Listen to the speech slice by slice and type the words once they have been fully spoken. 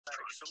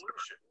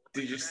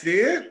Did you see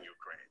it?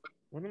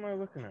 What am I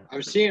looking at?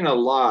 I'm seeing a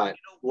lot.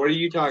 What are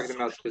you talking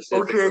about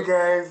specifically? Okay,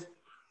 guys.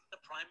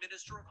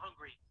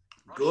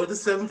 Go to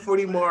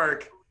 740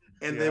 mark,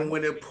 and then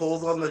when it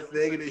pulls on the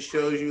thing and it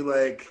shows you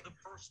like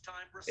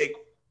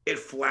it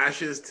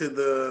flashes to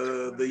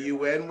the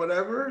UN,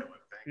 whatever.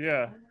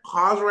 Yeah.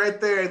 Pause right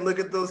there and look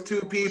at those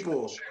two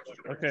people.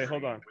 Okay,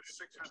 hold on.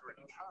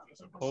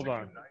 Hold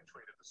on.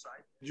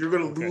 You're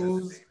gonna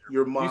lose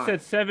your mind. You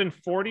said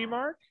 740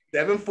 mark?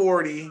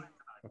 740.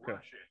 Okay.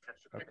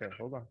 Okay,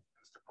 hold on.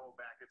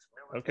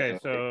 Okay,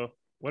 so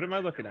what am I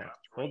looking at?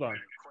 Hold on.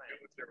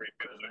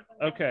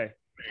 Okay.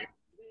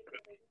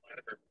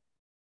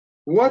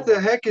 What the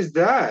heck is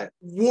that?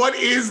 What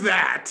is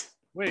that?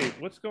 Wait,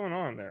 what's going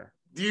on there?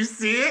 Do you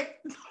see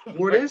it?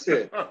 What is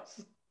it?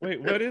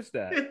 Wait, what is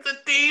that? It's a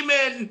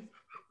demon.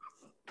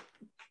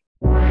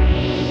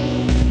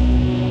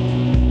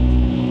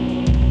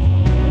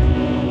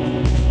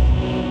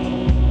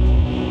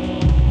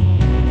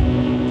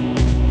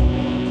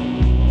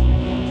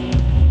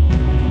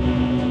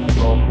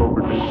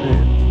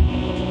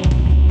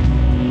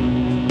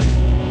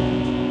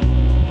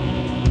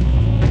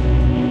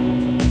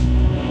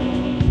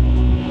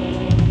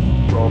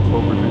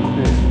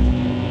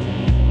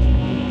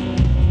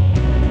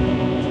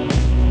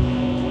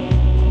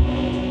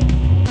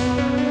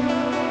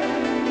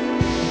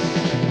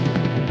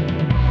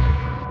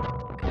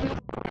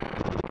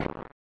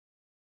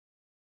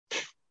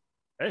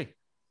 Hey.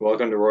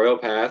 Welcome to Royal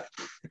Path.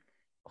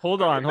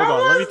 Hold on.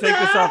 Let me take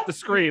this off the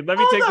screen. Let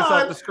me take this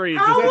off the screen.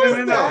 How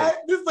is that?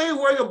 This lady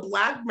wearing a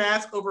black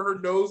mask over her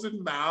nose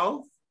and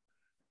mouth.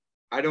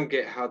 I don't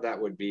get how that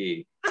would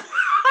be.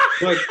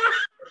 Like,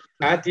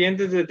 at the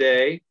end of the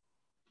day,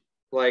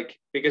 like,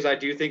 because I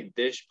do think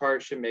this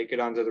part should make it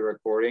onto the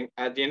recording.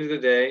 At the end of the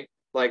day,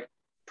 like,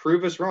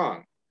 prove us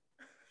wrong.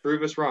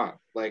 Prove us wrong.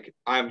 Like,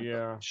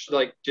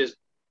 like, just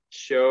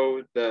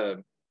show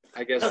the,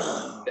 I guess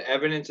the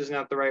evidence is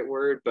not the right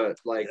word, but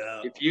like,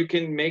 if you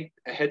can make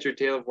a heads or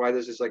tail of why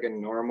this is like a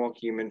normal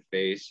human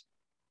face,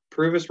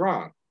 prove us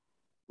wrong.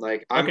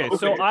 Like, okay,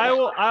 so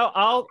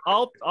I'll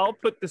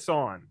put this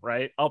on,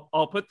 right?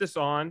 I'll put this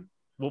on.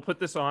 We'll put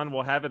this on.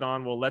 We'll have it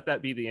on. We'll let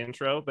that be the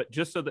intro. But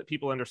just so that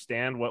people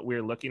understand what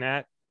we're looking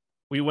at,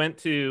 we went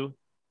to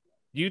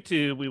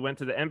YouTube. We went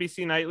to the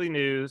NBC Nightly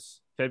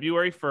News,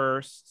 February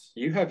 1st.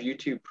 You have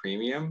YouTube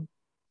Premium?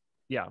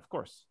 Yeah, of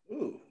course.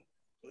 Ooh,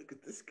 look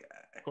at this guy.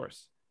 Of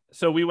course.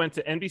 So we went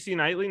to NBC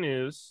Nightly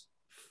News,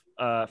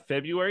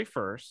 February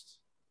 1st.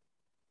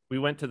 We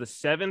went to the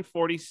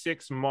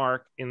 746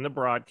 mark in the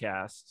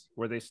broadcast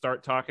where they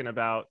start talking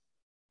about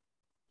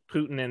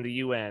Putin and the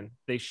UN.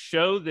 They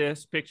show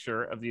this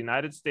picture of the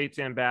United States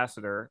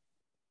ambassador.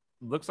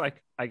 Looks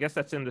like, I guess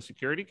that's in the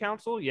Security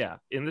Council. Yeah,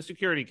 in the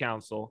Security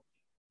Council.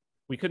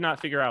 We could not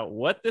figure out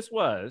what this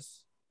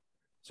was.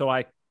 So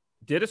I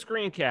did a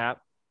screen cap,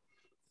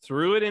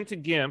 threw it into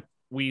GIMP.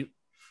 We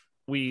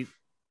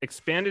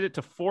expanded it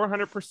to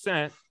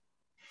 400%.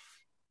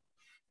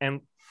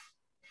 And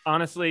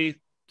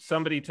honestly,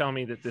 somebody tell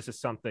me that this is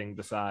something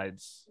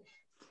besides.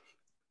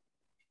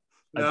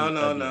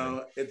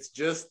 No. It's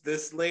just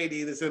this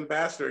lady, this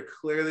ambassador,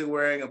 clearly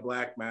wearing a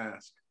black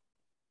mask.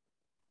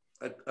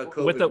 A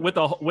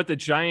with a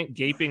giant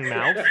gaping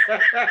mouth,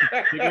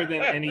 bigger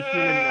than any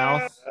human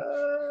mouth.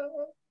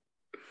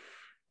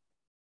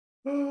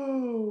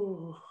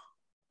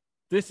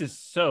 This is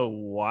so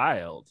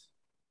wild.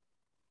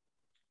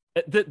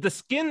 The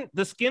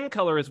skin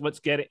color is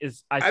what's I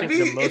think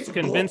the most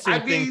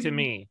convincing thing to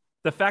me.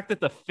 The fact that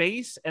the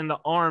face and the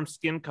arm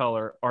skin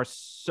color are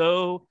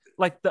so,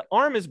 like, the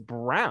arm is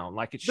brown,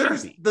 like it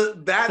should be.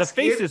 The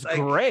face is like,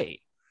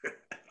 gray.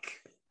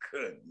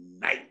 Good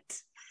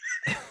night.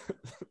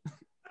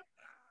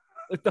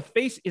 Like, the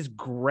face is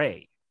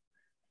gray.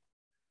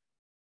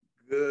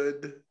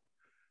 Good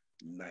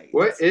night.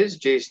 What is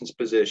Jason's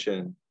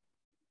position?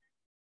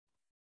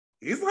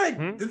 He's like,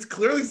 it's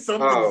clearly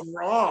something's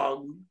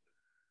wrong.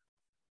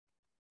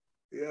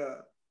 Yeah.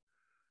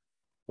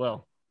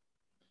 Well,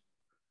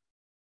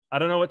 I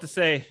don't know what to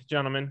say,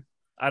 gentlemen.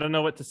 I don't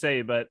know what to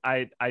say, but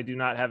I do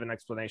not have an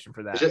explanation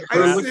for that.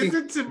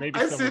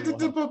 I sent it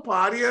to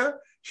Papadia.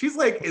 She's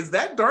like, is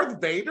that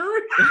Darth Vader?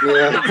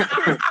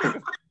 Yeah.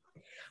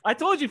 I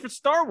told you, for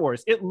Star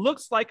Wars, it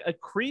looks like a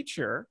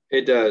creature.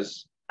 It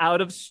does. Out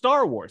of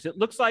Star Wars. It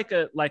looks like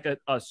a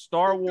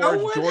Star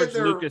Wars George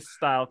Lucas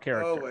style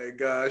character. Oh my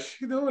gosh.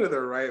 No one in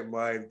their right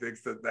mind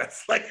thinks that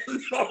that's like a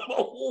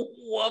normal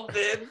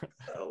woman.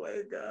 Oh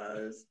my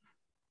gosh.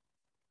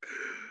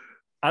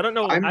 I don't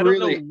know. I'm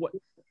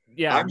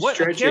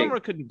A camera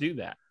couldn't do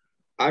that.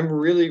 I'm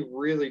really,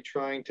 really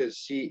trying to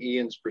see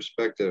Ian's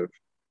perspective.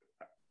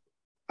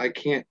 I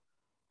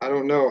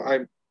don't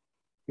know.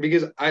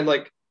 Because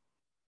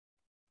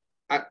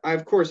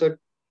of course, I've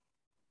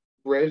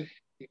red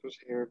equals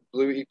hair,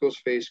 blue equals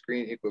face,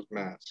 green equals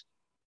mask.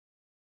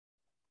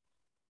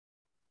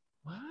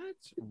 What?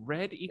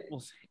 Red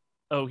equals...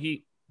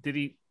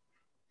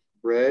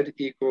 Red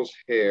equals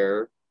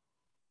hair,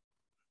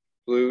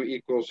 blue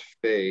equals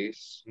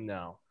face.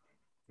 No.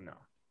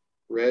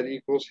 Red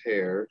equals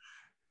hair.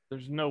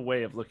 There's no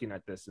way of looking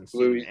at this and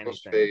Blue seeing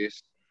equals anything.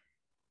 face.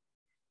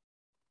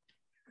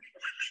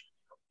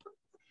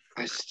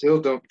 I still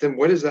don't. Then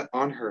what is that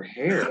on her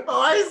hair?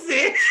 Oh, I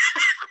see.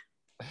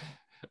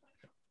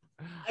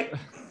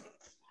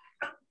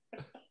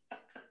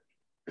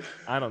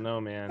 I don't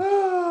know, man.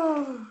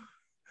 Oh.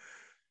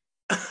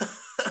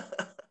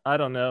 I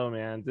don't know,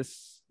 man.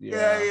 This,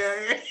 Yeah.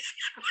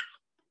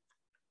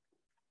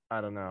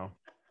 I don't know.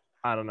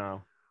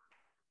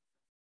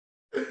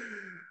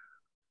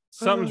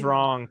 Something's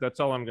wrong. That's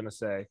all I'm gonna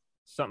say.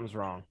 Something's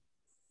wrong.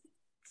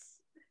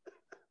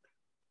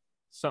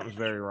 Something's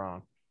very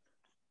wrong.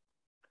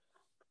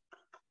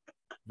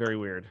 Very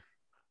weird.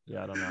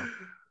 Yeah, I don't know.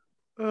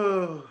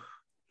 Oh,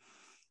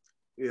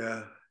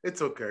 yeah.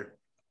 It's okay.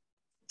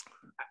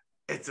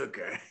 It's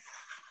okay.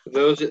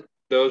 Those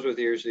with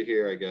ears to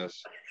hear, I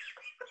guess.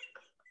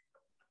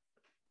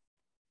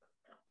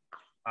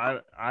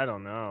 I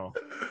don't know.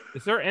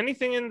 Is there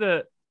anything in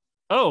the?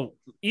 Oh,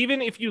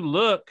 even if you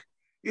look,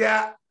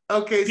 yeah.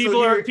 Okay.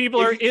 people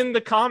are in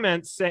the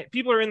comments saying,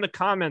 people are in the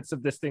comments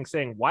of this thing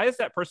saying, why is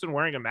that person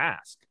wearing a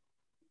mask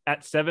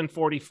at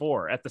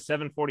 7:44 at the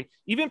 7:40?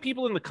 Even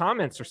people in the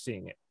comments are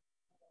seeing it.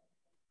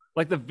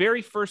 Like the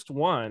very first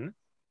one,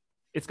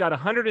 it's got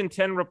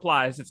 110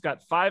 replies. It's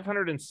got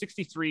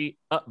 563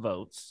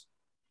 upvotes.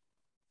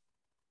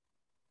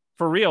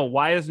 For real,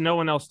 why is no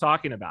one else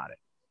talking about it?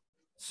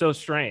 So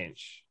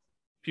strange.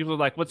 People are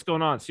like, what's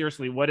going on?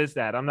 Seriously, what is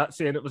that? I'm not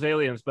saying it was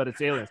aliens, but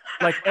it's aliens.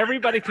 Like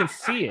everybody can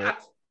see it.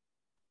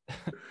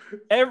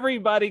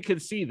 Everybody can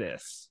see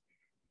this.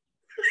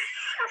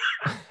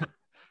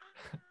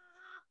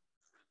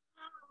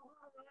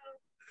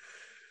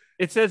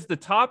 It says the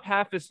top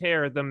half is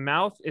hair. The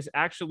mouth is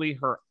actually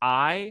her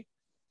eye.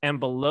 And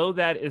below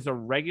that is a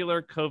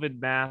regular COVID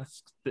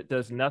mask that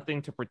does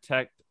nothing to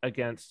protect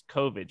against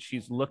COVID.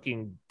 She's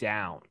looking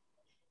down.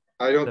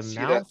 I don't the see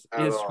mouth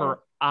that at is all. her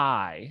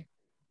eye.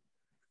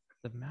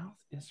 The mouth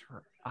is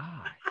her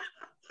eye.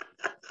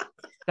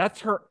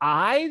 That's her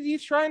eye,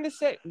 he's trying to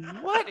say?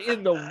 What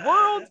in the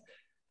world?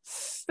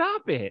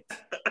 Stop it.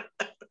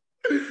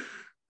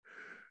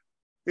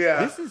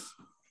 Yeah. This is...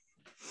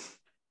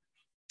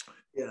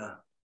 Yeah.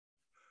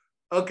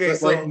 Okay, But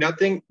so like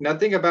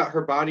nothing about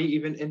her body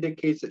even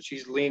indicates that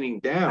she's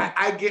leaning down.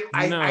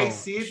 I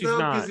see it she's though,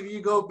 not. because if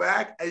you go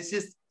back, it's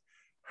just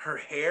her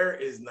hair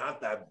is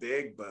not that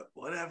big, but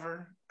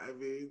whatever. I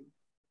mean,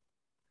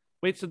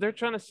 wait, so they're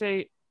trying to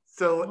say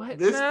so what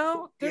this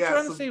now? They're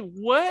trying to say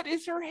what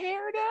is her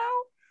hair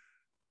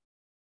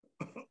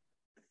now?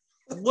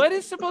 What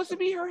is supposed to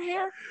be her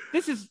hair?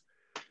 This is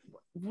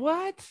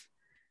what?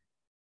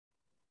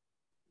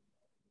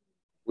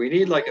 We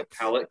need like a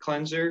palate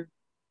cleanser.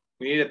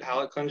 We need a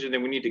palate cleanser,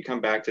 then we need to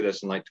come back to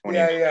this in like 20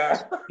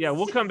 minutes. Yeah,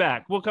 we'll come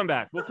back. I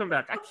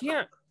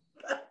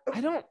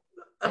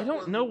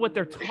don't know what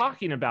they're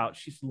talking about.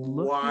 She's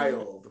looking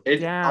wild.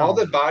 down. All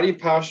the body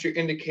posture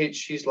indicates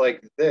she's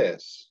like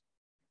this.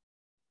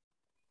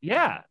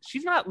 Yeah,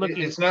 she's not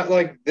looking. It's not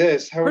like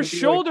this. How her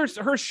shoulders,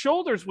 her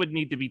shoulders would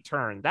need to be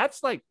turned.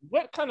 That's like,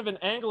 what kind of an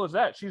angle is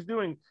that? She's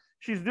doing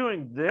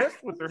this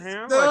with her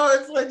hand. No, like,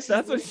 it's like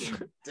that's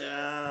what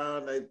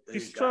down.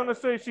 She's trying to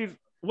say.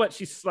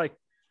 She's like,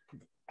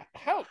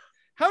 how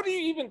do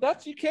you even?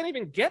 You can't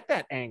even get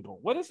that angle.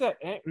 What is that?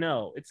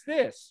 No, it's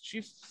this.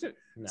 She's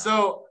no.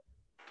 So.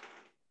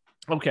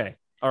 Okay.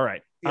 All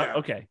right. Yeah.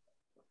 Okay.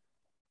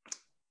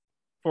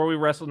 For we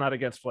wrestle not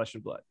against flesh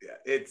and blood. Yeah,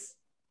 it's.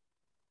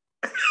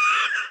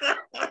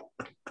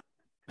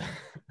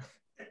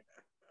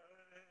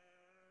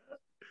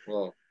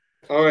 Well,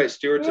 all right.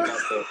 Stuart's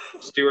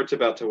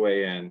about to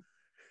weigh in.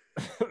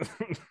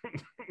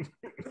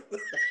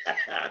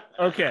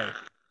 Okay.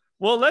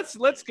 Well, let's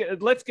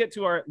get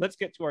to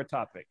our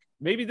topic.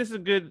 Maybe this is a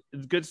good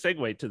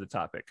segue to the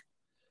topic.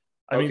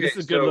 I mean, this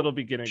is a good little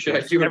beginning.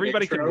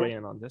 Everybody can weigh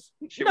in on this.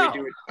 Should we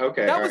do it?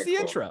 Okay. That was the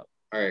intro.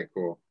 All right,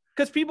 cool.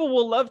 Because people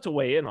will love to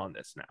weigh in on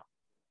this now.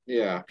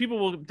 Yeah. People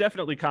will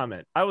definitely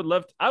comment. I would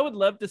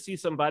love to see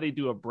somebody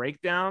do a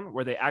breakdown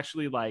where they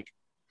actually like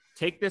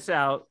take this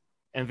out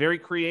and very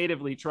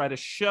creatively try to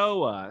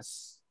show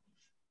us,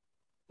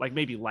 like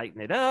maybe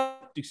lighten it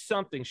up, do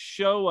something,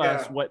 show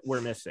us what we're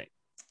missing.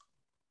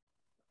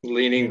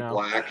 Leaning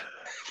black,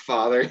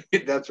 father.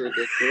 That's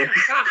ridiculous.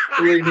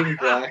 Leaning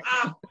black.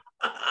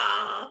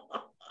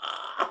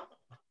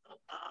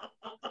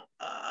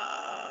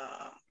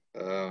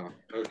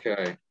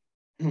 Okay.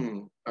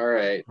 All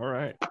right.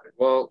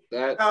 Well,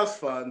 that was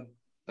fun.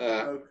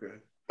 Okay.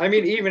 I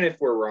mean, even if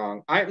we're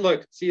wrong, at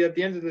the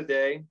end of the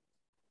day,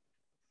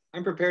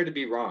 I'm prepared to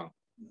be wrong.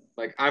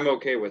 Like, I'm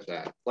okay with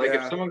that. Like,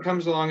 if someone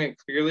comes along and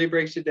clearly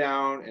breaks it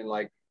down and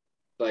like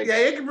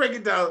yeah, you can break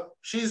it down.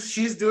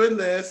 She's doing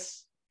this.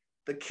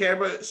 The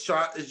camera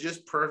shot is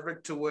just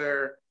perfect to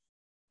where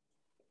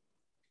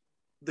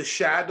the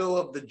shadow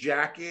of the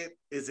jacket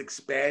is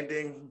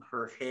expanding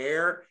her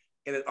hair,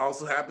 and it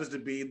also happens to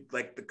be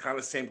like the kind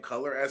of same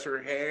color as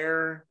her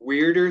hair.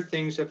 Weirder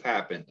things have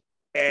happened.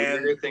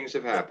 And weird things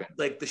have happened.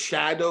 Like the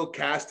shadow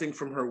casting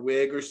from her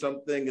wig or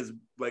something is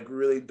like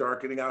really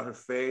darkening out her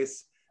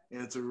face,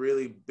 and it's a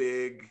really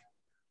big,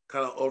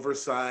 kind of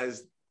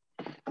oversized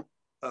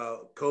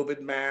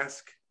COVID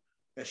mask,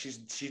 and she's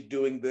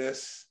doing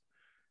this,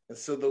 and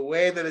so the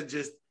way that it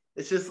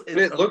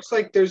looks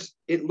like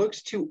it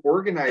looks too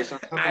organized on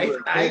top of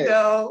her head. I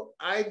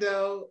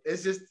know.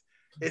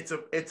 It's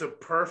a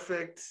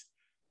perfect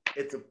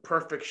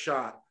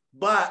shot.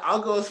 But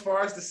I'll go as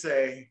far as to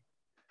say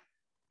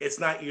it's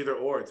not either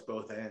or, it's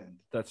both and.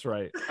 That's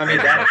right. I mean,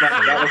 that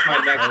was my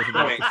next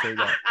point.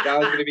 That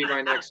was going to be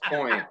my next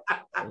point.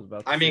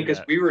 I mean,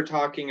 because we were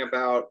talking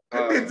about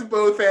it's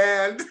both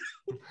and.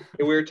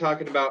 We were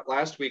talking about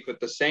last week with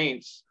the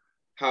Saints,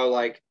 how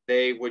like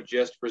they would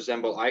just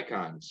resemble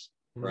icons,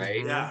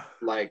 right? Yeah.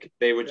 Like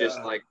they would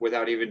just like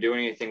without even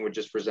doing anything would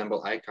just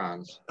resemble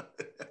icons.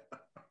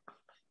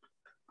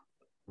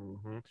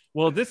 Mm-hmm.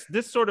 Well,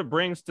 this sort of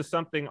brings to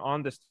something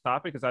on this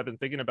topic, as I've been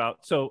thinking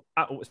about. So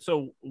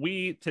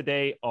we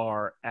today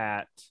are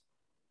at,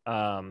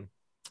 so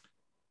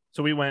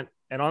we went,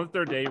 and on the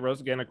third day, he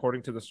rose again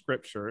according to the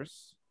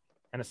scriptures,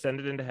 and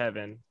ascended into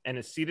heaven, and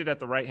is seated at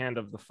the right hand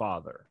of the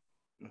Father.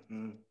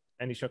 Mm-hmm.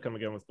 And he shall come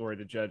again with glory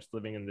to judge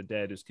living and the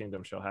dead, whose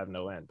kingdom shall have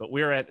no end. But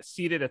we are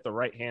seated at the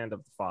right hand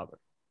of the Father.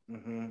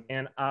 Mm-hmm.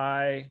 And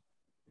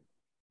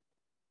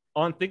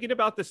on thinking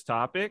about this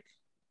topic,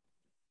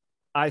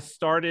 I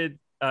started,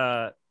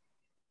 I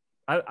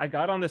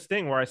got on this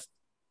thing where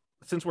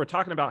since we're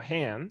talking about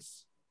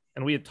hands,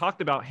 and we had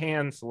talked about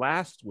hands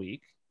last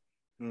week,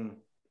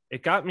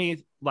 it got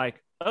me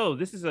like, oh,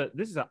 this is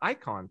an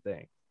icon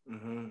thing.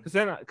 Because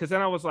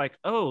then I was like,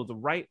 oh, the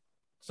right.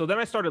 So then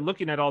I started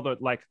looking at all the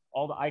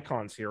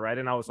icons here, right?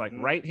 And I was like,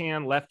 right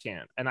hand, left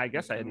hand, and I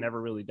guess I had never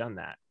really done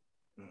that.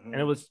 And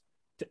it was.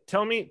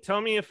 Tell me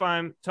if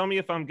I'm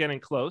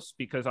getting close,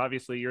 because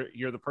obviously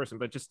you're the person,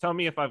 but just tell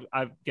me if I'm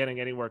getting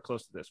anywhere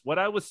close to this. What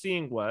I was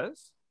seeing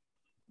was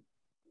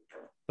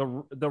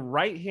the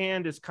right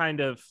hand is kind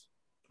of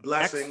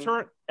blessing,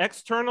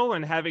 external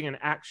and having an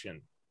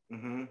action,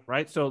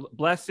 right? So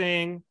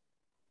blessing,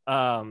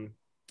 or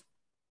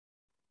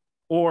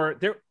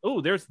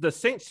there's the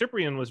Saint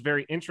Cyprian was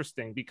very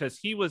interesting because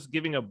he was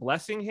giving a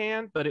blessing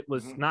hand, but it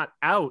was not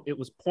out; it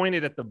was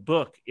pointed at the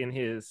book in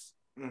his.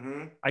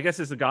 I guess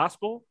it's the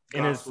gospel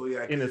in his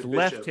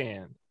left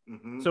hand.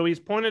 So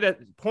he's pointed at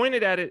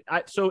it.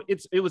 So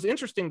it was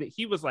interesting that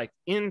he was like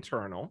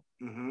internal,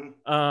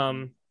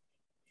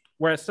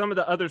 whereas some of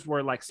the others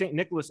were like Saint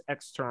Nicholas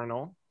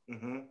external.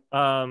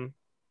 The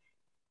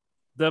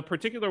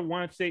particular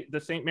one, the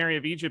Saint Mary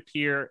of Egypt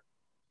here,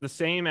 the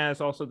same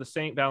as also the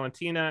Saint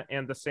Valentina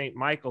and the Saint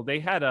Michael.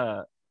 They had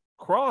a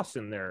cross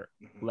in their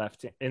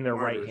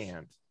right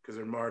hand because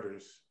they're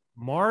martyrs.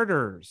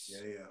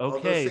 Yeah.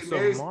 Okay,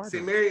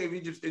 Saint Mary of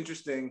Egypt's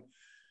interesting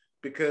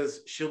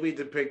because she'll be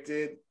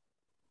depicted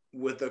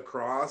with a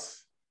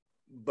cross,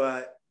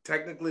 but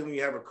technically when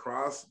you have a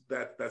cross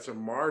that's a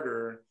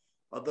martyr,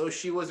 although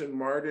she wasn't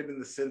martyred in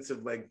the sense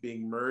of like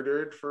being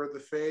murdered for the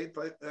faith,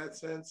 like that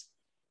sense.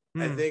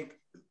 I think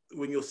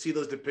when you'll see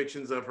those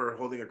depictions of her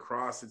holding a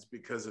cross, it's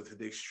because of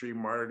the extreme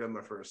martyrdom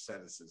of her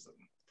asceticism.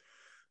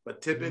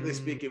 But typically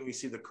speaking, we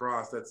see the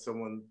cross that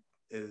someone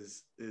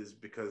is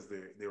because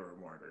they were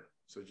a martyr.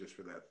 So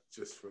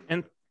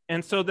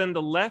and so then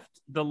the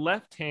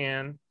left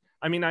hand.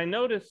 I mean, I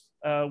noticed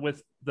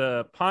with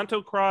the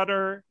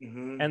Pantocrator,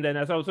 and then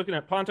as I was looking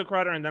at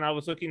Pantocrator, and then I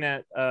was looking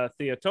at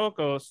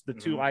Theotokos, the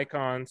two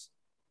icons,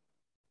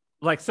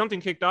 like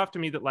something kicked off to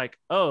me that like,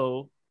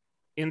 oh,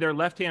 in their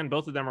left hand,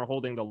 both of them are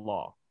holding the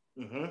law.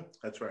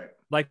 That's right.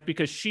 Like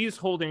because she's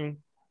holding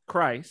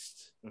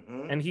Christ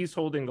and he's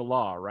holding the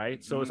law,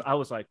 right? So I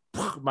was like,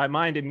 my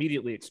mind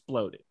immediately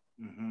exploded.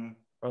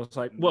 I was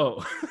like,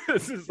 whoa,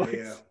 this is like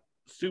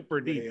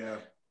super deep. Yeah.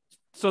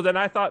 So then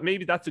I thought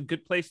maybe that's a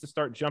good place to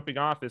start jumping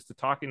off, is to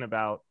talking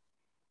about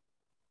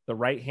the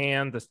right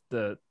hand,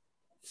 the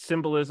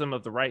symbolism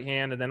of the right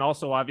hand. And then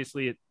also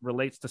obviously it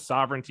relates to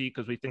sovereignty,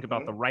 because we think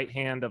about the right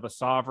hand of a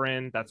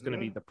sovereign, that's going to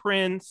be the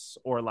prince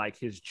or like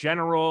his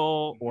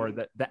general or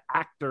the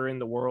actor in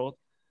the world.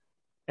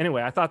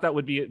 Anyway, I thought that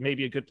would be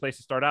maybe a good place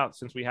to start out,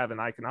 since we have an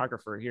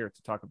iconographer here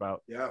to talk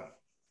about. Yeah.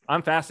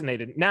 I'm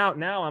fascinated. Now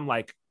I'm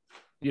like,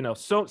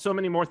 so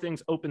many more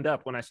things opened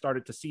up when I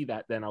started to see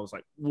that. Then I was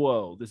like,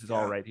 whoa, this is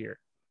all right here.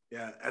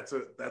 Yeah, that's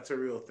a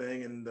real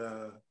thing. And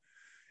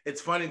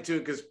it's funny too,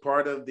 because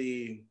part of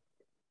the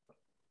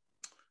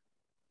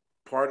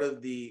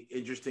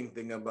interesting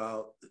thing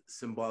about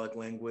symbolic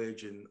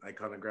language and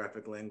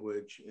iconographic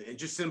language and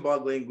just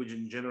symbolic language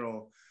in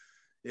general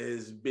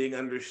is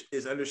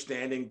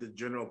understanding the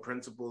general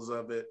principles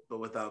of it, but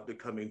without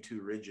becoming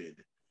too rigid.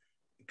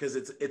 Because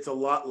it's a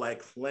lot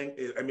like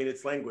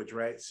it's language,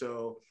 right?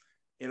 So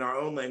in our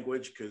own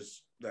language,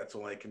 because that's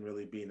all I can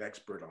really be an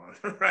expert on,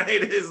 right?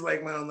 It is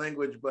like my own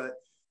language, but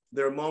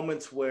there are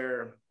moments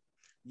where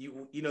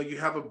you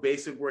have a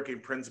basic working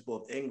principle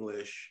of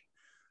English,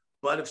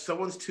 but if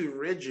someone's too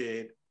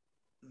rigid,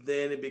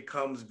 then it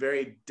becomes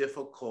very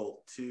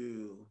difficult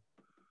to.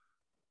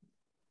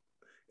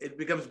 it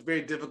becomes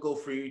very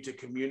difficult for you to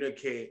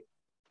communicate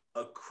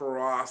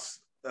across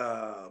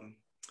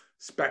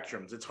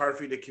spectrums. It's hard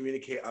for you to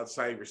communicate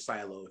outside of your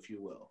silo, if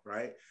you will,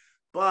 right?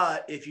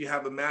 But if you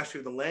have a mastery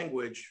of the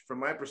language, from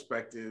my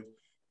perspective,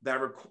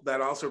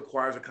 that also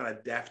requires a kind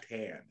of deft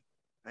hand,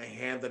 a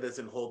hand that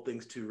doesn't hold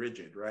things too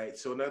rigid, right?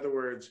 So in other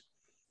words,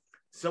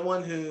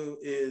 someone who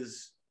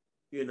is,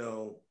 you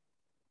know,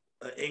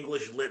 an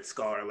English lit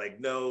scholar, like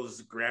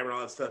knows grammar and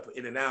all that stuff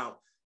in and out,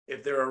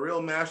 if they're a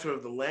real master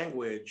of the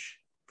language,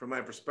 from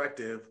my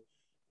perspective,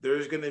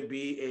 there's going to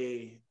be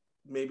a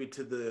maybe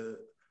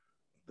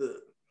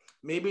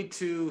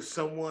to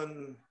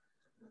someone,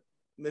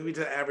 maybe to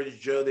the average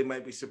Joe, they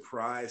might be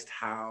surprised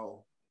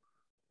how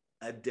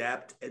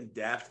adept and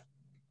deft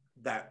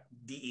that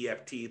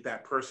DEFT,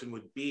 that person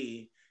would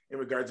be in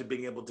regards to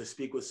being able to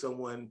speak with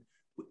someone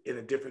in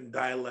a different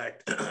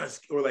dialect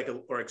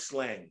or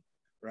slang,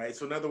 right?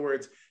 So in other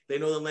words, they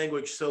know the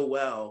language so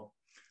well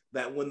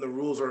that when the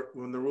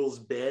rules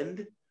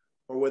bend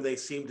or when they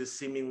seem to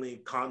seemingly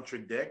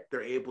contradict,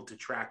 they're able to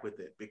track with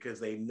it because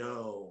they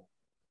know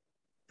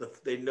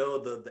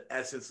the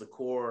essence, the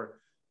core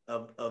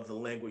of the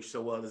language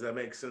so well. Does that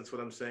make sense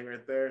what I'm saying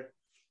right there?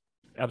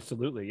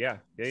 Absolutely, yeah.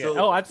 So,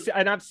 oh, I've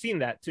seen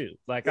that too.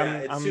 Like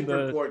yeah, I'm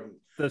super important.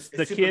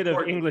 The kid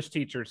of English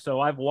teachers,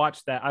 so I've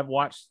watched that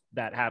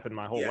happen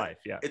my whole life.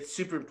 Yeah, it's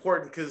super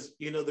important because,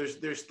 you know,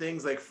 there's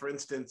things like, for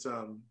instance,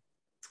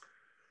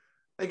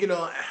 like, you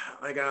know,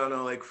 like, I don't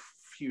know, like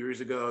a few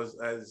years ago,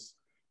 I was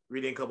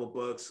reading a couple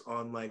books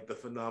on like the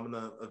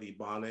phenomena of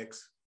ebonics,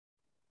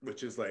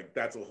 which is like,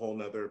 that's a whole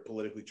nother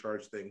politically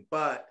charged thing.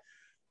 But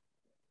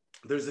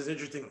there's this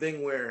interesting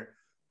thing where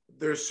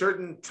there's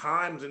certain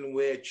times in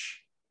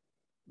which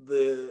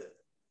the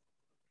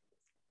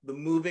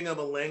moving of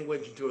a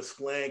language into a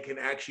slang can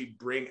actually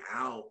bring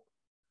out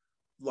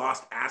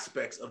lost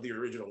aspects of the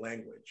original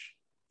language.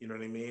 You know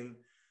what I mean?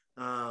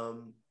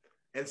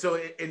 And so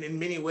in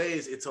many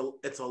ways, it's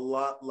a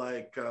lot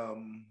like,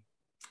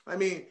 I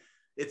mean,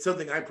 it's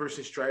something I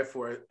personally strive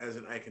for as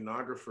an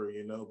iconographer,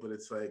 you know, but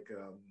it's like,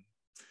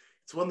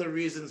 it's one of the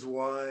reasons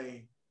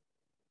why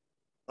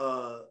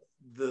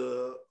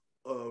the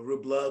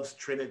Rublev's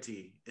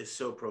Trinity is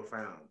so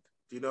profound.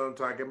 Do you know what I'm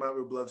talking about?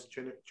 Rublev's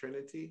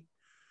Trinity?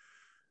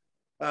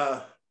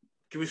 Can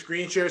we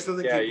screen share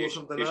something? Yeah, Can you pull should,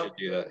 something you up? should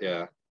do that.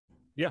 Yeah.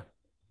 Yeah.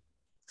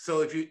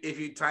 So if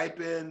you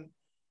type in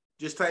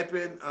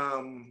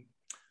the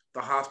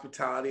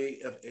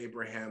hospitality of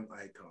Abraham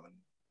icon.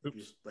 Oops,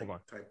 Just like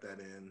type that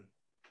in.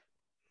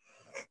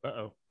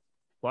 Uh-oh.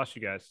 Lost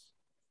you guys.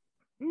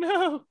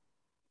 No.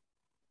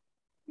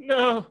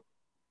 Are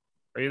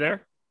you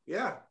there?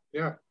 Yeah.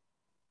 Yeah.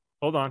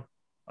 Hold on.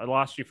 I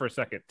lost you for a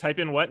second. Type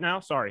in what now?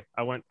 Sorry.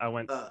 I went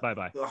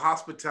bye-bye. The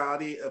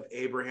hospitality of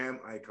Abraham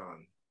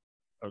icon.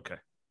 Okay.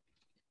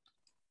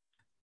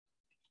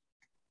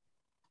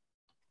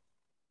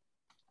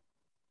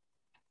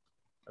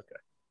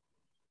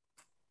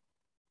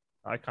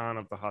 Icon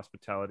of the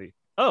hospitality.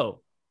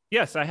 Oh,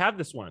 yes, I have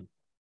this one.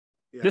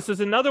 Yeah. This is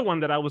another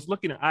one that I was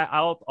looking at.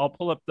 I'll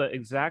pull up the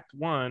exact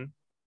one.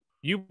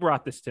 You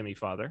brought this to me,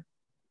 Father.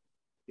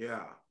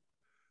 Yeah.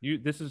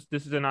 This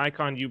is an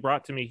icon you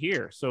brought to me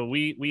here. So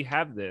we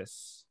have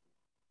this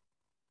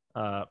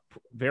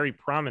very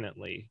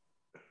prominently.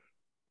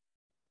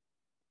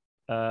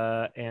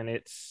 And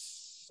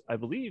it's, I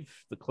believe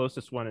the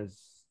closest one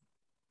is,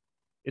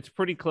 it's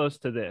pretty close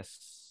to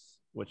this,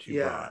 what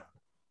you brought.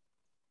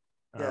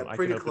 Yeah,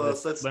 pretty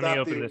close. Let me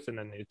open this in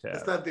a new tab.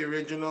 It's not the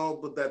original,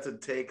 but that's a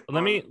take.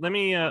 Let me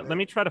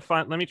try to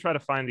find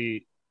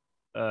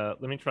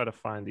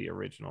the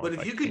original. But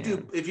if you could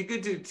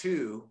do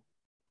two.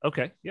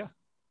 Okay, yeah.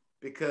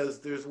 Because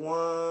there's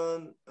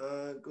one,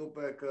 go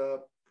back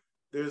up.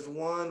 There's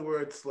one where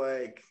it's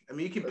like, I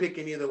mean, you can pick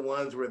any of the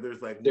ones where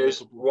there's like. There's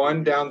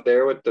one down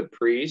there with the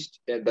priest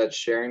that's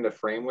sharing the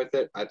frame with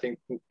it. I think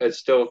it's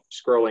still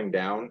scrolling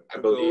down, I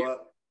believe.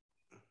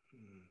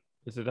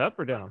 Is it up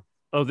or down?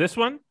 Oh, this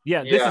one?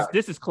 Yeah,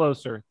 this is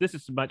closer. This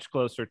is much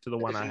closer to the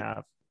one I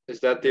have. Is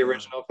that the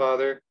original,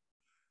 Father?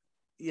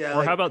 Yeah.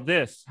 Or how about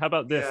this?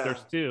 Yeah.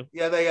 There's two.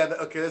 Yeah,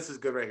 okay, this is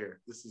good right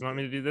here. You want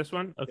me to do this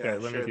one? Okay,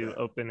 let me do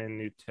open in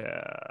new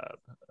tab.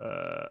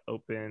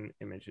 Open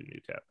image in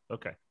new tab.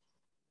 Okay.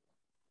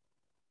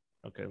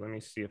 Okay, let me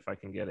see if I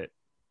can get it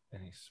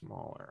any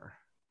smaller.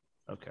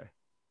 Okay.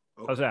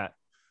 How's that?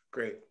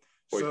 Great.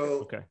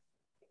 So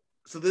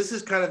this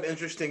is kind of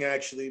interesting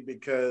actually,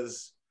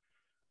 because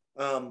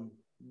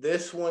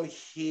this one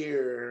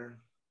here,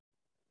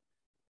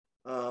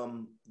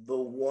 the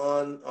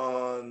one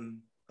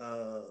on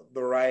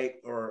the right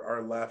or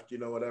our left, you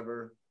know,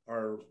 whatever,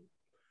 the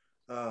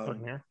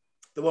one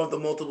with the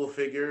multiple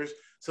figures.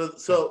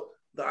 So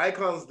the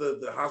icon's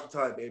the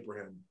hospitality of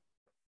Abraham,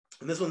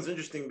 and this one's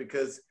interesting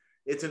because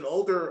it's an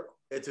older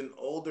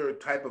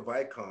type of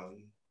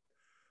icon,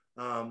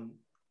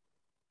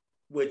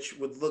 which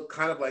would look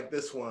kind of like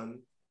this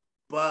one,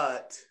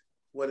 but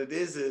what it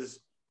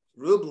is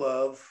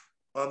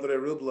Andrei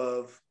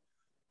Rublev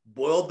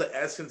boiled the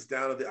essence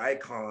down of the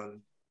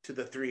icon to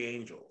the three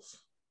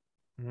angels.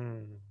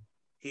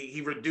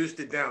 He reduced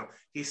it down.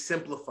 He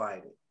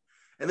simplified it.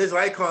 And this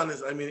icon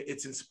is, I mean,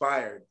 it's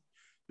inspired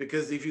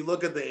because if you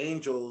look at the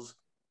angels,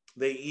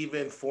 they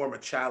even form a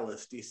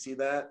chalice. Do you see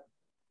that?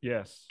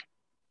 Yes.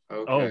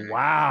 Okay. Oh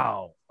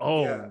wow.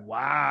 Oh Yeah.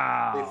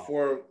 wow.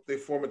 They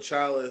form a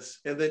chalice,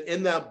 and then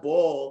in that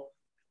bowl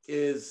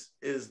is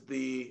a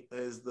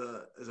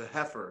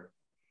heifer,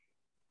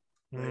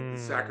 like the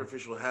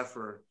sacrificial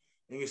heifer,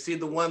 and you see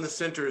the one in the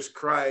center is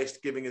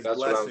Christ giving his That's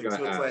what I was blessing. gonna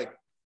So it's ask. like,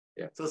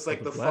 Yeah. so it's like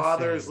The the blessing.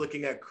 Father is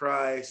looking at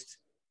Christ,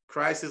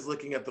 Christ is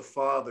looking at the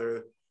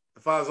Father.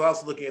 The Father's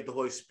also looking at the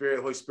Holy Spirit.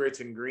 The Holy Spirit's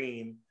in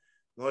green.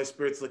 The Holy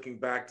Spirit's looking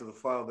back to the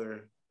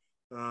Father.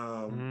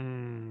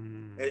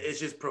 It's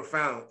just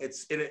profound.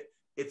 It's in it.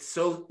 It's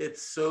so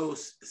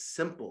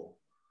simple.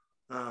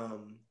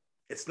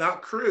 It's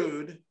not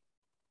crude.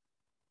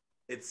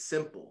 It's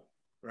simple,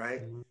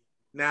 right?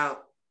 Now,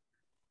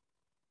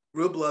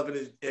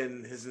 Rublev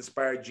in his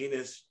inspired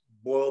genius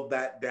boiled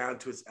that down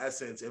to its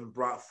essence and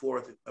brought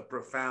forth a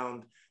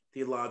profound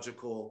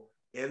theological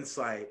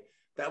insight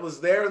that was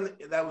there in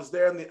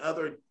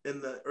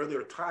the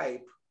earlier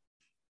type,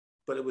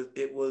 but it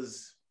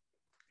was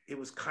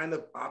kind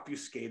of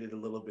obfuscated a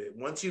little bit.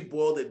 Once you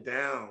boiled it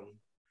down,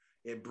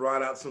 it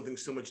brought out something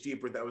so much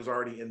deeper that was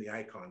already in the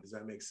icon. Does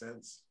that make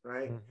sense?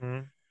 Right?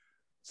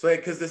 So,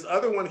 because this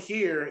other one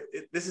here,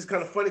 this is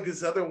kind of funny because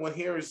this other one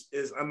here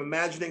is I'm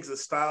imagining it's a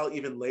style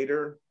even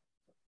later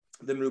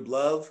than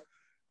Rublev,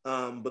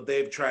 but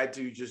they've tried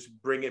to just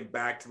bring it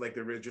back to like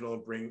the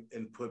original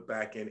and put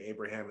back in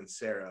Abraham and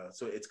Sarah.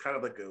 So it's kind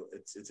of like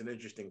it's an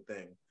interesting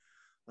thing,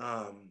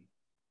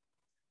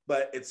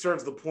 but it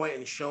serves the point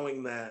in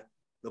showing that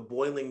the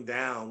boiling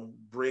down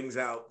brings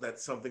out that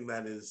something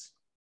that is,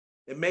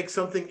 it makes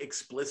something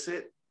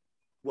explicit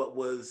what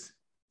was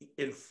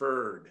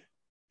inferred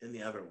in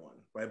the other one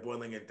by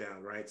boiling it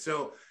down, right?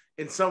 So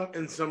in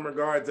some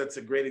regards, that's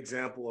a great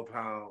example of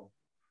how,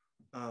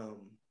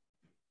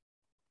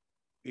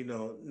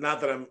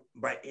 not that I'm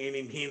by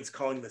any means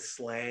calling this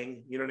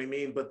slang, you know what I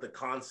mean? But the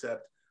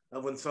concept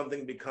of when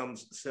something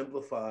becomes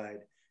simplified,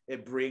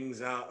 it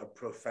brings out a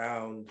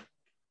profound,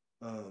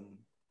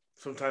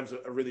 sometimes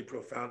a really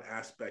profound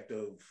aspect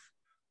of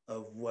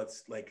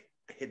what's like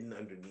hidden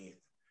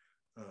underneath.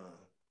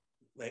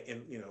 Like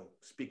in,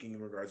 speaking in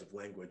regards of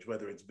language,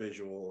 whether it's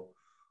visual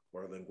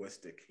or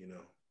linguistic,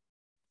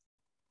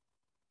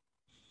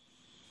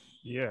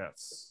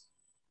 Yes.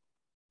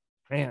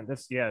 Man,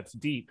 it's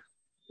deep.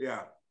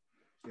 Yeah.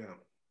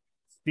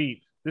 It's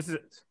deep. This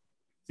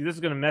is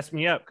going to mess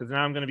me up because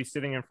now I'm going to be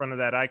sitting in front of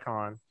that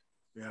icon.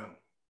 Yeah.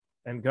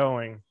 And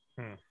going.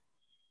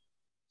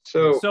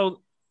 So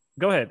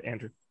go ahead,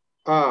 Andrew.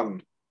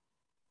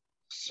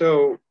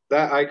 So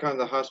that icon,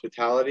 the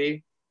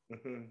hospitality,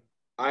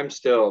 I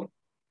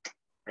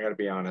gotta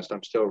be honest,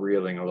 I'm still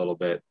reeling a little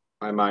bit.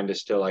 My mind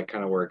is still like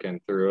kind of working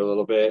through a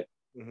little bit.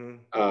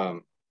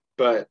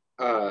 But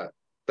the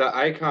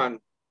icon,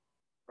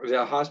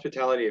 the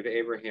hospitality of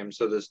Abraham.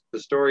 So the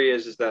story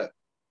is that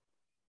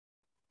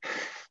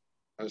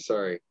I'm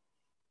sorry.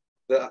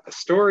 The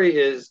story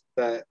is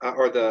that,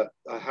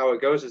 how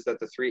it goes is that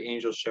the three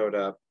angels showed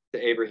up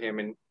to Abraham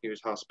and he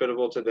was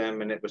hospitable to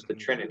them, and it was the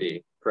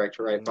Trinity, correct?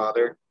 Right,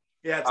 Father?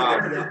 Yeah,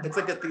 it's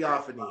like a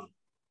theophany.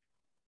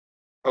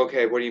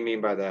 Okay, what do you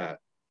mean by that?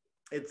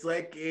 It's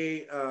like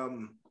a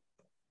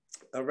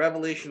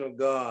revelation of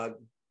God.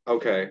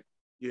 Okay.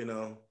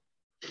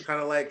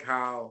 Kind of like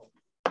how,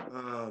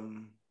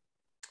 in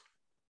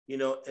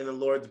the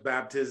Lord's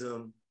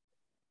baptism,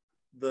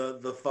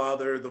 the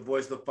Father, the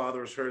voice of the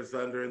Father was heard as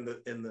thunder, and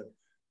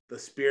the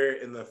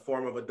Spirit in the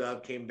form of a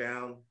dove came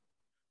down,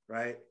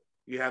 right?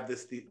 You have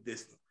this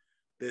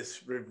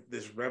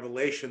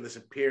revelation, this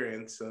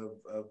appearance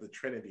of the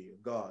Trinity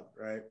of God,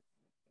 right?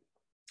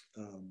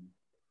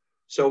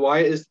 So why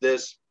is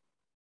this?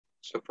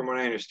 So from what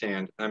I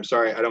understand, I'm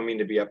sorry, I don't mean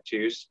to be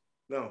obtuse.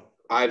 No.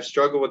 I've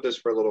struggled with this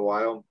for a little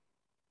while.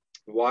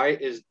 Why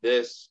is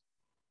this?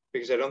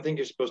 Because I don't think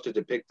you're supposed to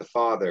depict the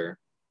Father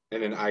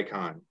in an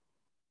icon.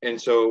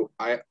 And so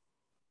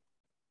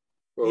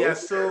yeah,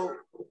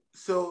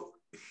 so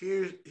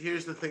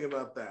here's the thing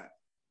about that.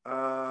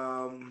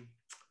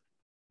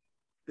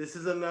 This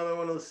is another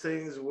one of those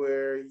things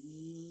where,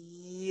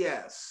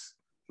 yes,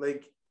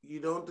 like you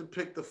don't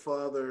depict the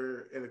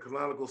Father in a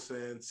canonical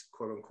sense,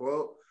 quote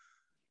unquote,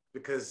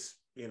 because,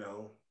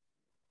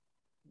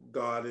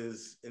 God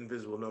is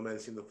invisible. No man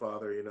has seen the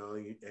Father,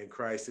 and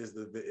Christ is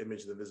the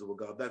image of the visible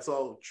God. That's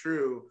all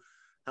true.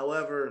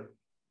 However,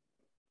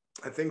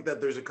 I think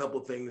that there's a couple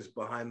things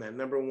behind that.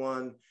 Number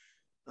one,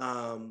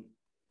 in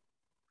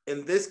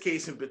this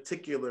case in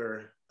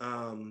particular,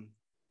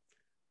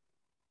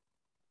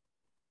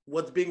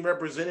 what's being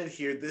represented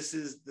here, this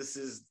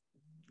is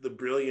the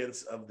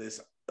brilliance of this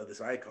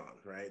icon,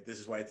 right? This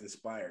is why it's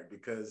inspired,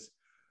 because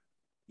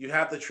you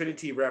have the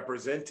Trinity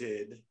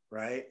represented,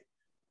 right?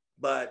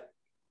 But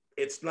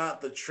it's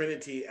not the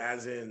Trinity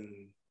as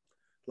in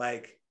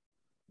like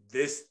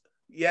this.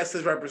 Yes,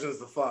 this represents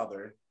the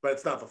Father, but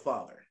it's not the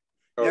Father.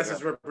 Okay. Yes,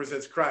 this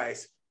represents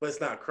Christ, but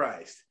it's not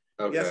Christ.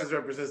 Okay. The essence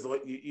represents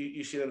the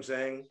you see what I'm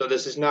saying? So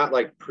this is not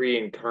like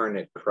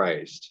pre-incarnate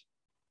Christ.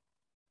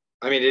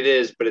 I mean, it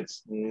is, but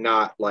it's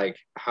not like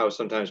how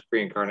sometimes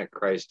pre-incarnate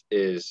Christ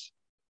is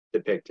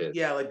depicted.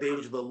 Yeah, like the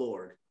angel of the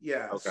Lord.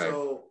 Yeah. Okay.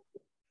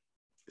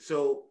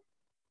 So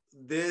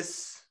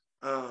this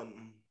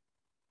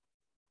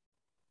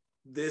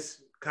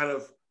this kind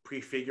of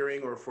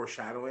prefiguring or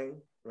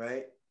foreshadowing,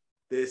 right?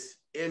 This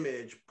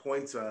image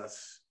points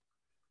us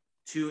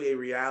to a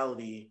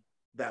reality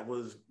that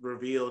was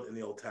revealed in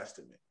the Old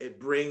Testament. It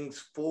brings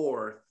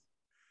forth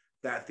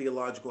that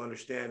theological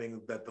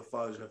understanding that the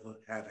fathers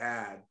have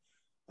had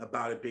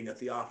about it being a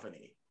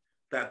theophany,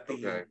 that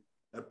the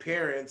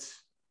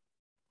appearance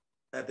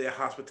at the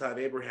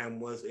hospitality of Abraham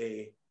was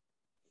a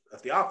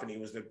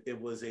theophany. It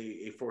was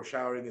a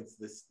foreshadowing. It's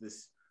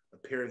this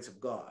appearance of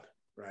God,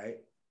 right?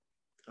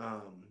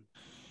 And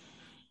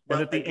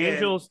that the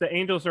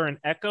angels are an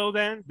echo.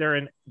 Then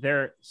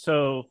they're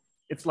so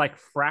it's like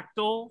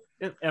fractal.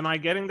 Am I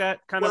getting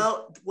that kind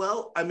of?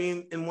 Well, I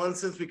mean, in one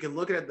sense, we can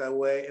look at it that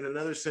way. In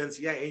another sense,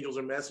 yeah, angels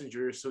are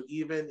messengers. So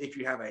even if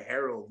you have a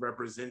herald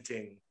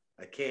representing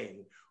a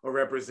king or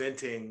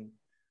representing,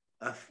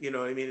 you know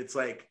what I mean? It's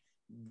like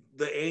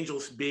the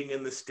angels being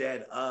in the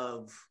stead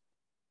of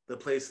the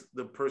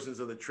persons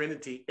of the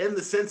Trinity, in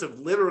the sense of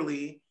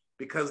literally,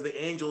 because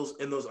the angels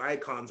in those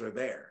icons are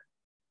there.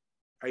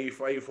 Are you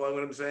following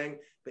what I'm saying?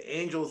 The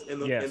angels in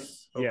the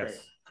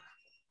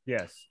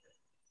yes.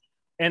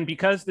 And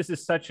because this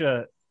is such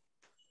a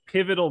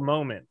pivotal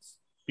moment,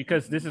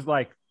 because this is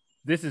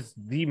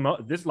the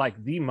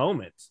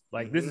moment.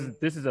 Like this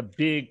is a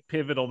big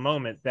pivotal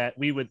moment that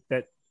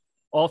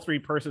all three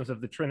persons of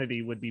the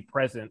Trinity would be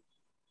present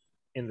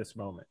in this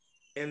moment.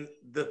 And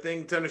the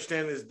thing to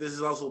understand is this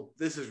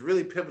is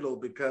really pivotal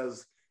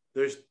because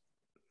there's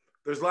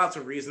lots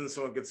of reasons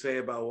someone could say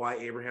about why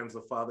Abraham's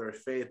the father of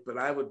faith, but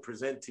I would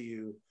present to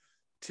you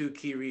two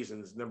key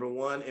reasons. Number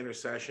one,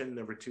 intercession.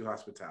 Number two,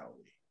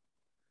 hospitality.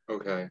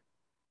 Okay.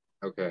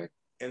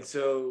 And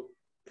so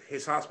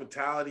his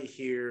hospitality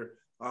here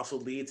also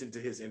leads into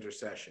his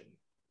intercession,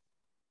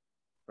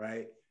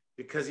 right?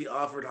 Because he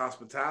offered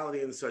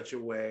hospitality in such a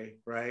way,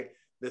 right?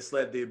 This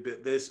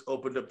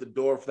opened up the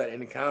door for that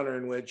encounter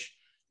in which,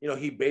 you know,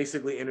 he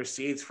basically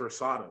intercedes for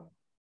Sodom.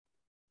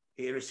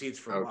 He intercedes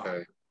for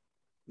Lot,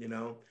 you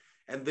know?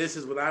 And this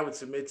is what I would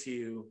submit to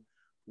you,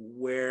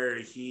 where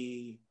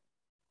he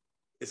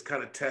is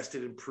kind of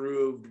tested and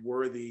proved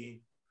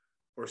worthy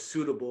or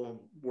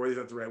suitable, worthy is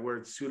not the right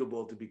word,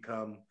 suitable to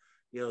become,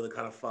 you know, the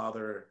kind of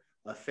father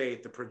of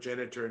faith, the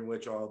progenitor in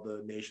which all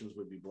the nations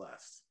would be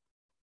blessed,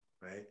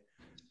 right?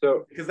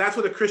 So, because that's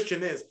what a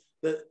Christian is.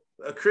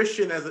 A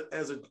Christian as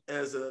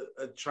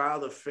a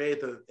child of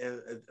faith,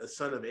 a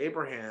son of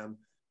Abraham,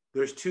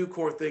 there's two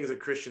core things that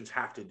Christians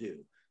have to do.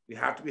 We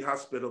have to be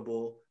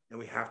hospitable and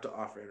we have to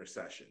offer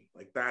intercession.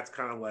 Like that's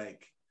kind of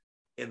like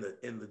in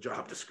the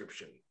job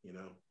description, you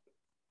know?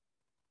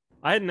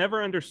 I had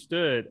never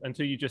understood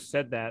until you just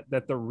said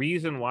that the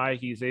reason why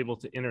he's able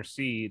to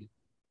intercede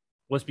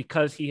was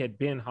because he had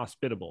been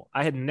hospitable.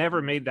 I had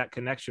never made that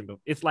connection, but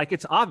it's like,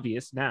 it's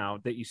obvious now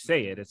that you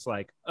say it. It's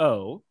like,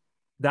 oh,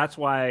 that's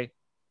why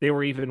they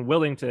were even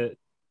willing to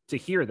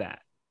hear that.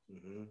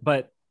 Mm-hmm.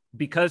 But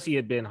because he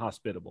had been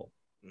hospitable.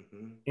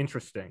 Mm-hmm.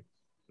 Interesting.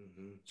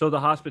 Mm-hmm. So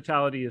the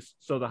hospitality is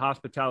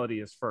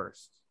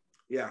first.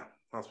 Yeah,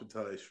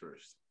 hospitality is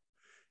first.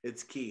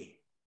 It's key.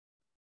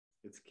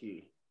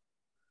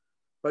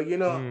 But you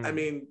know, I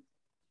mean,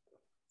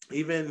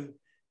 even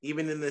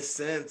in this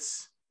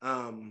sense,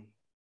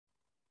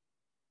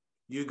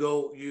 you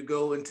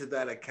go into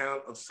that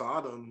account of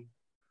Sodom,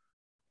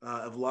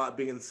 of Lot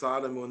being in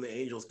Sodom when the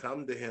angels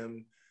come to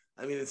him.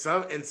 I mean, in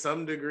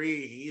some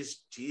degree,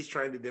 he's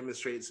trying to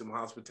demonstrate some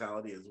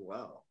hospitality as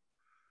well.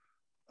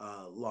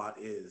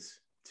 Lot is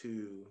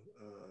to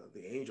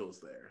the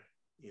angels there,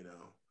 you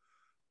know.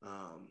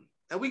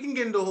 And we can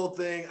get into the whole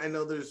thing. I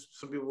know there's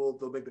some people,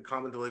 they'll make the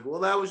comment, they're like,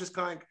 well, that was just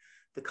kind of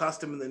the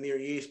custom in the Near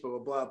East, blah, blah,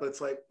 blah. But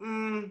it's like,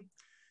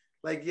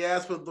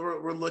 yes, but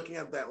we're looking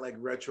at that like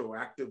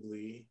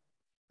retroactively.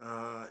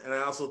 And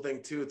I also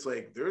think too, it's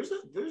like, there's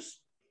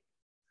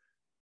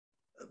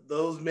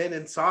those men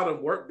in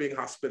Sodom weren't being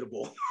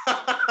hospitable.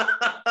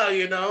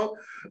 You know,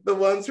 the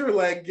ones who are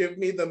like, give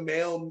me the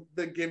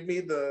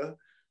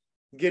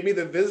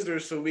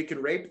visitors so we can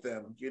rape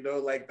them, you know,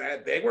 like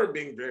that. They weren't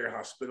being very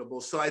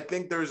hospitable. So I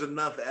think there's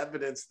enough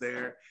evidence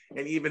there.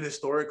 And even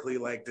historically,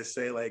 like to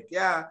say like,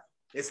 yeah,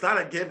 it's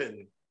not a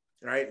given,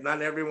 right?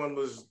 Not everyone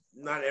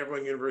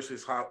universally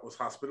was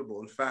hospitable.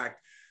 In fact,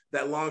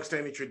 that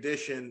longstanding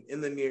tradition in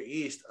the Near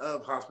East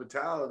of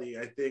hospitality,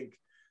 I think,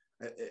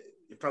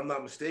 if I'm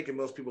not mistaken,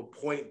 most people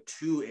point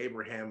to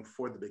Abraham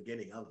for the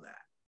beginning of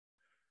that,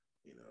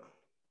 you know,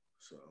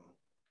 so.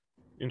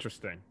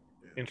 Interesting.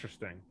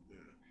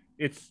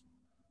 Yeah.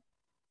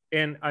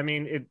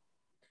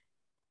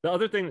 The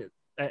other thing,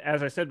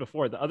 as I said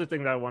before, the other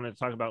thing that I wanted to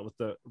talk about with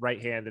the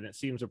right hand, and it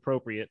seems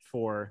appropriate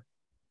for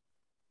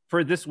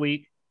this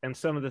week and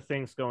some of the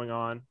things going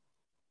on,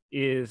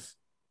 is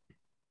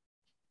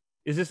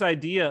is this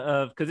idea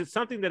of, because it's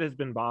something that has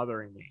been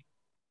bothering me.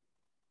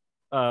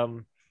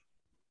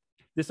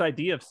 This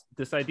idea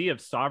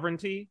of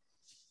sovereignty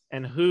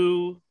and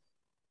who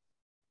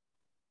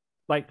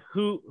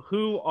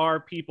are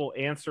people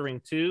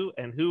answering to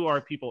and who are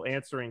people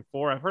answering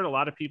for. I've heard a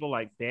lot of people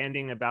like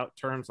banding about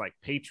terms like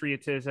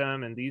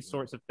patriotism and these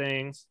sorts of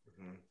things.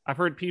 Mm-hmm. I've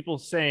heard people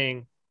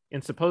saying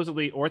in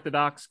supposedly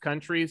orthodox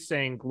countries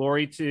saying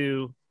glory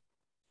to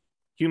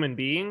human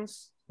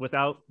beings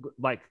without,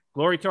 like,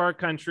 glory to our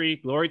country,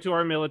 glory to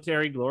our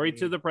military, glory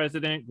to the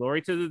president,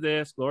 glory to the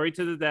this, glory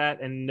to the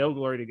that, and no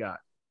glory to God.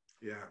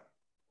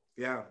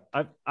 Yeah.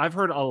 I've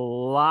heard a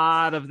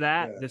lot of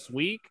that this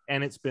week,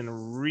 and it's been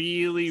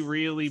really,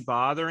 really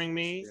bothering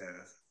me.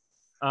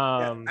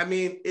 I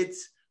mean,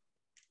 it's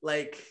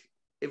like,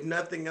 if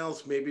nothing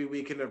else, maybe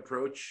we can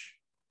approach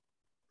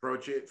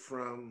it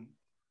from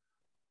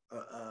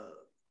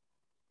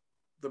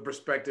the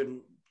perspective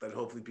that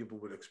hopefully people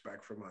would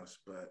expect from us.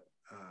 But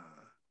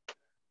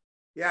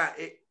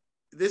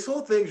this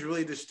whole thing's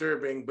really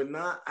disturbing, but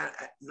not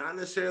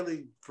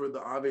necessarily for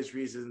the obvious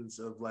reasons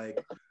of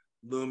like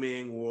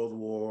looming world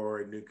war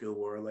and nuclear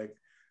war. Like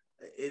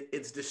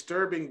it's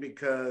disturbing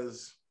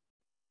because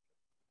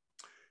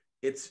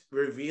it's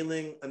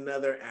revealing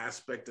another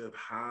aspect of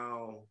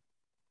how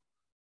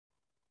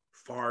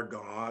far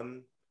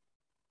gone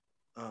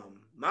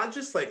not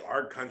just like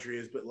our country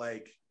is, but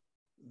like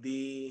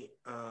the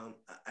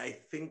I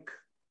think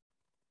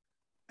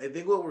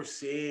what we're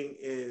seeing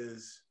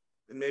is,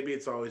 and maybe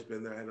it's always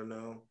been there, I don't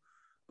know,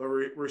 but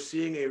we're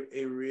seeing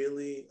a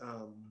really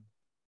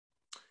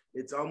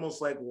it's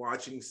almost like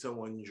watching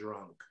someone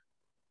drunk.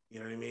 You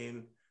know what I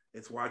mean?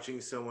 It's watching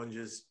someone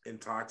just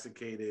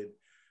intoxicated,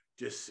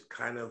 just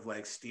kind of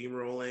like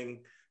steamrolling,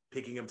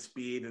 picking up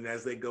speed. And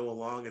as they go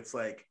along, it's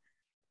like,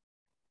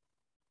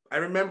 I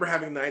remember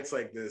having nights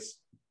like this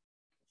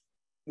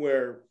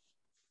where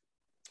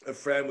a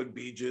friend would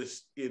be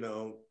just,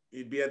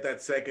 you'd be at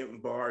that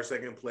second bar,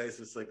 second place.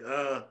 It's like,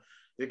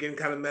 they're getting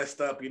kind of messed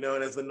up, and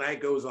as the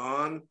night goes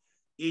on,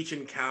 each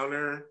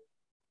encounter,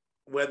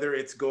 whether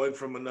it's going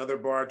from another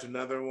bar to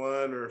another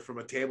one or from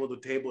a table to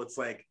table, it's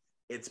like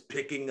it's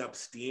picking up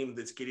steam.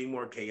 That's getting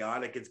more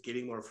chaotic. It's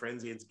getting more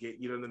frenzy.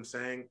 You know what I'm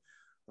saying?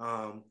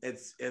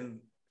 And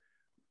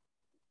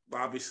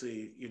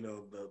obviously,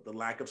 the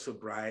lack of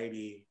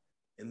sobriety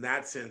in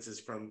that sense is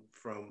from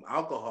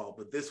alcohol,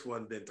 but this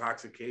one, the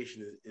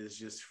intoxication is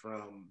just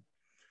from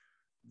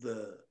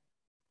the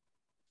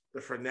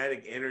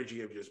frenetic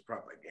energy of just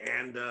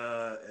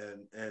propaganda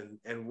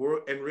and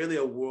really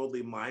a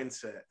worldly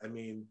mindset. I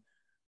mean,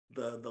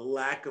 the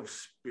lack of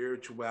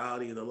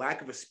spirituality, the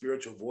lack of a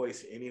spiritual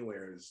voice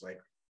anywhere is like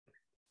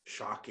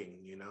shocking,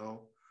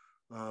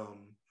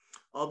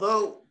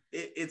 although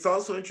it's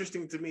also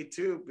interesting to me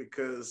too,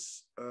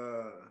 because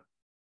the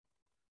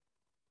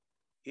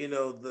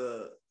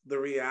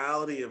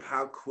reality of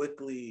how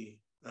quickly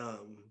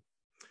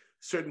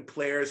certain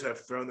players have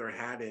thrown their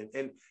hat in,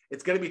 and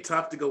it's going to be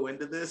tough to go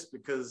into this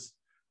because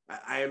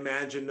I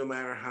imagine no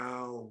matter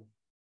how,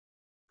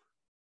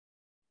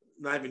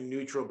 not even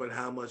neutral, but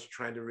how much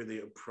trying to really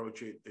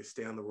approach it to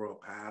stay on the royal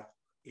path,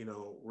 I'm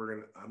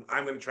going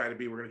to try to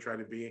be, we're going to try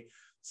to be,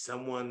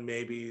 someone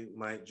maybe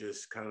might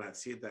just kind of not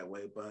see it that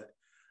way. But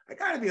I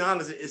got to be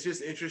honest, it's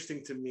just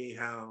interesting to me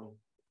how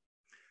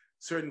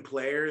certain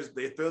players,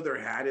 they throw their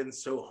hat in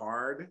so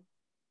hard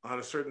on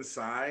a certain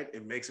side,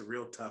 it makes it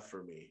real tough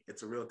for me.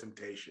 It's a real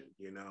temptation,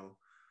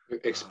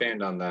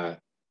 Expand on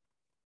that.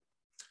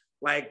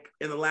 Like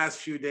in the last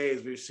few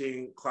days, we've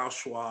seen Klaus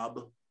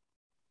Schwab,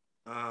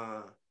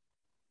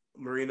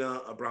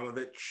 Marina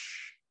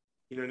Abramovich,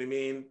 you know what I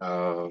mean?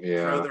 Oh,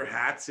 yeah. Throw their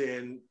hats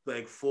in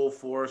like full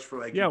force for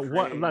like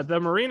Ukraine. The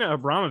Marina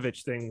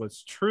Abramovich thing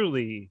was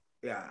truly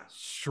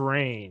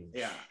strange.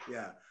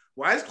 Yeah.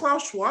 Why is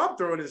Klaus Schwab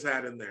throwing his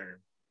hat in there?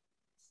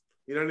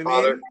 You know what I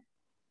Father, mean?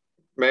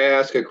 may I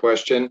ask a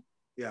question?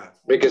 Yeah.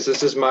 Because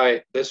this was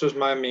my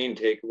main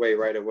takeaway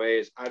right away,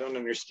 is I don't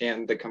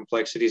understand the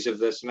complexities of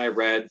this. And I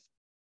read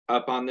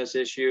up on this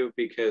issue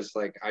because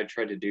like I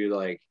tried to do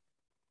like,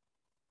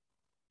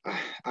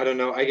 I don't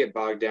know, I get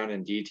bogged down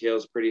in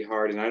details pretty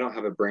hard, and I don't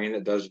have a brain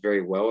that does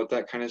very well with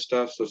that kind of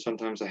stuff. So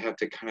sometimes I have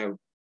to kind of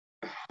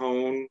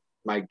hone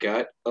my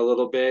gut a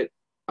little bit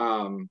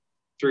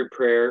through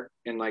prayer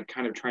and like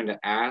kind of trying to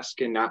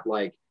ask, and not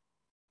like,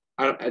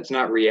 it's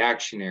not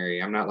reactionary.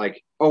 I'm not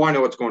like, oh, I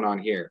know what's going on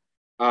here.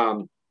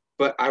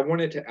 But I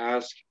wanted to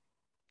ask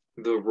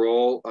the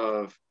role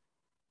of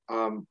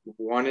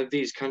one of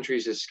these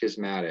countries is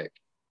schismatic,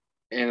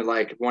 and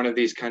like one of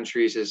these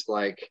countries is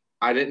like,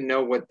 I didn't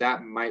know what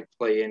that might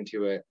play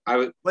into it.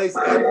 Plays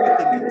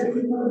everything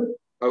into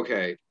it.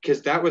 Okay,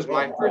 because that was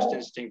my first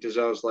instinct, is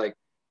I was like,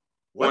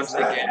 What's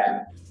that?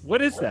 Again,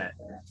 what is that?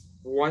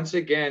 Once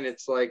again,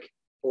 it's like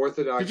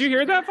Orthodox. Did you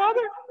hear that,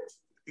 Father?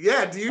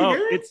 Yeah, do you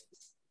hear it?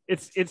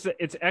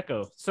 It's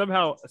echo.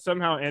 Somehow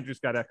Andrew's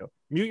got echo.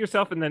 Mute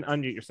yourself and then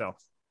unmute yourself.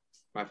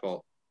 My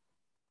fault.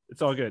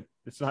 It's all good.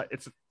 It's not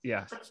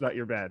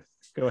your bad.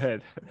 Go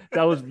ahead.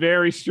 That was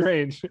very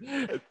strange,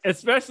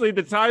 especially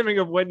the timing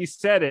of when you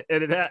said it.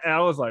 And I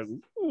was like,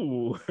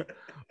 ooh,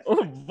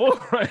 oh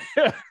boy.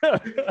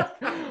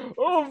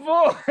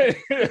 Oh boy.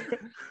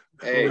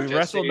 Hey, we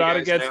wrestle not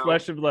against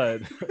flesh and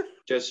blood.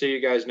 Just so you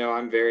guys know,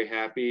 I'm very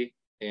happy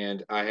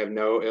and I have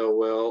no ill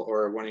will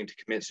or wanting to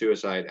commit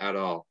suicide at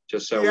all.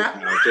 Just so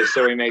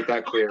we make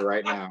that clear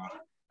right now.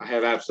 I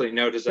have absolutely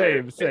no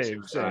desire to commit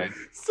suicide.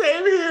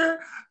 Same here.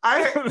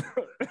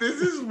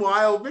 This is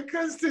wild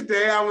because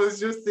today I was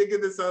just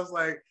thinking this. I was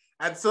like,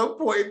 at some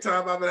point in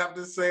time, I'm gonna have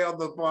to say on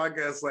the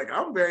podcast, like,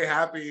 I'm very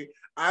happy.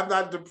 I'm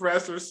not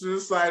depressed or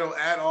suicidal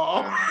at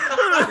all.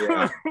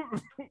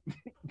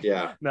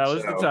 Yeah. Now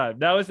is the time.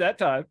 Now is that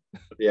time.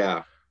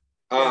 Yeah.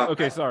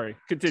 Okay, sorry.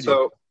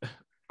 Continue.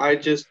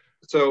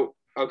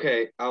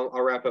 Okay,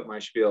 I'll wrap up my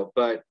spiel.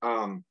 But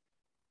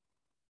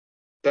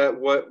that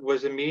what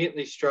was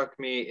immediately struck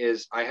me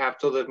is I have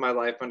to live my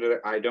life under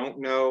it. I don't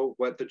know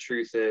what the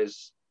truth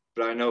is,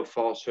 but I know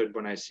falsehood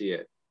when I see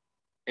it.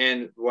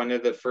 And one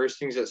of the first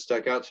things that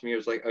stuck out to me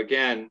was like,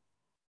 again,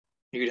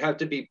 you'd have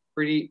to be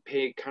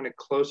pay kind of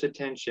close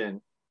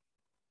attention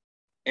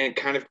and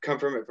kind of come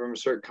from it from a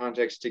certain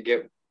context to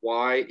get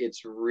why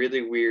it's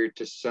really weird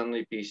to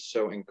suddenly be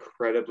so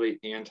incredibly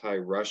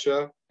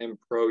anti-Russia and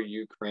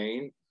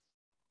pro-Ukraine.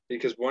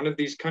 Because one of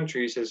these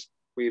countries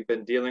we've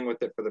been dealing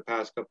with it for the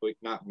past couple of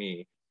weeks, not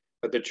me,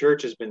 but the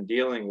church has been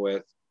dealing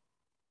with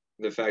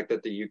the fact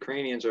that the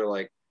Ukrainians are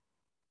like,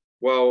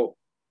 well,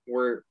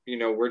 we're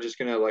just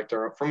going to elect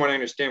from what I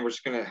understand, we're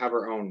just going to have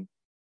our own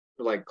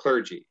like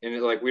clergy.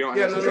 And like, we don't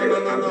have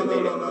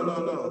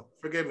no.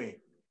 Forgive me.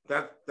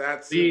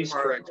 That's please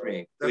correct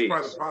me. That's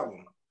part of the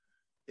problem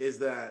is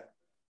that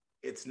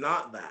it's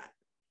not that,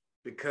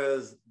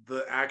 because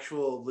the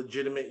actual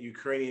legitimate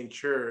Ukrainian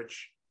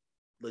church,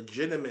 the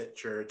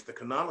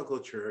canonical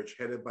church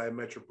headed by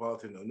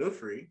Metropolitan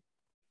Onufri.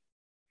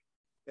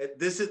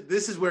 This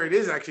is where it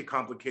is actually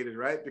complicated,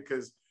 right?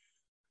 Because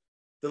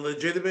the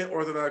legitimate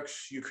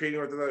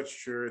Ukrainian Orthodox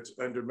Church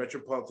under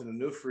Metropolitan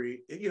Onufri,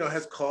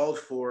 has called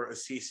for a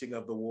ceasing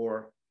of the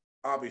war,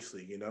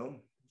 obviously, and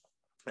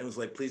it was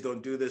like, please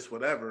don't do this,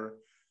 whatever.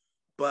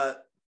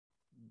 But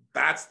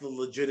that's the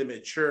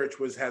legitimate church,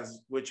 which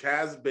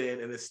has been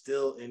and is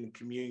still in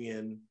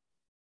communion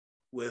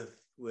with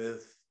the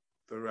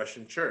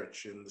Russian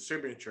church and the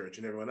Cyprian church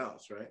and everyone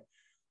else, right?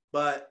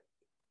 But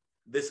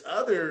this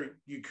other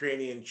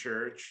Ukrainian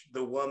church,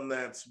 the one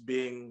that's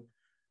being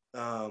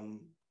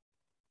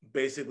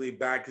basically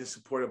backed and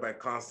supported by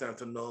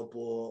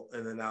Constantinople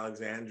and then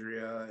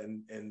Alexandria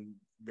and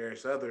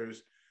various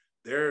others,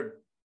 they're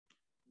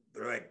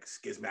like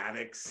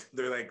schismatics.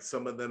 They're like,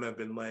 some of them have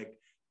been like,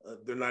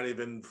 they're not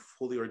even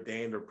fully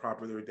ordained or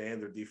properly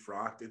ordained. They're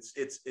defrocked.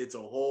 It's a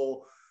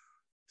whole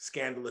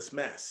scandalous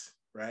mess,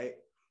 right?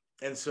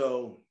 And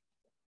so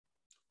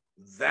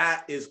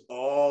that is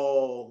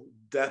all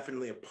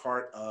definitely a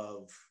part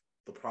of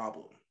the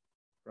problem,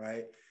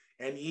 right?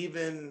 And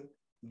even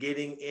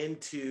getting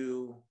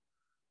into,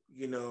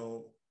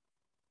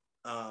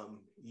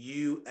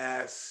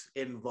 U.S.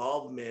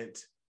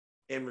 involvement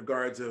in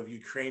regards of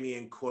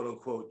Ukrainian quote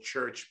unquote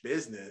church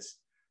business,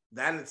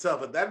 that in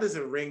itself, if that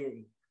doesn't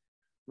ring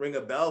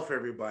a bell for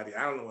everybody,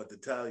 I don't know what to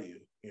tell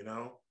you,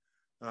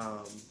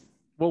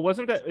 Well,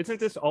 isn't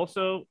this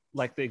also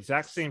like the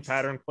exact same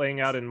pattern playing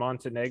out in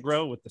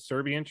Montenegro with the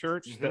Serbian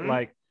church? Mm-hmm. That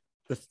like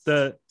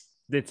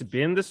it's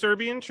been the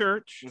Serbian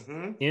church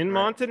in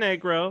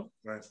Montenegro,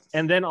 right?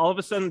 And then all of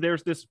a sudden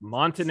there's this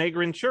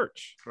Montenegrin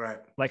church, right?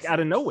 Like out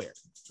of nowhere,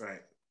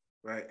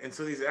 right. And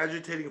so these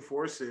agitating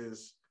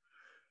forces,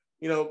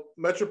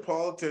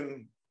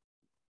 Metropolitan,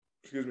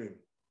 excuse me,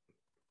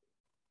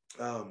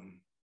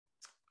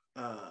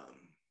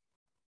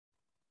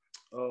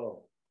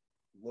 oh,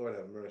 Lord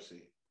have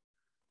mercy.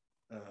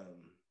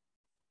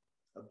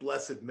 A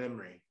blessed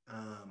memory.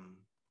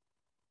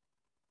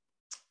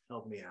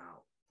 Help me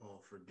out. Oh,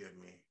 forgive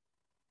me.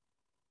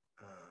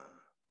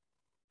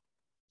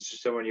 Is there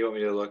someone you want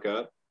me to look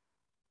up?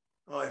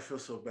 Oh, I feel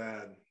so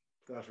bad.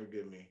 God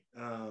forgive me.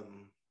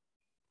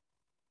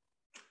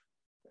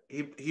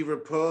 He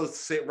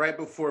reposed right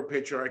before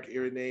Patriarch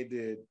Irenee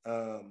did.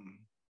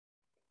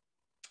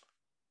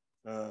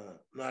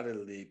 Not a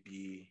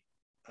Lippi.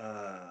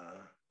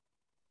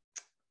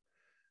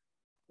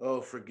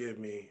 Oh, forgive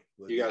me.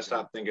 You gotta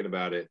stop thinking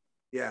about it.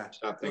 Yeah,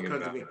 stop thinking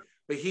about it.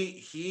 But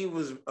he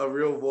was a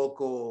real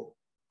vocal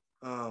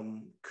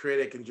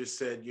critic and just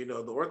said, the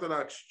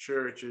Orthodox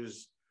Church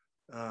is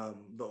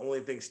the only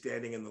thing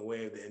standing in the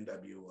way of the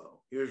NWO.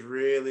 He was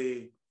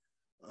really,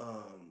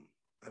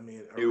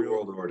 New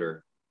World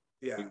Order.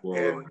 Yeah,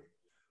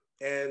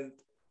 and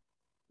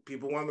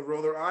people want to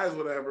roll their eyes,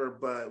 whatever.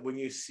 But when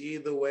you see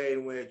the way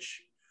in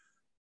which,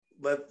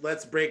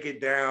 let's break it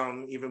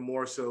down even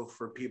more so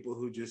for people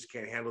who just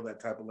can't handle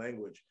that type of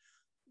language.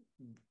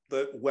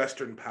 The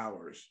Western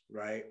powers,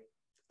 right?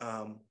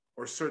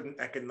 Or certain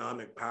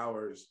economic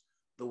powers,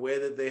 the way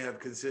that they have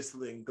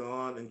consistently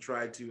gone and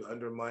tried to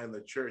undermine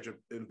the church,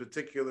 in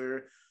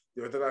particular,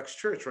 the Orthodox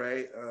Church,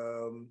 right?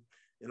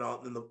 in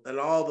all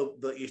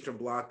the Eastern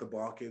Bloc, the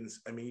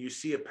Balkans. I mean, you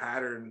see a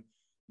pattern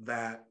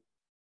that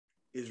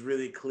is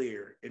really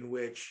clear in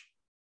which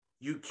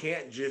you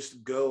can't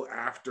just go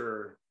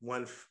after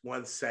one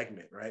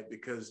segment, right?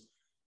 Because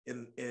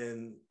in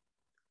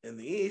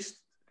the East,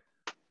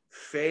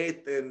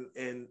 faith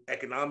and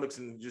economics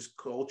and just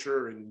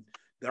culture and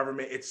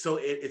government, it's so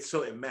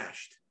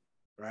enmeshed,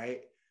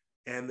 right?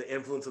 And the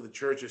influence of the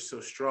church is so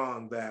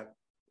strong that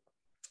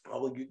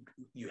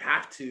you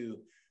have to,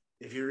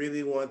 if you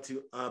really want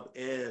to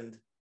upend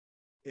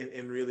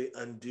and really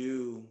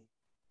undo,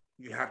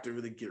 you have to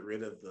really get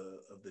rid of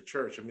the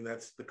church. I mean,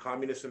 that's the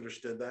communists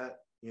understood that,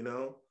 you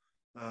know,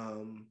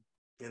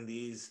 and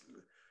these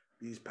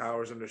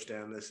powers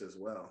understand this as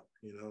well,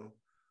 you know.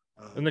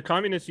 And the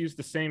communists used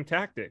the same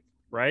tactic,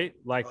 right?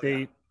 Like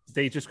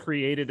they just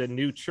created a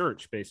new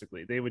church.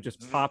 Basically, they would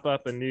just pop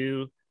up a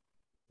new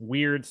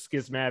weird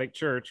schismatic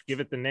church, give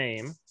it the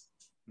name.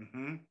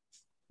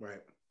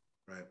 Right.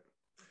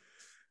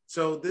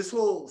 So this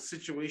whole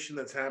situation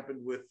that's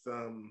happened with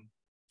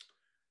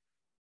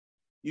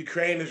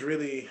Ukraine is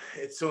really,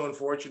 it's so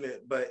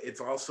unfortunate, but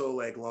it's also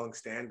like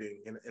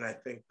longstanding. And I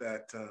think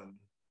that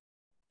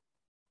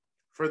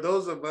for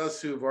those of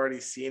us who've already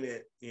seen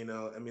it, you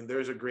know, I mean,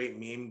 there's a great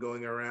meme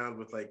going around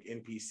with like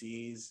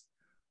NPCs,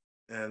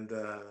 and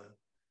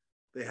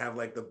they have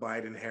like the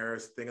Biden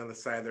Harris thing on the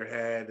side of their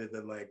head, and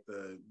then like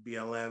the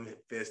BLM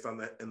fist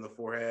in the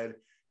forehead,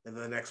 and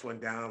then the next one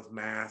down with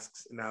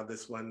masks, and now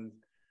this one,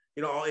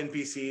 you know, all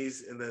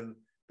NPCs, and then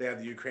they have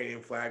the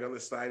Ukrainian flag on the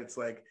side. It's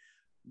like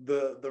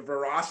the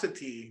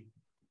veracity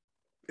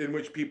in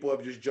which people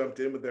have just jumped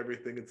in with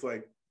everything. It's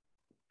like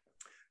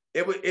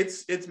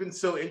it's been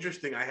so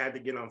interesting. I had to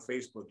get on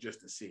Facebook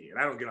just to see, and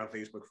I don't get on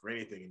Facebook for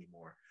anything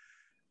anymore.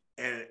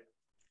 And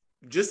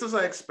just as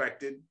I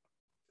expected,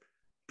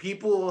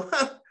 people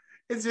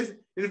it's just,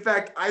 in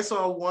fact, I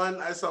saw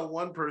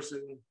one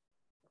person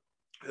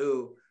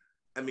who,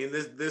 I mean,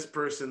 this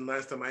person,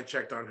 last time I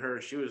checked on her,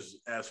 she was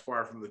as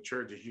far from the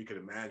church as you could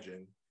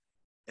imagine.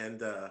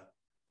 And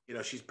you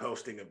know, she's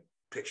posting a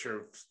picture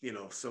of, you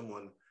know,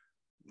 someone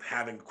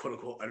having quote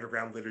unquote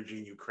underground liturgy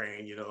in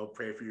Ukraine, you know,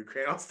 pray for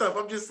Ukraine, all stuff.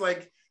 I'm just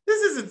like,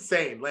 this is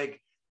insane. Like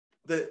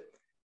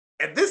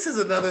and this is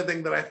another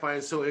thing that I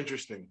find so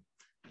interesting.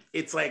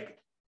 It's like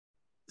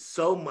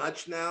so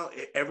much now,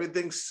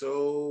 everything's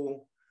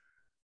so,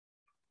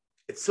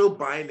 it's so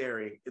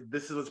binary.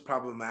 This is what's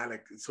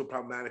problematic. It's so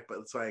problematic, but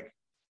it's like,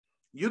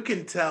 you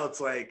can tell, it's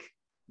like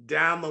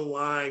down the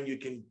line,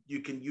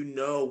 you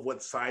know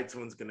what side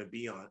someone's going to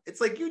be on.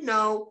 It's like, you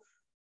know,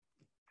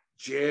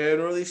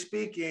 generally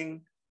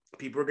speaking,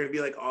 people are going to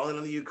be like all in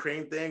on the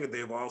Ukraine thing, and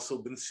they've also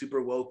been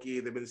super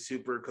wokey. They've been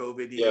super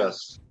COVID-y.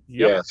 Yes.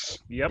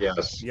 Yep.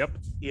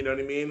 You know what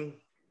I mean?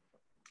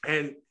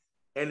 And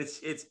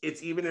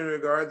it's even in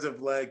regards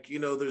of like, you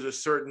know, there's a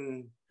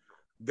certain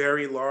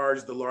very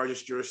large, the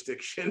largest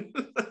jurisdiction,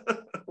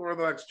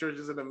 Orthodox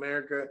churches in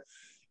America.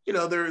 You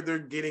know, they're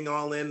getting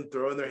all in,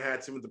 throwing their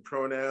hats in with the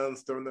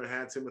pronouns, throwing their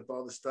hats in with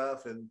all the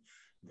stuff, and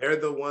they're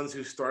the ones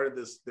who started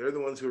this. They're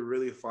the ones who are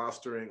really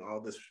fostering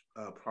all this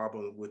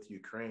problem with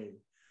Ukraine,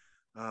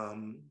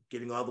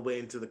 getting all the way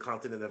into the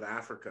continent of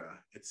Africa.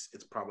 It's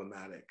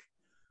problematic.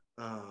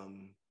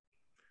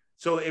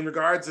 So in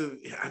regards of,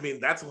 I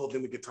mean, that's a whole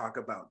thing we could talk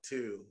about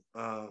too.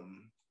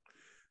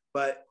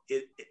 But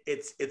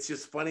it's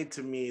just funny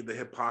to me, the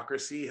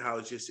hypocrisy, how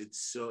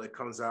it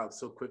comes out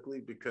so quickly,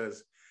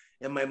 because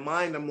in my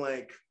mind, I'm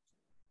like,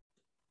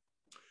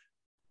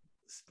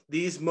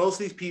 most of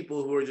these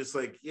people who are just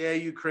like, yeah,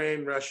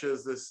 Ukraine,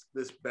 Russia's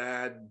this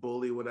bad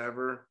bully,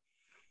 whatever.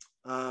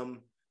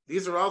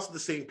 These are also the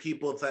same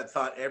people that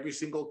thought every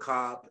single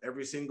cop,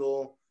 every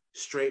single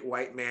straight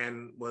white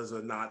man was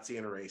a Nazi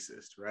and a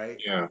racist, right?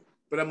 Yeah.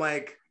 But I'm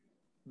like,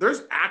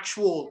 there's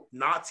actual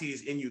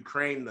Nazis in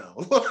Ukraine,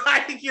 though.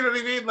 Like, you know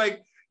what I mean?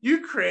 Like,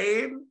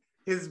 Ukraine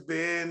has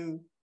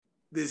been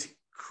this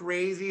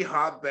crazy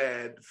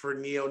hotbed for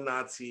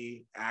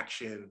neo-Nazi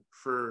action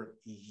for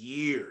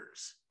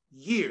years.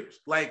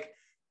 Like,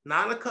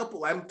 not a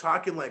couple, I'm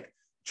talking like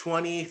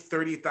 20,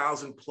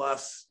 30,000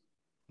 plus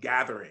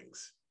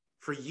gatherings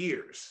for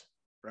years,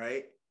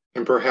 right?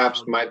 And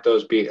perhaps might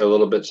those be a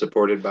little bit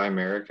supported by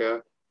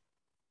America?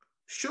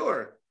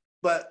 Sure.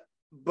 But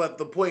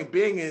the point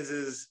being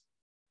is,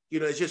 you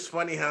know, it's just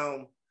funny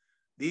how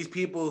these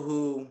people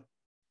who,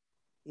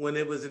 when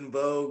it was in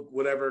vogue,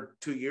 whatever,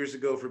 2 years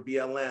ago for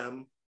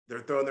BLM, they're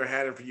throwing their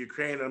hat in for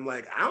Ukraine. And I'm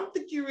like, I don't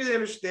think you really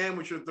understand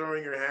what you're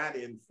throwing your hat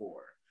in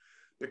for,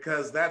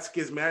 because that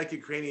schismatic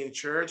Ukrainian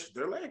church,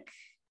 they're like,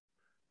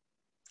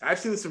 I've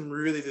seen some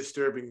really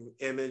disturbing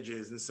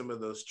images in some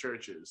of those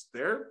churches.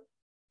 They're,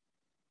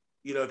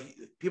 you know, if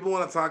people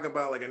want to talk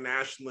about like a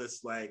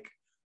nationalist, like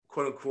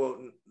quote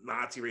unquote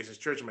Nazi racist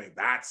church, I'm like,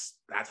 that's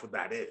what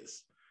that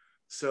is.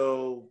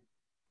 So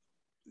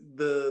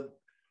the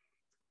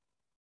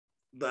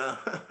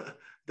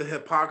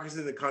hypocrisy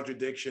and the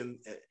contradiction,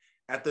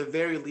 at the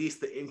very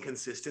least, the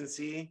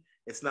inconsistency,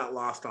 it's not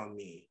lost on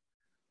me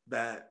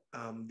that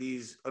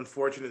these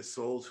unfortunate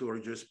souls who are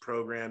just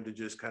programmed to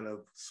just kind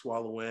of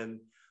swallow in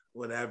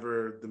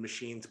whatever the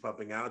machine's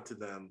pumping out to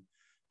them,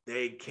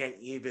 they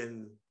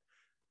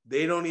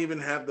don't even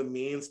have the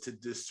means to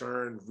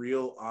discern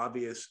real,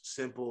 obvious,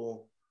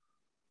 simple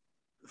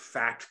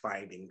fact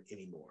finding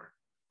anymore.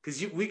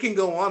 Because we can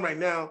go on right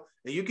now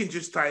and you can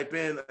just type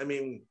in, I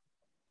mean,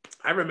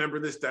 I remember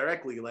this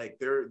directly. Like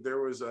there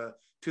was a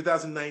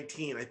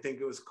 2019, I think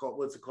it was called,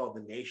 what's it called?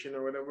 The Nation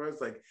or whatever. It's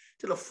like,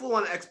 did a full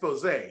on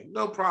expose,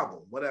 no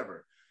problem,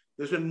 whatever.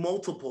 There's been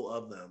multiple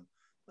of them.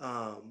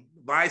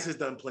 Vice has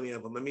done plenty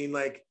of them. I mean,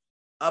 like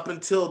up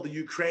until the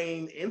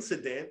Ukraine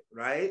incident,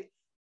 right?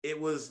 It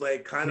was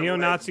like kind of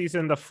neo-Nazis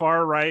in the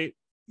far right.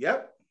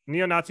 Yep.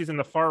 Neo-Nazis in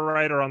the far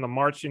right are on the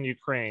march in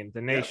Ukraine,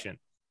 the Nation.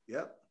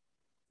 Yep.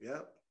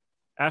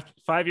 After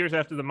 5 years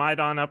after the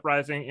Maidan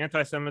uprising,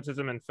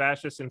 anti-Semitism and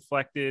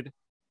fascist-inflected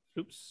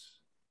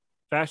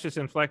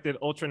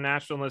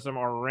ultranationalism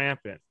are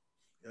rampant.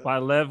 Yep. By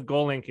Lev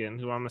Golinkin,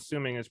 who I'm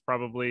assuming is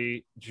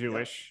probably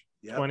Jewish.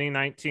 Yep.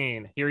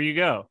 2019. Here you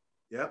go.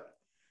 Yep.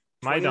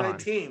 Maidan.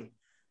 2019.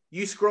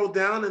 You scroll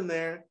down in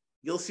there,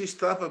 you'll see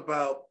stuff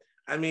about,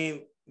 I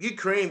mean,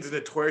 Ukraine's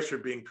notorious for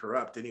being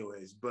corrupt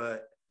anyways,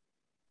 but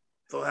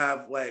they'll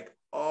have like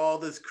all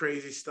this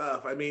crazy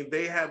stuff. I mean,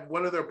 they have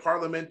one of their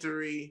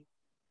parliamentary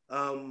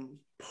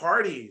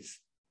parties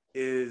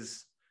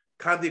is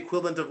kind of the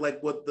equivalent of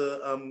like what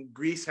the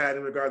Greece had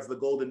in regards to the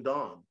Golden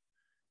Dawn.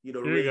 You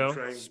know, here really you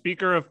go.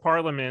 Speaker of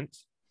Parliament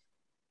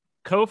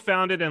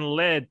co-founded and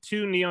led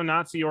 2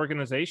 neo-Nazi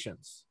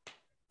organizations.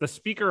 The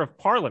Speaker of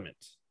Parliament.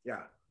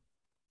 Yeah.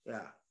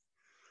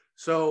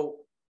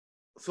 So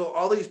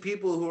all these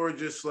people who are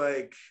just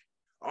like,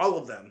 all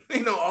of them,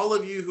 all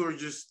of you who are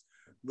just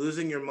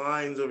losing your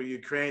minds over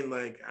Ukraine,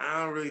 like,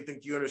 I don't really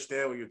think you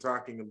understand what you're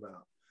talking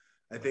about.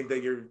 I think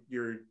that you're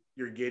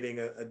getting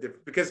a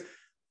different, because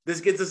this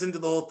gets us into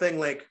the whole thing.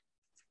 Like,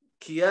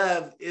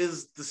 Kiev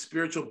is the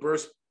spiritual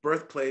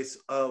birthplace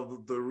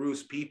of the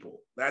Rus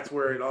people. That's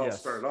where it all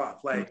started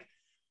off. Like,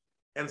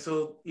 and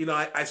so,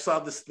 I saw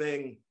this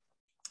thing.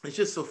 It's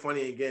just so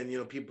funny.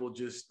 Again, people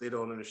they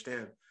don't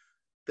understand.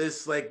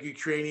 This like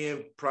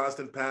Ukrainian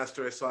Protestant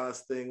pastor, I saw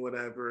this thing,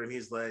 whatever, and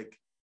he's like,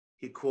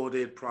 he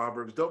quoted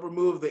Proverbs, don't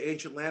remove the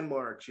ancient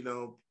landmarks,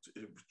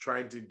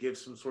 trying to give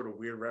some sort of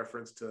weird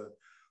reference to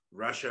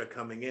Russia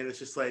coming in. It's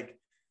just like,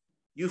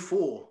 you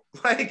fool.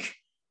 Like,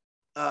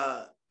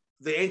 the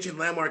ancient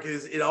landmark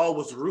it all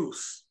was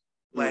Rus.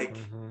 Like,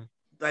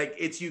 like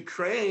it's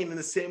Ukraine in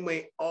the same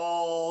way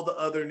all the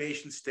other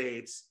nation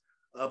states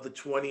of the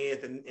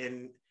 20th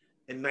and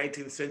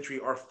 19th century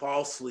are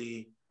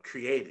falsely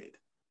created.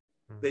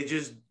 They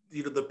just,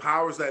 the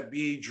powers that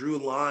be drew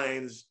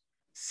lines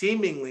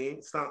seemingly,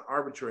 it's not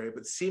arbitrary,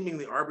 but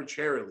seemingly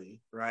arbitrarily,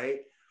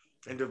 right?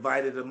 And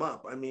divided them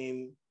up. I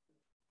mean,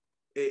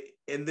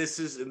 and this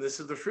is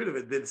the fruit of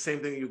it. Did the same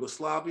thing in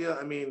Yugoslavia.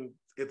 I mean,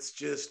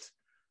 it's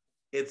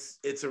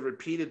a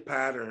repeated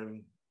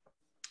pattern,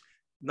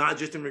 not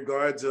just in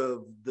regards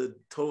of the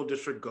total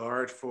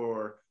disregard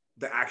for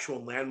the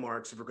actual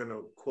landmarks, if we're going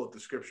to quote the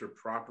scripture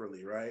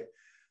properly, right?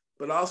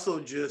 But also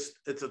just,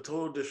 it's a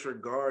total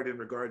disregard in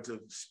regards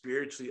of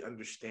spiritually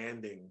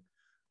understanding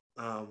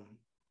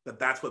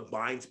that's what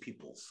binds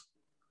peoples,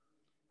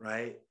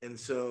 right? And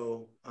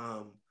so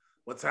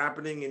what's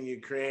happening in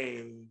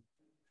Ukraine,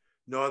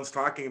 no one's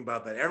talking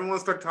about that.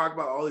 Everyone's talking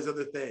about all these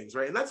other things,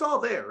 right? And that's all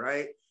there,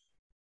 right?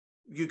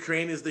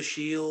 Ukraine is the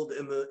shield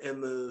and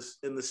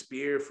the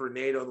spear for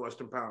NATO and the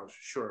Western powers,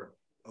 sure,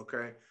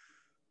 okay.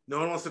 No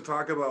one wants to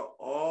talk about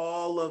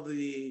all of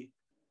the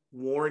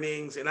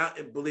warnings, and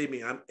believe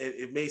me,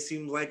 it may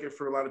seem like it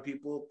for a lot of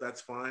people. That's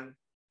fine.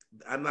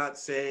 I'm not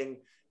saying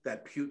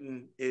that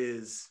Putin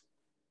is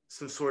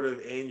some sort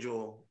of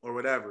angel or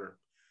whatever.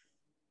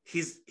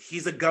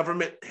 He's a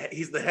government.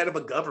 He's the head of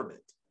a government.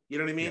 You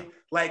know what I mean? Yeah.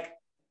 Like,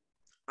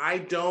 I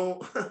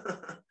don't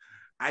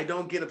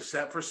get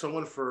upset for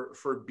someone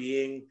for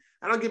being.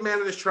 I don't get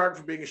mad at a shark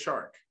for being a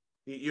shark.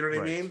 You know what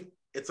I mean?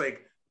 It's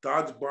like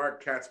dogs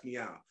bark, cats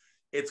meow.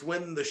 It's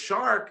when the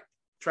shark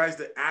tries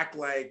to act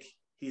like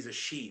he's a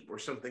sheep or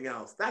something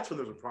else. That's when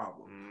there's a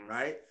problem,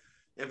 right?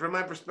 And from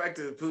my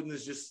perspective, Putin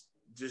is just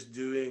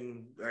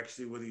doing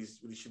actually what he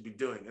should be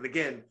doing. And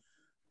again,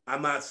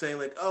 I'm not saying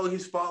like, oh,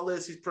 he's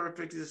faultless, he's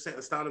perfect.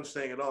 That's not what I'm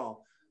saying at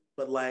all.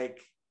 But like,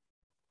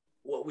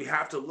 what we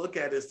have to look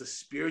at is the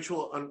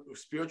spiritual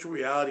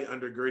reality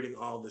undergirding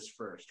all this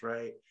first,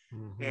 right?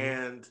 Mm-hmm.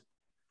 And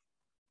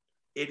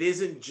it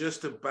isn't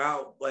just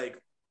about like,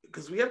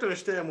 because we have to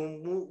understand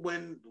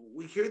when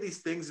we hear these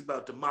things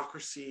about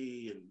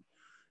democracy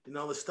and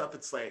all this stuff,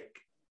 it's like,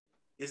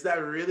 is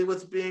that really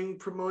what's being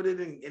promoted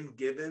and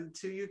given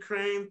to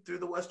Ukraine through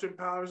the Western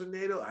powers and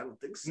NATO? I don't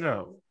think so.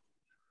 No.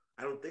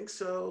 I don't think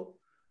so.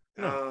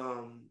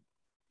 No.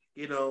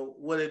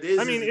 What it is.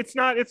 I mean, it's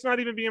not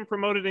even being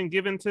promoted and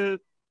given to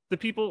the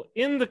people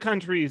in the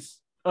countries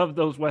of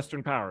those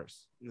Western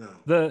powers. No.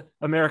 The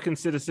American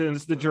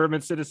citizens, the German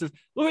citizens.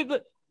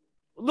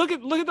 Look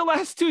at the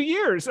last 2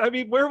 years. I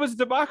mean, where was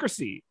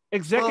democracy?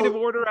 Executive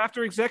order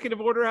after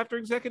executive order after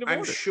executive order.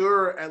 I'm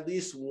sure at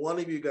least one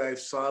of you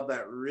guys saw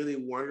that really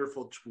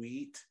wonderful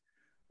tweet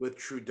with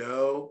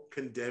Trudeau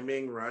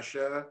condemning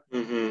Russia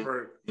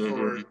for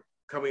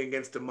coming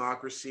against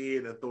democracy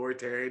and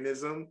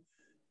authoritarianism,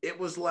 it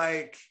was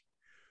like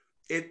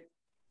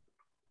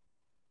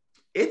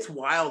it's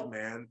wild,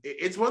 man.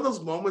 It's one of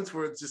those moments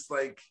where it's just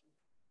like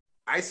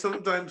I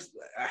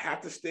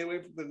have to stay away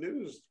from the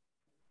news.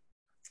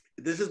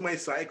 This is my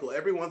cycle.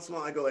 Every once in a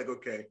while I go like,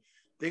 okay,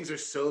 things are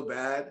so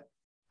bad,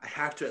 I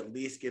have to at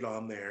least get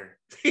on there.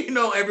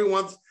 Every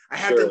once I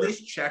have to at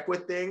least check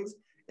with things.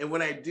 And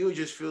when I do, it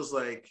just feels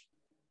like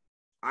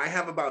I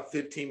have about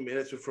 15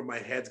 minutes before my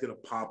head's gonna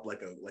pop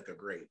like a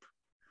grape.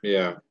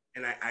 Yeah.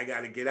 And I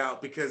gotta get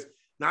out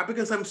not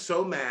because I'm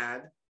so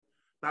mad,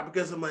 not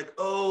because I'm like,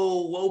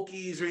 oh,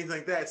 wokies or anything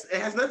like that.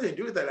 It has nothing to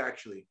do with that,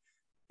 actually.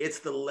 It's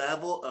the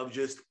level of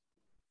just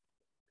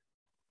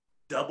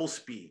double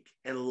speak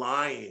and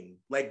lying.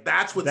 Like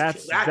that's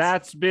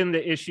been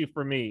the issue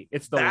for me.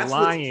 It's the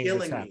lying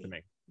that's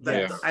happening.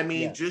 I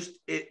mean, just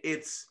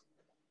it's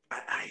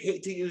I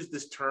hate to use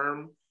this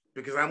term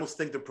because I almost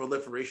think the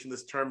proliferation of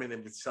this term in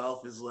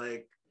itself is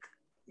like,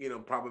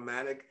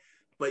 problematic,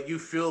 but you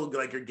feel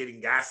like you're getting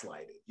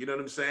gaslighted. You know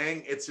what I'm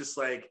saying? It's just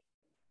like,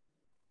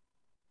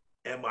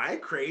 am I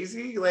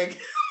crazy? Like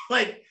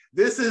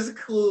this is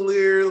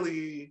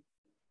clearly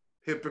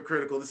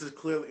hypocritical. This is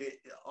clearly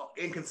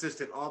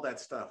inconsistent, all that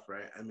stuff,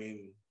 right? I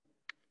mean,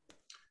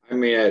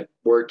 at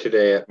work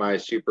today at my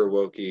super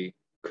wokey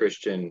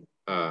Christian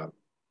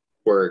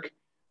work,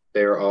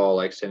 they were all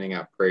like sending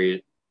out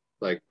prayers,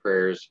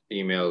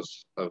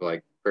 emails of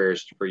like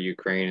prayers for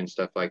Ukraine and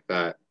stuff like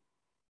that.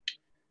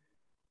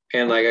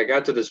 And like I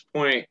got to this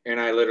point and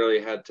I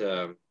literally had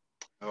to,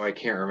 I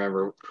can't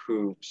remember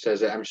who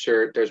says it. I'm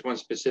sure there's one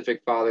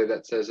specific father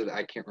that says it.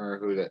 I can't remember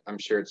who that. I'm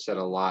sure it's said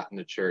a lot in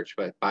the church,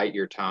 but bite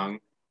your tongue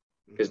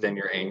because then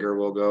your anger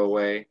will go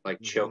away.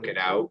 Like choke it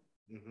out.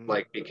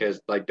 Like,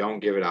 because like, don't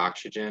give it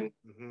oxygen.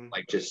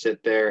 Like just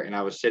sit there. And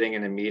I was sitting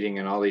in a meeting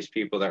and all these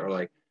people that were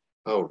like,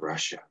 oh,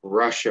 Russia.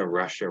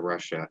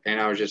 And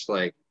I was just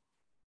like,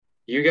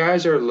 you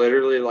guys are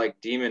literally like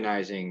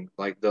demonizing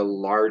like the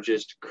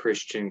largest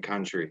Christian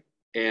country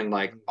in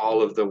like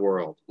all of the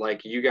world.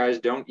 Like you guys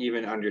don't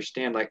even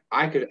understand. Like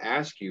I could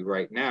ask you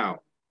right now,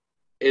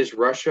 is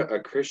Russia a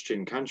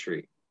Christian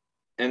country?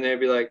 And they'd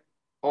be like,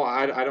 oh,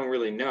 I don't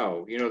really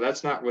know.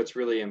 That's not what's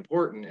really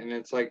important. And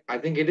it's like, I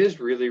think it is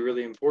really,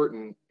 really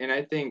important. And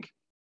I think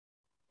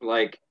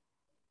like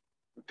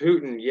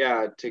Putin,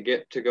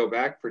 to go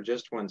back for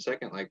just 1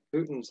 second, like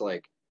Putin's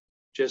like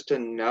just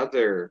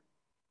another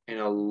in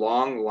a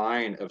long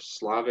line of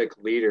Slavic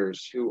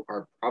leaders who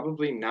are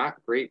probably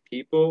not great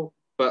people,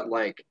 but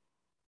like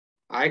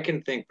I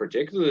can think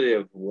particularly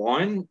of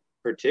one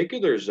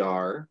particular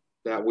czar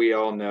that we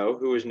all know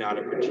who is not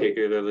a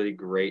particularly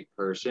great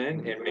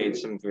person and made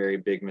some very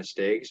big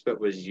mistakes, but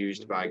was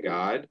used by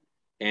God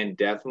and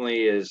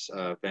definitely is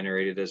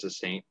venerated as a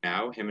saint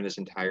now, him and his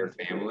entire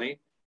family.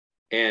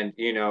 And,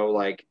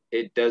 like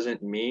it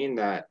doesn't mean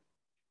that.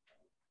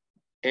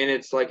 And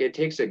it's like, it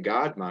takes a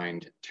God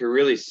mind to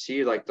really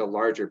see like the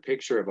larger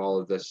picture of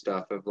all of this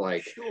stuff of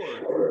like,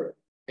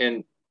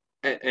 and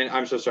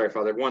I'm so sorry,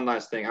 Father. One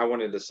last thing I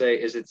wanted to say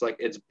is it's like,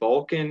 it's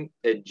Balkan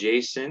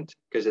adjacent,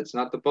 because it's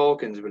not the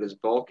Balkans, but it's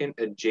Balkan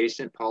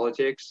adjacent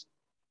politics.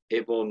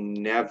 It will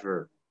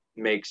never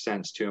make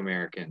sense to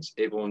Americans.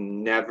 It will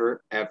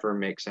never, ever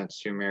make sense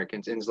to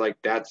Americans. And it's like,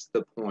 that's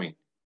the point,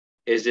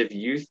 is if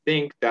you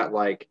think that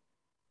like,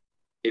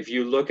 if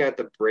you look at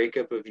the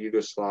breakup of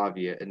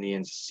Yugoslavia and the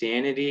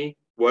insanity,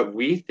 what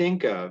we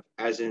think of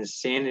as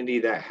insanity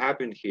that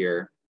happened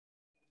here,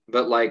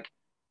 but like,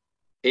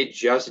 it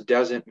just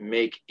doesn't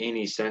make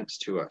any sense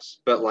to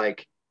us. But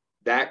like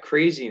that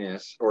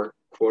craziness, or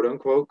quote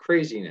unquote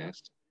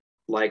craziness,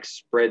 like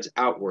spreads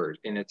outward,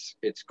 and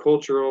it's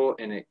cultural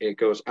and it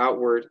goes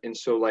outward. And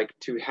so like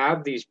to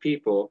have these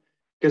people,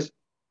 because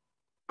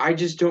I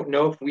just don't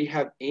know if we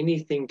have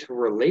anything to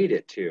relate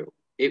it to.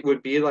 It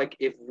would be like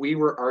if we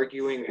were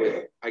arguing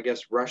with, I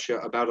guess, Russia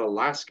about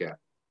Alaska,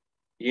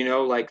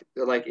 like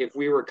if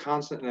we were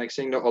constantly like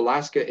saying, no,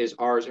 Alaska is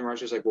ours, and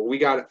Russia's like, well, we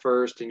got it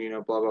first,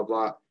 and blah, blah,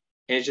 blah.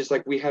 And it's just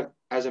like, we have,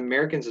 as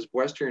Americans, as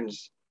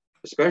Westerns,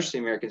 especially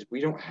Americans,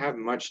 we don't have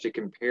much to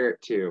compare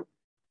it to.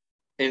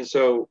 And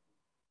so,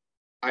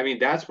 I mean,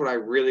 that's what I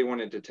really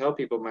wanted to tell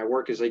people in my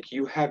work is like,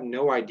 you have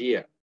no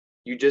idea.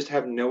 You just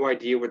have no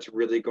idea what's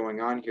really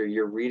going on here.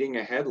 You're reading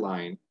a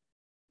headline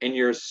and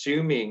you're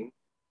assuming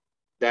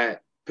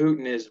that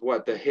Putin is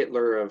the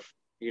Hitler of,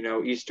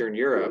 Eastern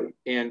Europe.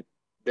 And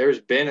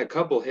there's been a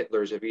couple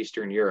Hitlers of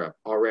Eastern Europe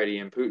already,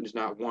 and Putin's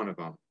not one of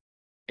them.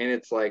 And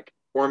it's like,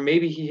 or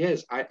maybe he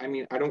is. I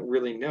mean, I don't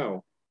really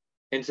know.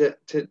 And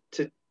to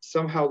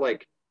somehow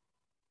like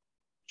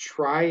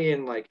try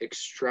and like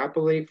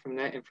extrapolate from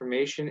that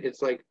information,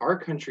 it's like our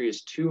country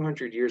is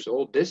 200 years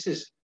old. This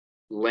is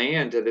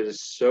land that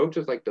is soaked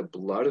with like the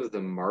blood of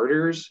the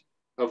martyrs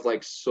of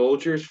like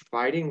soldiers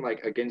fighting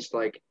like against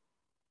like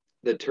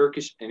the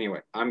Turkish. Anyway,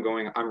 I'm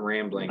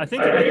rambling. I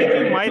think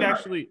you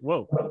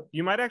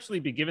might actually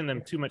be giving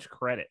them too much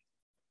credit,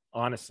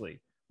 honestly.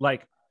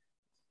 Like,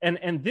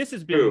 and this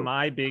has been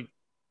my big.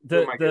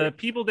 the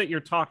people that you're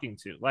talking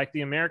to, like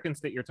the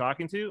Americans that you're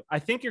talking to, I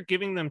think you're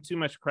giving them too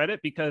much credit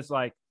because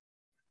like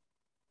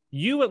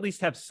you at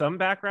least have some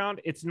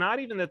background. It's not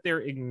even that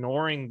they're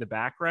ignoring the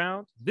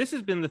background. This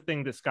has been the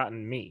thing that's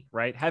gotten me,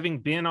 right? Having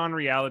been on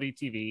reality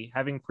TV,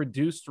 having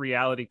produced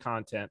reality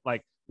content,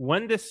 like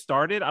when this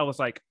started, I was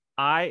like,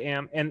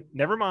 and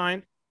never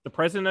mind, the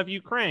president of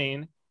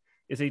Ukraine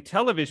is a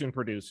television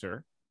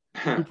producer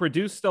who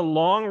produced a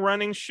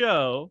long-running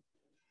show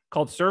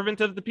called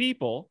Servant of the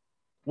People,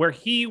 where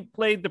he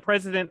played the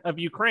president of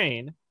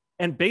Ukraine.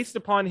 And based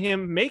upon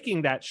him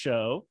making that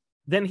show,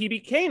 then he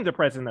became the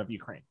president of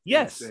Ukraine.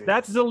 Yes,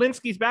 that's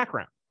Zelensky's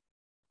background.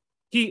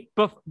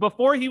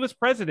 Before he was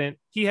president,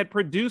 he had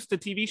produced a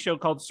TV show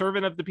called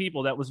Servant of the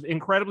People that was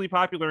incredibly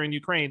popular in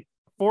Ukraine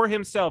for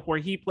himself, where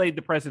he played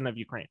the president of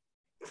Ukraine.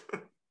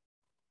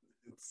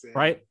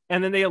 Right?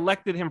 And then they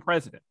elected him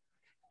president.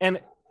 And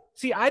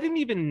see, I didn't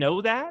even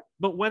know that,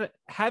 but when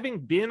having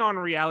been on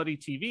reality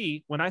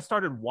TV, when I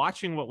started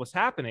watching what was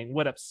happening,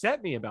 what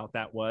upset me about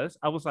that was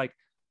I was like,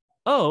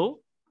 oh,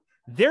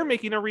 they're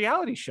making a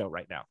reality show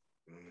right now.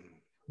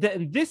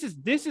 This is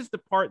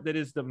the part that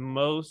is the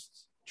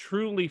most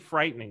truly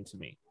frightening to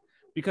me,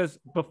 because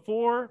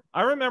before,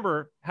 I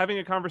remember having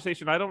a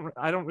conversation, I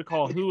don't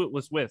recall who it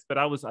was with, but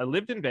I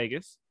lived in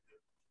Vegas.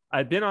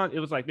 I'd been on, it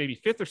was like maybe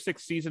 5th or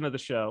 6th season of the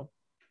show.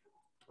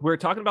 We were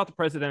talking about the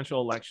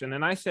presidential election,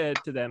 and I said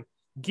to them,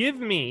 give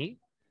me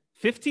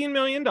 $15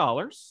 million,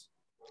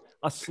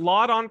 a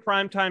slot on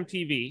primetime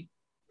TV,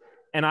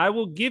 and I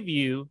will give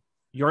you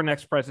your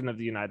next president of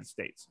the United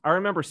States. I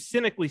remember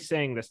cynically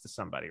saying this to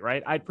somebody,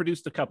 right? I'd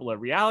produced a couple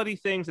of reality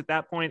things at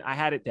that point. I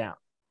had it down.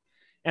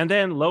 And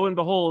then lo and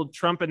behold,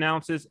 Trump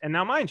announces, and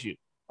now mind you,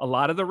 a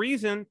lot of the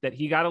reason that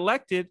he got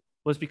elected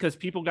was because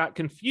people got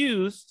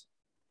confused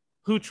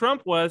who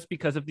Trump was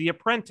because of The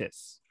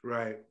Apprentice.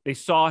 Right. They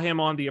saw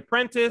him on The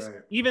Apprentice.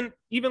 Right.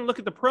 Even look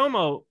at the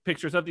promo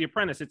pictures of The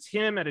Apprentice. It's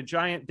him at a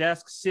giant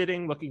desk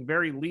sitting, looking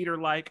very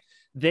leader-like.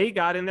 They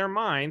got in their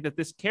mind that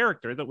this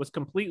character that was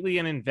completely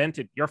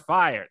invented, you're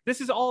fired.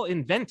 This is all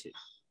invented,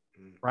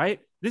 right?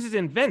 This is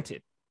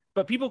invented.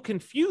 But people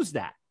confuse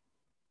that.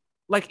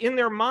 Like in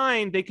their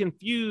mind, they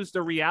confuse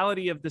the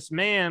reality of this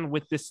man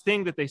with this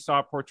thing that they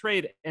saw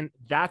portrayed. And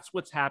that's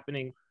what's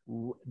happening.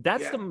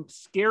 That's the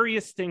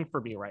scariest thing for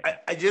me right now.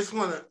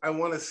 I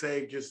want to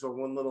say just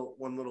one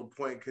little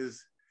point,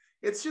 because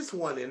it's just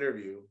one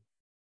interview.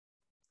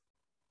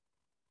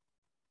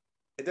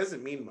 It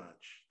doesn't mean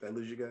much. Did I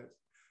lose you guys?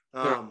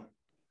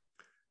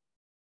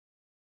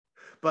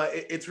 But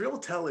it's real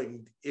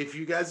telling. If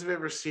you guys have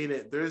ever seen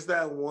it, there's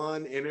that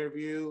one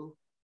interview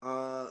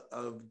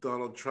of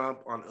Donald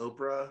Trump on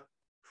Oprah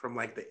from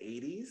like the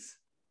 80s.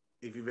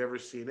 If you've ever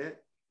seen it.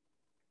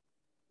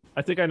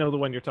 I think I know the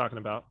one you're talking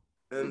about.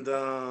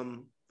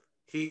 And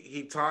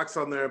he talks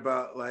on there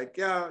about like,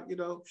 yeah, you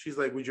know, she's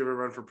like, would you ever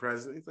run for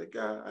president? He's like,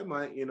 yeah, I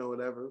might, you know,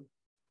 whatever.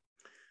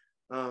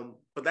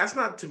 But that's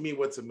not, to me,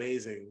 what's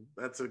amazing.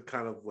 That's a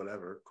kind of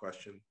whatever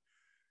question.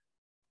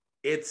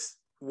 It's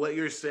what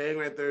you're saying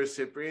right there,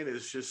 Cyprian,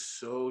 is just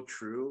so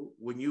true.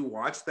 When you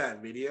watch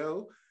that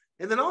video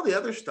and then all the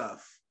other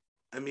stuff.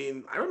 I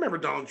mean, I remember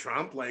Donald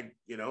Trump, like,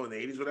 you know, in the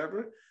 80s,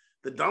 whatever.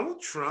 The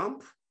Donald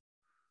Trump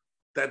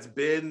that's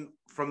been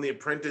from The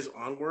Apprentice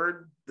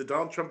onward, the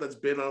Donald Trump that's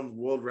been on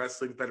World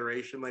Wrestling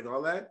Federation, like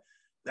all that,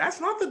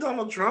 that's not the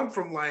Donald Trump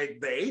from like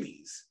the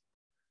 80s.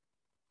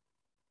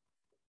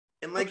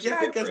 And like, yeah,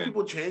 I guess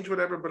people change,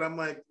 whatever, but I'm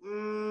like,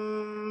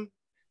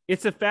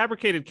 It's a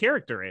fabricated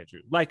character,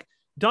 Andrew. Like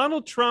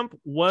Donald Trump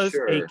was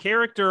a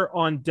character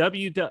on I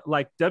think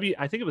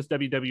it was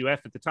WWF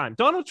at the time.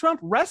 Donald Trump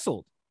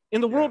wrestled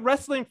in the World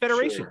Wrestling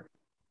Federation,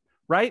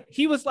 right?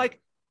 He was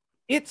like,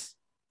 it's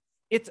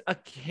a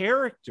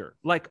character.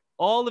 Like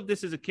all of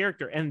this is a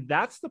character. And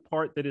that's the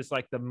part that is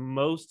like the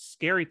most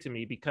scary to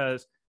me,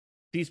 because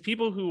these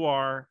people who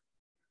are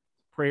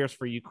prayers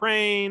for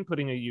Ukraine,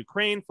 putting a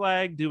Ukraine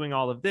flag, doing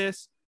all of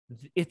this,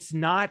 it's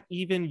not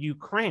even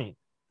Ukraine.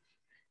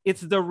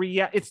 It's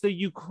the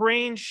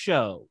Ukraine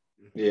show.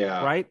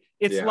 Yeah. Right.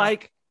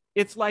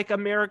 It's like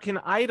American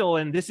Idol,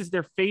 and this is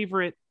their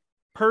favorite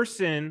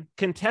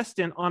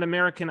contestant on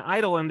American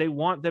Idol, and they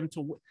want them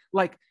to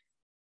like,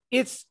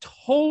 it's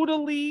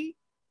totally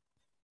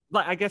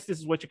like, I guess this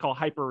is what you call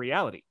hyper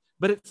reality,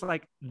 but it's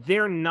like they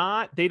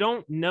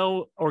don't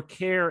know or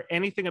care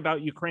anything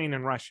about Ukraine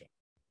and Russia,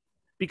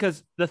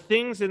 because the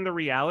things in the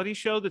reality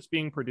show that's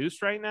being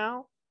produced right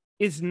now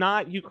is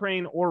not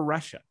Ukraine or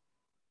Russia.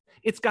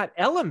 It's got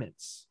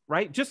elements,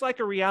 right? Just like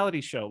a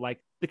reality show, like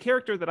the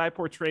character that I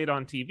portrayed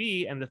on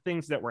TV and the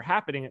things that were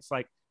happening. It's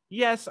like,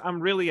 yes,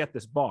 I'm really at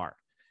this bar.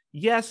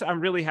 Yes,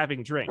 I'm really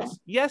having drinks.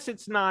 Yes,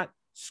 it's not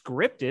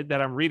scripted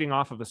that I'm reading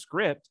off of a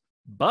script,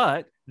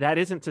 but that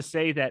isn't to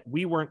say that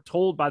we weren't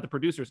told by the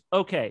producers,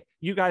 okay,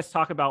 you guys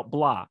talk about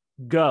blah,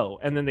 go.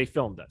 And then they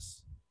filmed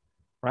us,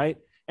 right?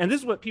 And this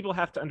is what people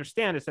have to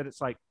understand, is that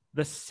it's like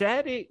the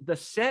set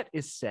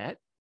is set.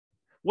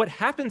 What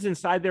happens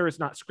inside there is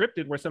not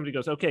scripted, where somebody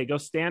goes, okay, go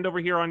stand over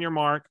here on your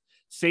mark,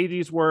 say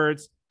these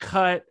words,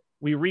 cut,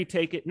 we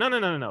retake it. No.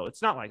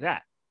 It's not like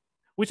that.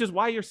 which is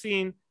why you're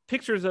seeing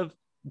pictures of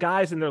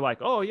guys and they're like,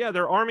 oh yeah,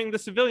 they're arming the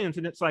civilians.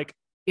 And it's like,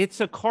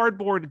 it's a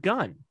cardboard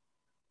gun.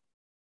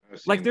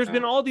 Like there's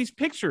been all these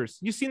pictures.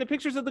 You've seen the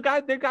pictures of the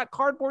guy, they've got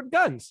cardboard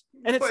guns.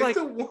 And it's like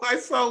I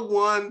saw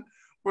one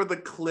where the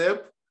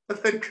clip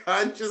of the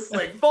gun just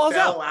like falls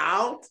fell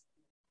out.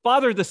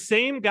 Father, the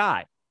same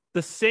guy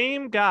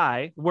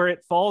where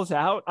it falls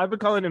out. I've been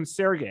calling him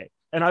Sergey.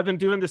 And I've been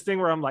doing this thing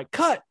where I'm like,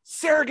 cut,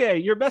 Sergey,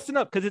 you're messing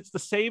up, because it's the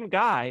same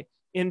guy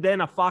in then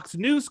a Fox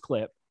News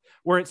clip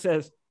where it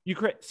says,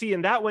 see,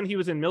 in that one, he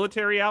was in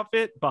military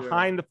outfit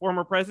behind the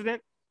former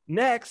president.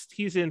 Next,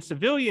 he's in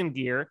civilian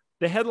gear.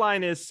 The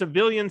headline is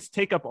 "Civilians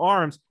Take Up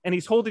Arms," and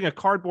he's holding a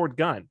cardboard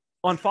gun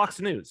on Fox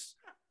News.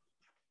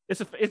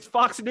 It's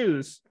Fox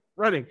News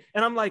running.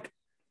 And I'm like,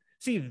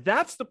 see,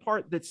 that's the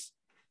part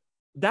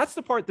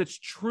that's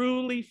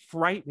truly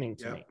frightening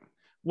to me.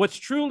 What's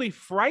truly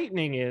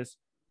frightening is,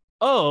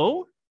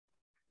 oh,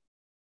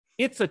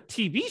 it's a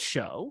TV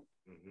show.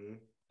 Mm-hmm.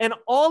 And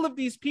all of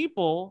these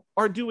people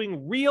are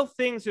doing real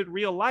things in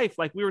real life.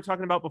 Like we were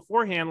talking about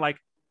beforehand, like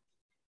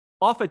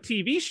off a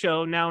TV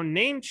show, now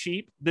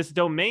Namecheap, this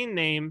domain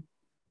name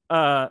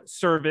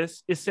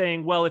service, is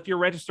saying, well, if you're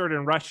registered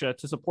in Russia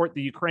to support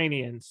the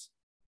Ukrainians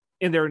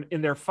in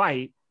their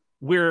fight,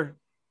 we're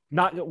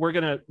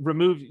going to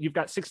remove, you've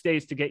got 6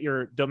 days to get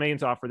your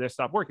domains off or they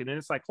stop working. And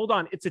it's like, hold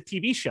on, it's a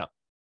TV show.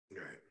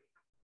 Right.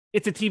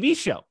 It's a TV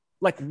show.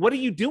 Like, what are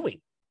you doing?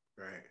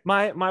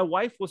 Right. My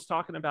wife was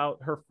talking about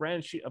her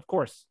friends. Of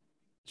course,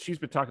 she's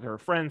been talking to her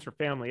friends, her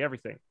family,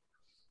 everything.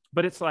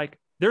 But it's like,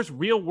 there's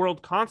real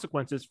world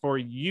consequences for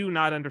you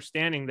not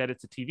understanding that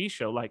it's a TV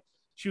show. Like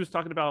she was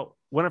talking about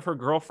one of her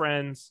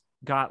girlfriends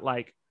got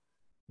like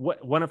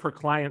one of her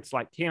clients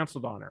like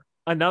canceled on her.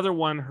 Another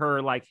one,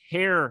 her like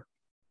hair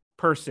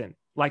person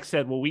like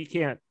said, well, you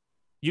can't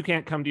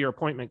come to your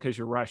appointment because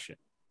you're Russian.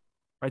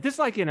 Right. This is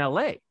like in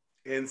LA.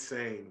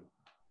 Insane.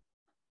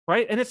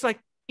 Right. And it's like,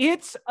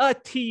 it's a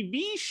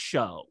TV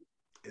show.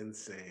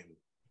 Insane.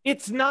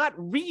 It's not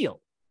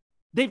real.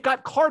 They've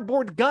got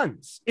cardboard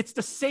guns. It's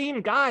the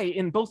same guy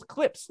in both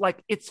clips.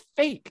 Like it's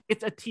fake.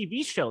 It's a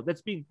TV show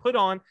that's being put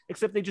on,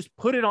 except they just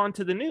put it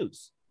onto the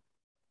news.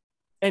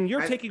 And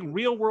you're taking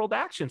real world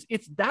actions.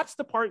 That's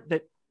the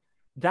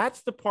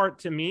part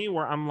to me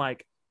where I'm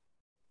like,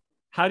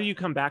 how do you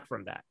come back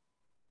from that?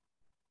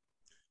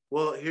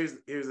 Well, here's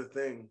the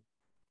thing.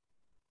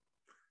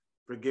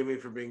 Forgive me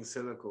for being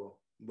cynical,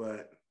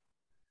 but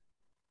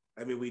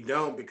I mean, we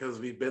don't, because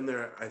we've been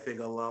there, I think,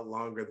 a lot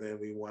longer than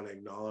we want to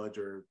acknowledge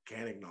or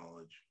can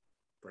acknowledge,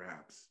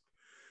 perhaps.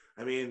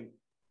 I mean,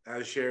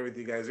 I'll share with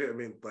you guys, I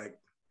mean, like,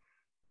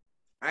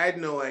 I had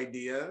no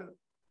idea,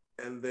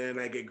 and then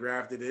I get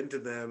grafted into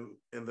them,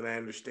 and then I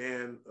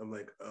understand, I'm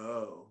like,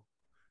 oh.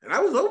 And I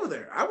was over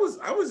there. I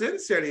was in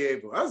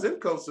Sarajevo. I was in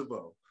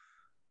Kosovo.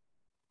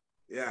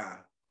 Yeah.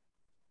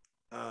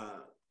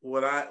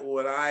 What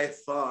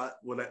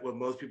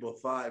most people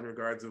thought in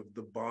regards of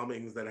the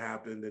bombings that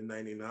happened in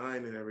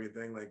 '99 and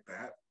everything like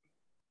that.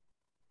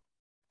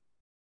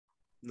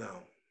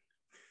 No,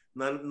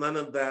 none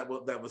of that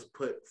that was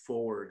put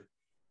forward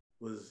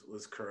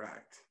was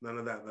correct. None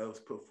of that was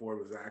put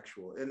forward was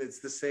actual. And it's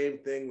the same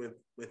thing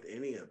with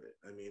any of it.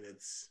 I mean,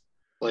 it's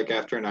like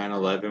after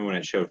 9/11 when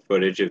it showed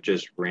footage of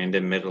just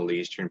random Middle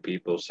Eastern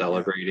people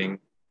celebrating,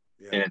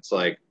 and it's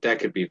like that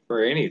could be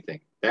for anything.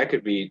 That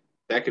could be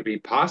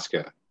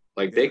Pascha.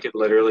 Like they could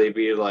literally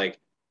be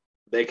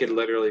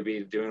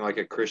doing like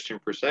a Christian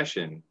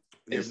procession.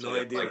 You have no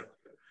idea. Like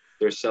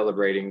they're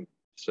celebrating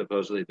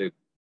supposedly the.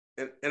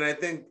 And I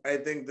think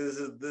this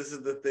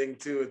is the thing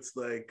too. It's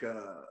like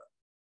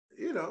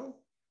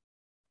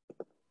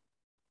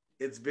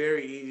it's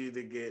very easy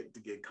to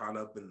get caught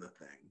up in the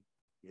thing,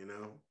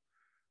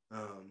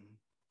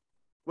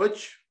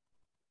 which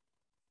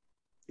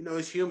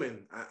is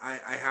human.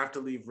 I have to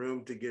leave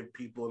room to give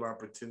people an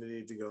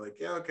opportunity to go like,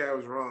 yeah, okay, I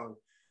was wrong.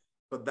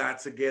 But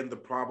that's, again, the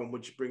problem,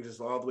 which brings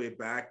us all the way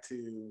back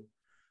to,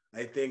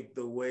 I think,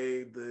 the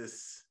way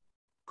this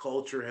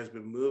culture has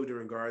been moved in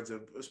regards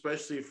of,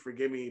 especially,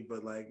 forgive me,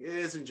 but like, it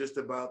isn't just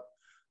about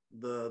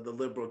the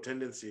liberal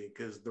tendency,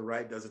 because the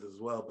right does it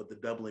as well, but the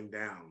doubling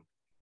down.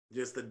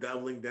 Just the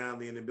doubling down,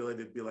 the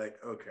inability to be like,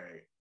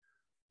 okay,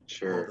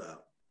 sure. Hold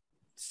up.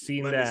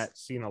 Seen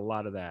a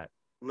lot of that.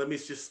 Let me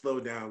just slow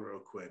down real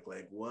quick.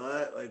 Like,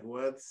 what? Like,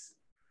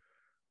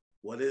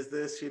 what is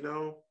this,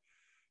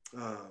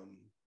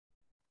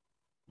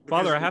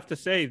 Father, I have to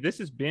say, this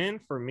has been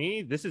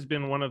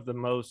one of the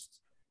most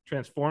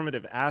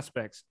transformative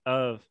aspects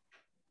of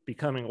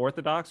becoming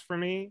Orthodox for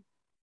me,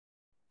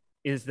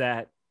 is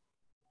that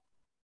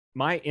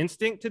my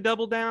instinct to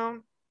double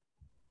down,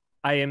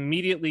 I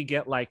immediately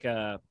get like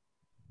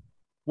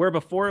where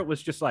before it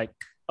was just like,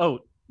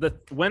 oh,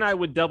 when I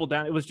would double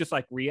down, it was just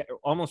like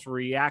almost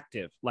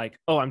reactive, like,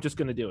 oh, I'm just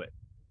going to do it.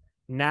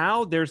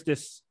 Now there's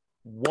this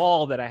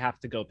wall that I have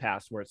to go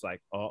past where it's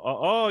like,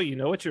 oh, you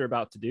know what you're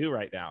about to do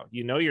right now.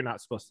 You're not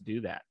supposed to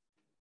do that.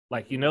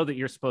 Like, that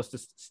you're supposed to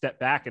step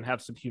back and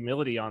have some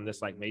humility on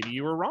this. Like, maybe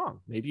you were wrong.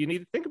 Maybe you need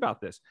to think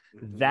about this.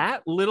 Mm-hmm.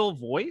 That little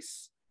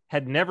voice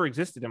had never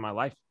existed in my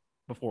life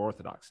before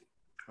orthodoxy.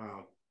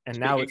 Wow. And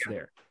now it's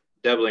there.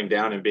 Doubling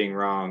down and being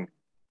wrong.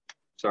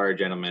 Sorry,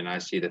 gentlemen, I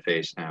see the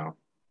face now.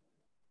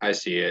 I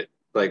see it.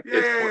 Like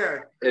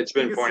it's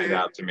been pointed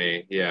out to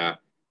me. Yeah,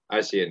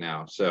 I see it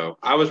now. So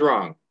I was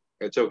wrong.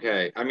 It's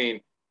okay. I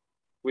mean,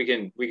 we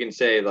can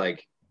say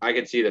like I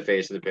could see the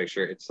face of the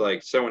picture. It's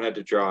like someone had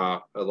to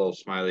draw a little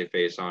smiley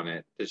face on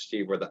it to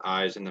see where the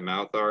eyes and the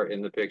mouth are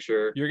in the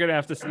picture. You're gonna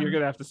have to send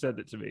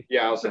it to me.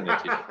 Yeah, I'll send it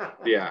to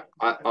you. Yeah,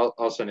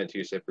 I'll send it to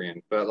you,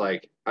 Cyprian. But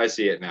like I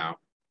see it now.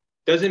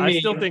 Doesn't mean I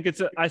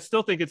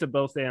still think it's a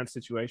both and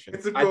situation.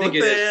 I think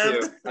it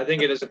is too. I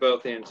think it is a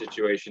both and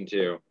situation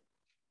too.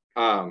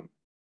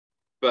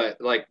 But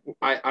like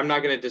I'm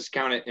not going to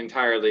discount it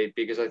entirely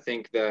because I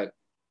think that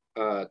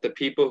the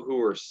people who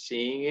were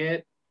seeing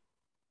it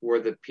were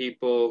the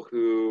people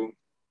who,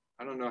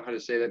 I don't know how to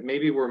say that,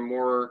 maybe were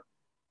more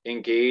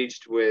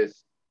engaged with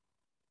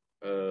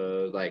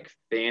like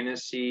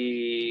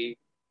fantasy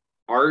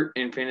art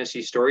and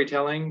fantasy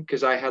storytelling,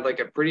 because I had like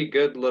a pretty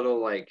good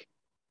little like,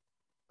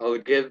 I'll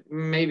give,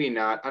 maybe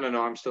not, I don't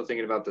know, I'm still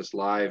thinking about this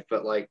live,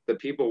 but like the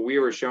people we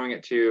were showing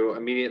it to,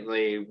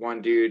 immediately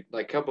one dude,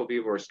 like a couple of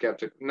people were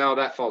skeptical. No,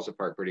 that falls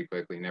apart pretty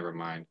quickly. Never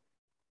mind.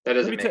 That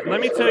doesn't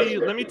let me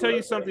tell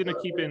you something to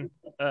keep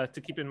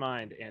in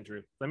mind,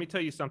 Andrew. Let me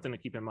tell you something to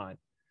keep in mind.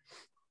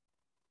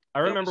 I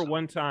remember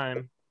one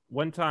time,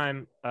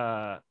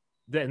 and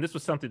this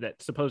was something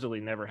that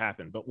supposedly never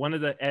happened, but one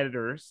of the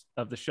editors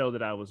of the show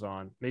that I was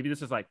on, maybe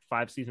this is like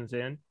 5 seasons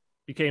in,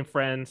 became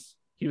friends.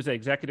 He was an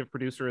executive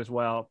producer as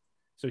well.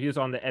 So he was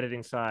on the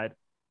editing side.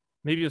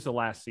 Maybe it was the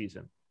last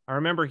season. I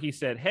remember he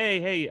said,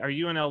 hey, are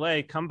you in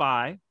LA? Come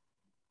by.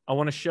 I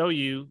want to show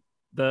you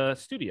the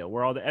studio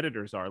where all the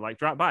editors are. Like,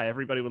 drop by.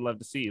 Everybody would love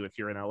to see you if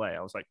you're in LA.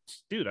 I was like,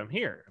 dude, I'm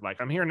here. Like,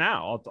 I'm here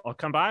now. I'll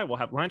come by. We'll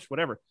have lunch,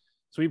 whatever.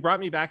 So he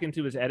brought me back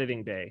into his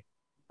editing bay,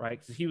 right?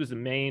 Because he was the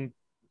main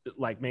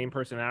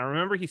person. And I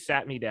remember he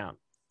sat me down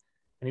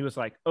and he was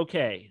like,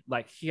 okay,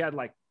 like he had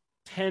like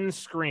 10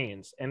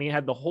 screens and he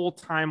had the whole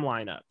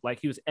timeline up, like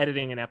he was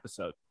editing an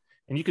episode,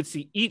 and you could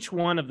see each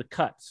one of the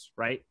cuts,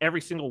 right?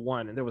 Every single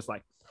one. And there was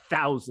like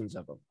thousands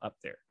of them up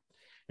there.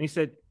 And he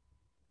said,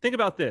 think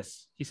about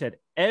this. He said,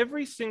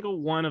 every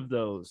single one of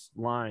those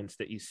lines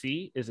that you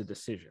see is a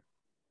decision.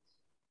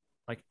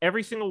 Like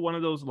every single one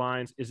of those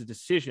lines is a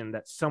decision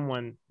that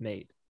someone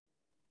made.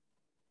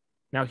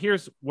 Now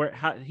here's where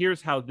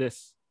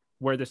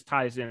this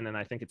ties in. And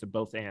I think it's a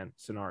both and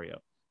scenario,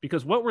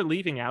 because what we're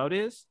leaving out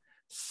is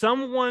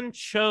someone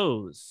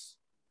chose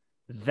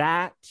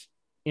that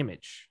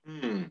image.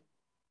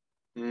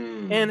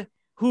 And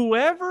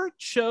whoever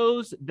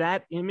chose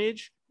that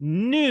image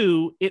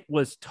knew it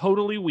was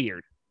totally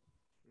weird,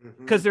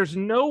 because there's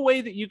no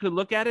way that you could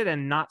look at it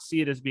and not see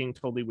it as being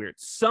totally weird.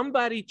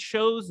 Somebody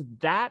chose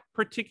that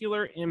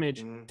particular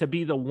image to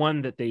be the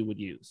one that they would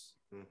use.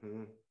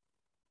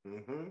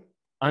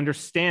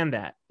 Understand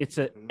that. It's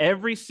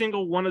every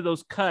single one of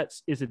those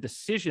cuts is a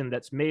decision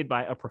that's made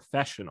by a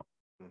professional.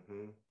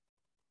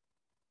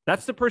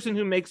 That's the person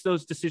who makes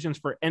those decisions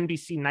for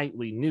NBC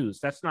Nightly News.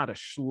 That's not a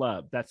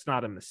schlub. That's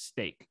not a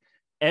mistake.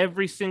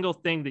 Every single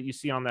thing that you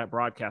see on that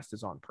broadcast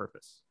is on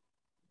purpose.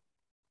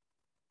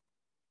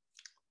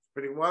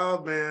 Pretty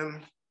wild,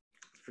 man.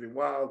 It's pretty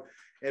wild.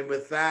 And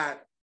with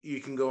that, you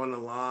can go in a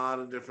lot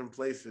of different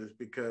places,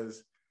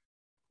 because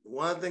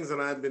one of the things that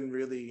I've been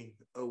really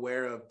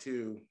aware of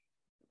too,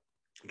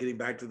 getting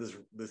back to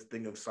this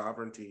thing of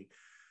sovereignty,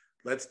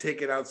 let's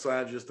take it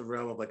outside just the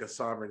realm of like a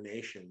sovereign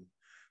nation.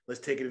 Let's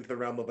take it into the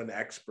realm of an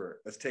expert.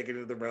 Let's take it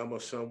into the realm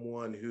of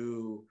someone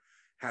who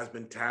has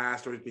been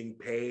tasked or is being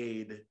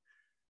paid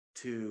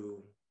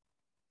to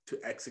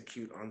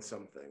execute on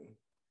something.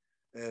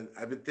 And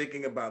I've been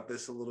thinking about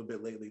this a little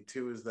bit lately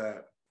too, is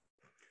that,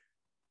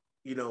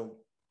 you know,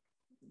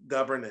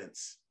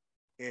 governance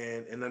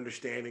and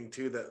understanding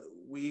too, that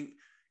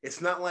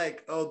it's not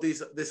like, oh,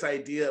 this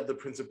idea of the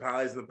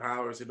principalities and the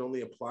powers, it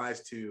only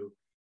applies to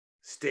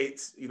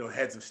states, you know,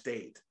 heads of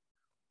state.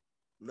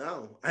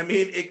 No, I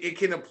mean, it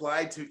can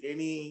apply to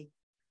any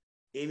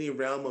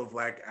realm of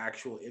like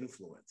actual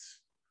influence,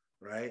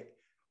 right?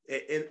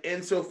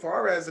 And so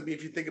far as, I mean,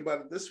 if you think about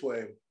it this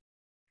way,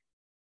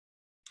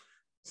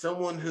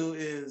 someone who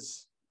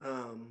is,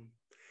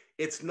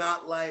 it's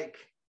not like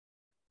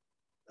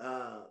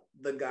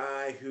the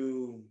guy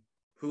who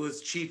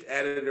is chief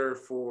editor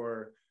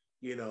for,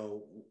 you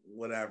know,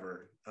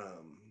 whatever,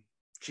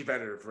 chief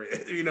editor for,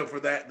 you know, for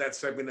that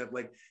segment of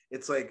like,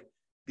 it's like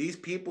these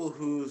people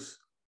whose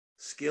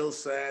skill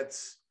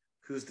sets,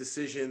 whose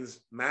decisions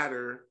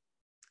matter,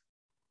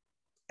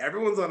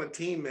 everyone's on a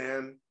team,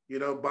 man. You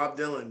know, Bob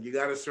Dylan, you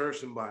got to serve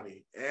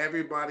somebody.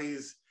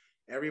 Everybody's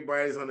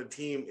on a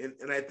team.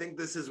 And I think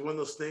this is one of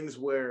those things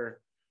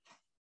where,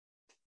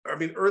 I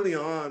mean, early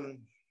on,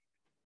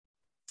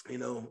 you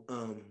know,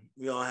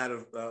 we all had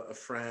a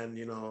friend,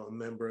 you know, a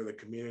member of the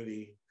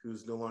community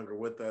who's no longer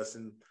with us.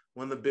 And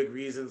one of the big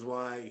reasons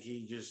why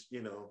he just,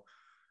 you know,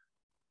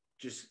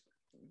 just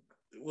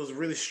was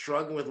really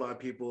struggling with a lot of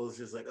people is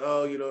just like,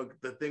 oh, you know,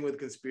 the thing with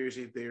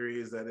conspiracy theory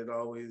is that it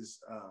always,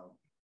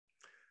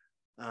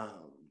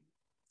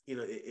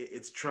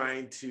 it's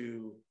trying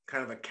to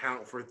kind of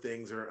account for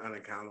things that are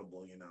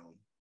unaccountable,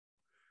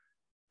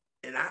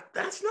 and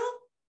that's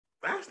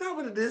not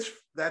what it is.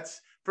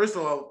 That's, first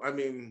of all, I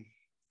mean,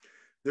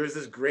 there's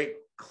this great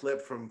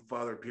clip from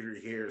Father Peter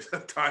here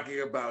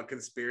talking about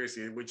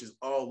conspiracy, which is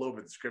all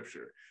over the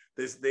scripture.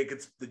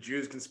 The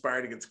Jews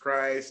conspired against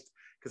Christ,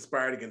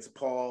 conspired against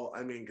Paul.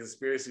 I mean,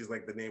 conspiracy is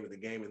like the name of the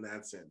game in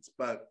that sense.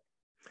 But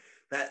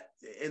that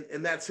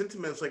and that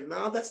sentiment is like,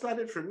 no, that's not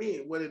it for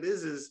me. What it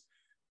is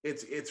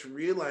it's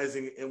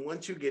realizing, and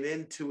once you get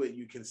into it,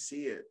 you can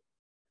see it,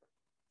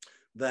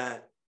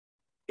 that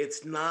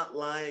it's not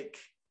like,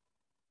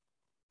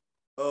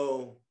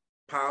 oh,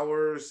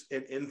 powers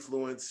and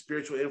influence,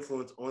 spiritual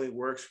influence only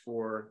works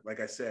for, like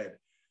I said,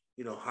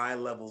 high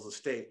levels of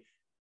state.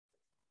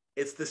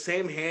 It's the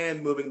same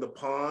hand moving the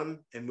pawn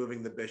and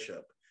moving the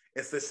bishop.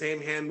 It's the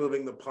same hand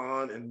moving the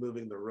pawn and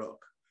moving the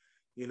rook,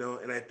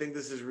 and I think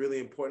this is really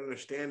important to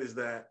understand, is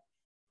that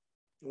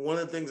one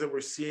of the things that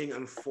we're seeing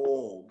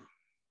unfold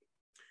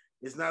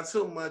is not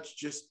so much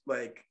just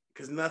like,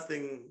 because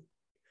nothing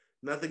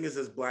is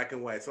as black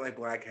and white. It's not like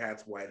black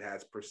hats, white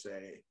hats per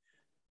se,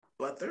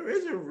 but there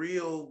is a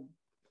real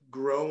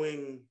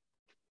growing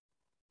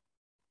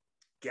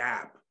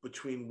gap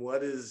between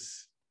what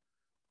is,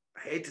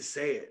 I hate to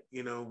say it,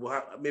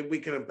 maybe we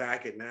can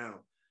unpack it now,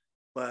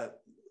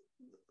 but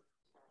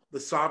the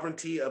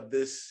sovereignty of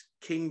this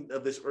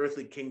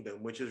earthly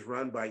kingdom, which is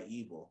run by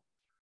evil,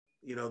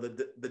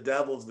 the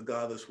devil's the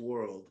god of this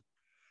world,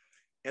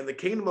 and the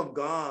kingdom of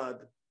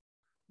God,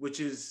 which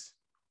is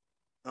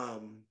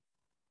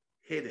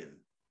hidden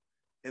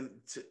and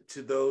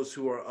to those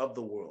who are of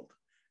the world,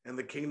 and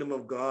the kingdom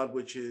of God,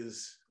 which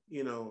is,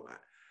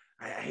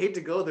 I hate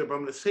to go there, but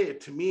I'm going to say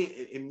it, to me,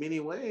 in many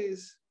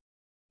ways,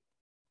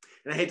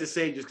 and I hate to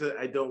say it just because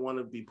I don't want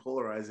to be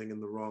polarizing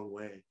in the wrong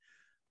way,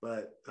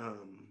 but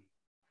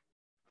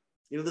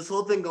this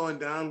whole thing going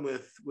down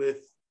with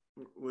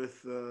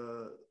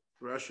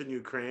Russia and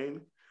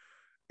Ukraine,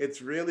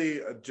 it's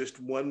really just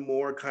one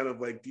more kind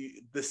of like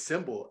the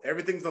symbol.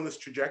 Everything's on this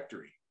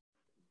trajectory.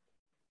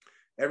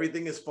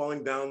 Everything is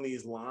falling down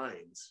these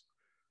lines,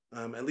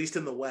 at least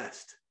in the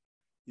West.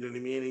 You know what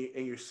I mean?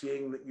 And you're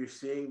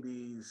seeing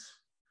these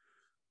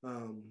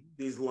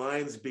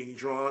lines being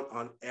drawn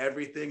on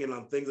everything, and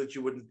on things that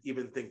you wouldn't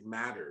even think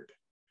mattered.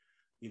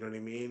 You know what I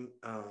mean?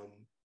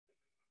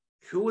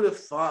 Who would have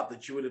thought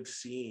that you would have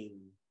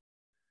seen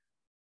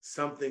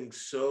something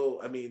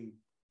so, I mean,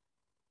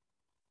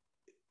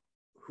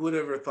 who would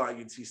ever thought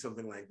you'd see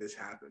something like this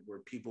happen, where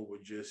people were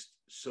just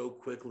so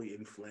quickly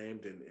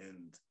inflamed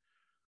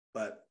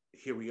but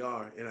here we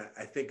are. And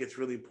I think it's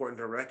really important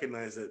to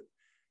recognize that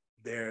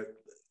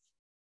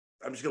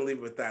I'm just going to leave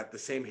it with that. The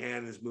same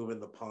hand is moving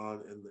the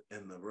pawn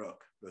and the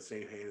rook. The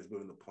same hand is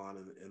moving the pawn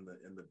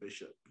and the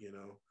bishop,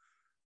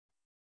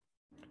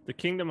 The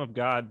kingdom of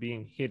God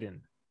being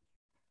hidden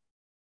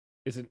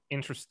is an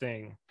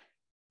interesting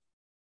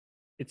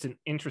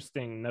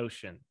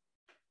notion.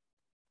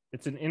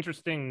 It's an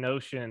interesting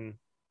notion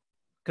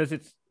because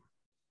it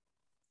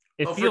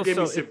feels forgive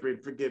so. Me,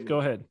 Cyprian, forgive me. Go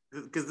ahead.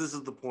 Because this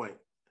is the point.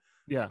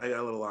 Yeah. I got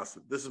a little lost.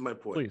 This is my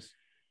point. Please.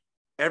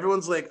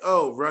 Everyone's like,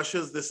 oh,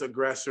 Russia's this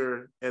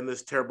aggressor and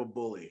this terrible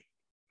bully.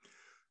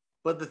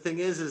 But the thing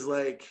is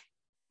like,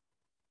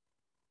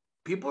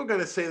 people are going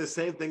to say the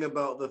same thing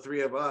about the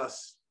three of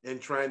us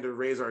and trying to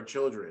raise our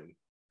children,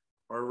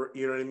 or,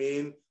 you know what I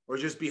mean? Or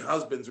just be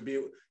husbands, or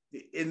be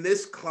in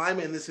this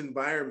climate, in this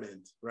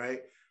environment,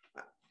 right?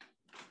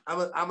 I'm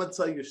going to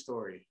tell you a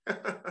story.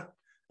 I'm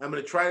going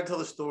to try to tell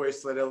the story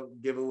so I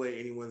don't give away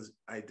anyone's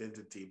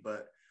identity,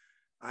 but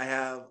I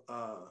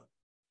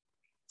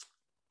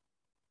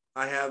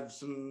have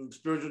some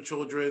spiritual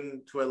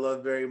children who I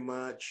love very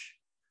much.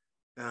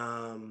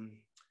 And,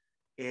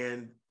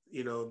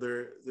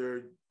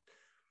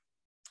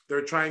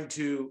 they're trying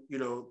to,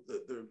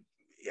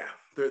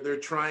 they're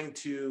trying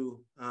to,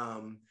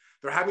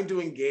 they're having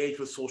to engage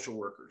with social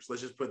workers.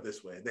 Let's just put it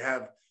this way.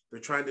 They're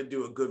trying to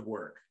do a good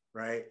work,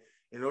 right?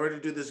 In order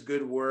to do this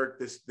good work,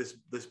 this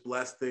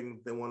blessed thing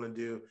they want to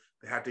do,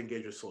 they have to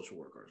engage with social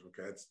workers.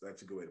 Okay,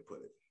 that's a good way to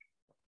put it.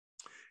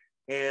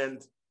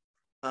 And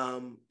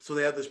so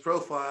they have this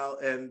profile,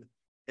 and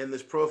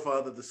this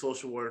profile that the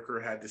social worker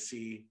had to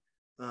see,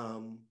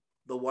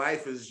 the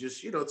wife is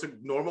just, it's a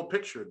normal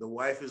picture. The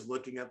wife is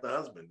looking at the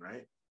husband,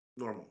 right?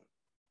 Normal.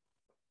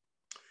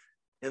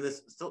 And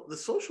the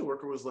social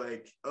worker was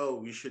like,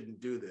 oh, you shouldn't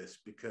do this,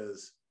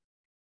 because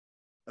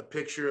a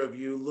picture of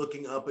you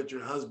looking up at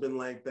your husband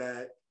like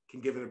that can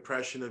give an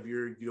impression of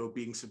your,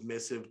 being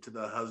submissive to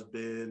the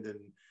husband, and,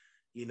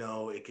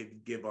 it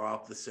could give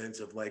off the sense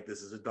of like,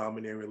 this is a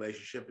dominating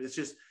relationship.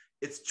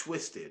 It's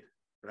twisted,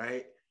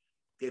 right?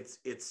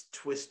 It's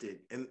twisted.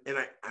 And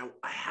I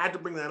had to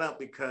bring that up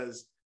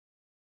because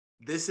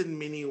this in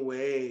many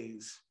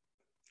ways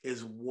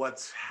is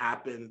what's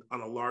happened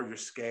on a larger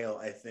scale,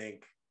 I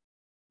think,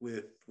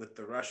 with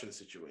the Russian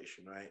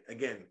situation, right?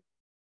 Again,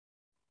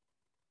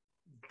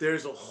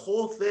 there's a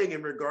whole thing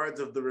in regards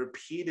of the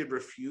repeated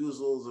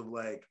refusals of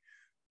like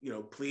you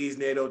know, please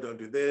NATO, don't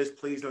do this,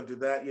 please don't do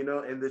that, you know,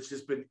 and it's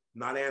just been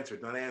not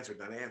answered.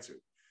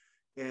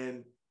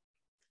 And,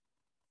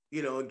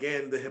 you know,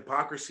 again, the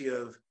hypocrisy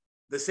of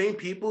the same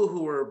people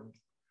who are,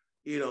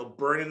 you know,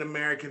 burning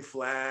American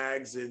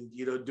flags and,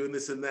 you know, doing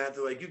this and that.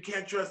 They're like, you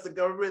can't trust the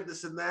government,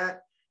 this and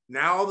that.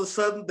 Now, all of a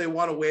sudden, they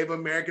want to wave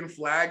American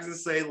flags and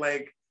say,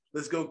 like,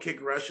 let's go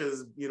kick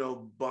Russia's, you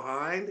know,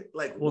 behind.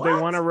 Like, well, what?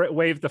 they want to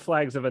wave the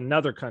flags of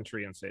another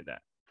country and say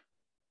that.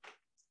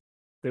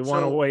 They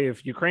want to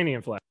wave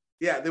Ukrainian flag.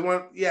 Yeah, they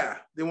want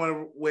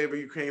to wave a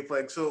Ukrainian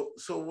flag. So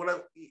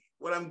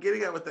what I'm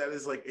getting at with that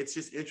is, like, it's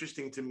just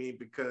interesting to me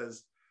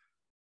because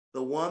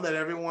the one that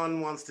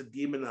everyone wants to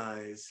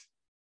demonize,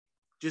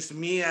 just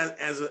me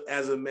as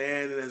a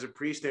man and as a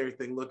priest and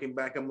everything, looking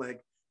back, I'm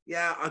like,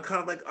 yeah, I'm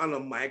kind of like on a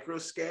micro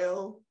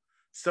scale,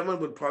 someone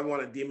would probably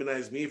want to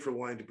demonize me for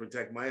wanting to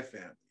protect my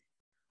family,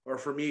 or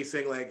for me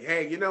saying like,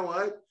 hey, you know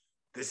what?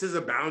 This is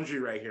a boundary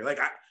right here.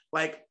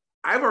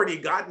 I've already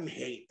gotten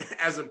hate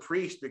as a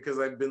priest because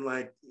I've been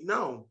like,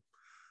 no,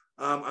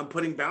 I'm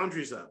putting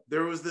boundaries up.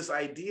 There was this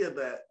idea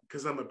that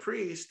because I'm a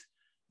priest,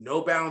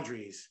 no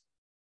boundaries,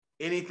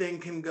 anything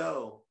can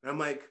go. And I'm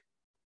like,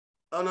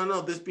 oh,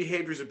 no, this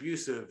behavior is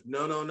abusive.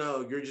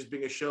 No, you're just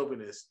being a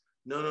chauvinist.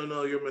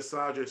 No, you're a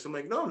misogynist. I'm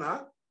like, no, I'm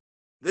not.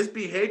 This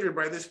behavior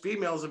by this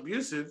female is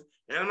abusive,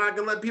 and I'm not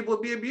going to let people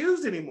be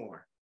abused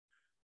anymore,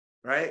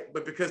 right?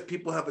 But because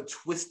people have a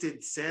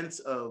twisted sense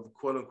of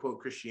quote-unquote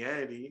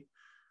Christianity,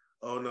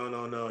 oh,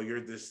 no,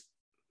 you're this,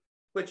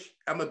 which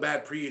I'm a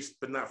bad priest,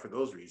 but not for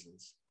those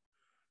reasons.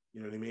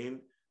 You know what I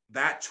mean?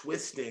 That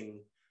twisting,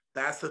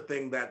 that's the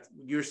thing that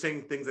you're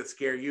saying, things that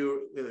scare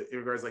you in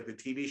regards like the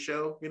TV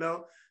show, you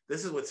know?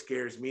 This is what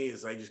scares me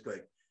is I just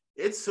like,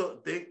 it's so,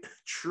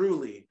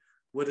 truly,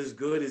 what is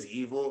good is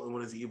evil and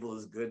what is evil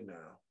is good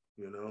now,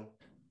 you know?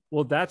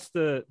 Well, that's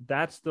the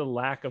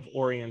lack of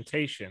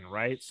orientation,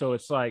 right? So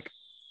it's like,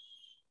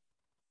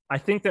 I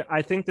think that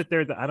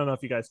they're I don't know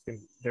if you guys can,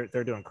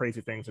 they're doing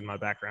crazy things in my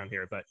background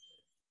here, but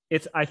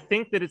I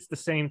think that it's the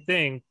same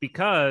thing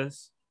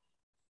because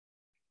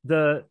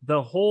the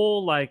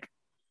whole, like,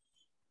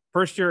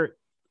 first you're,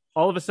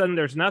 all of a sudden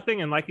there's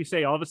nothing. And like you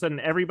say, all of a sudden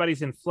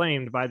everybody's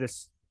inflamed by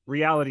this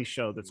reality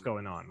show that's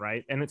going on.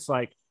 Right. And it's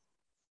like,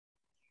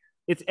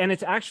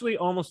 it's actually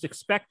almost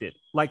expected.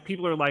 Like,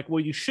 people are like,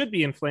 well, you should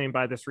be inflamed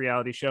by this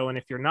reality show. And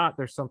if you're not,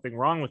 there's something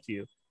wrong with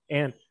you.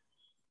 And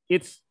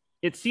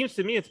it seems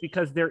to me it's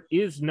because there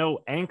is no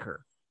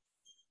anchor,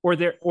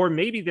 or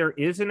maybe there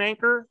is an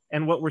anchor.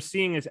 And what we're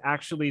seeing is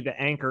actually the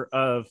anchor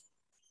of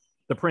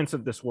the prince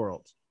of this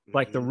world,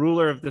 like the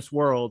ruler of this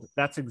world.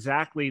 That's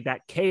exactly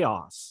that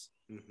chaos,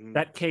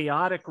 that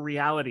chaotic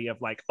reality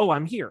of like, oh,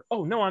 I'm here.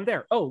 Oh, no, I'm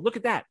there. Oh, look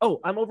at that. Oh,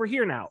 I'm over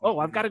here now. Oh,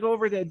 I've got to go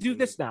over there, do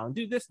this now and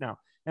do this now.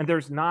 And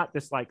there's not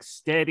this like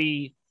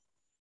steady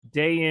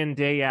day in,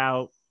 day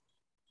out.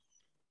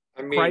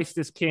 I mean, Christ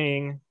is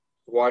king.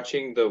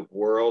 Watching the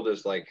world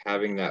is like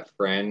having that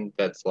friend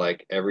that's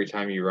like, every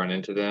time you run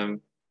into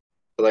them,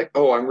 they're like,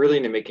 oh, I'm really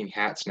into making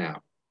hats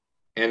now.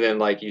 And then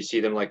like you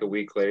see them like a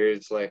week later,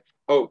 it's like,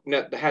 oh,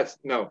 no, the hats,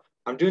 no,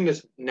 I'm doing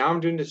this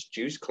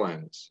juice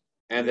cleanse.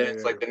 And then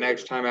it's like the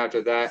next time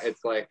after that,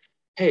 it's like,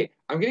 hey,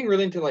 I'm getting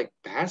really into like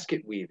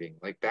basket weaving.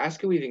 Like,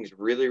 basket weaving is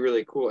really,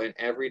 really cool. And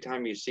every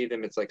time you see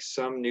them, it's like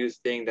some new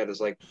thing that is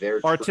like their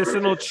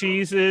artisanal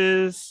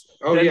cheeses.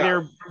 Oh, then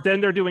yeah.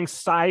 they're doing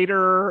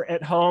cider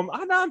at home.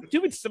 Oh, no, I'm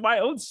doing my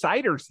own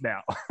ciders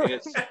now. And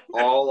it's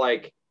all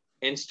like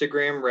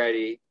Instagram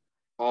ready,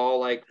 all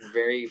like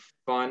very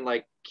fun,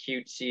 like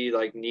cutesy,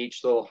 like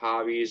niche little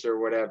hobbies or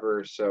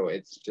whatever. So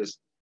it's just,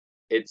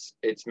 it's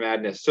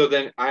madness. So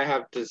then I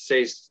have to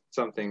say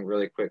something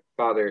really quick,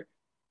 Father.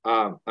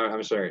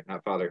 I'm sorry,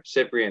 not Father.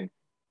 Cyprian,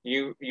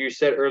 you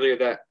said earlier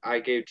that I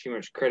gave too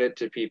much credit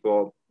to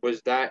people.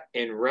 Was that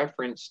in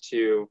reference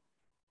to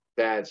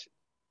that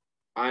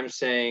I'm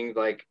saying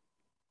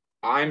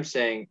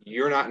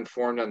you're not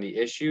informed on the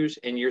issues,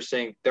 and you're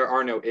saying there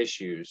are no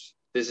issues?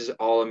 This is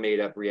all a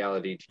made-up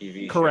reality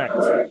TV show. Correct.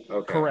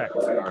 Okay. Correct.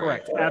 All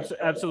Correct. Right.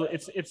 Absolutely.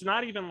 It's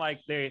not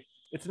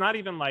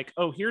even like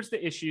oh, here's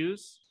the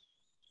issues.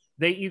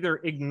 They either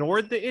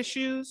ignored the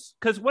issues,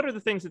 because what are the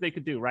things that they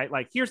could do, right?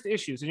 Like, here's the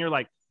issues, and you're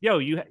like, yo,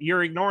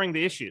 you're ignoring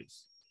the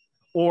issues,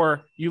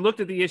 or you looked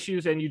at the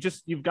issues and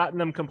you've gotten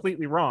them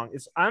completely wrong.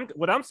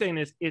 What I'm saying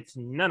is it's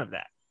none of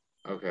that.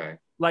 Okay.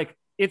 Like,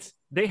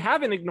 they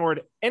haven't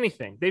ignored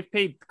anything. They've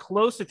paid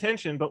close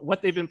attention, but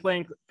what they've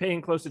been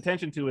paying close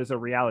attention to is a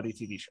reality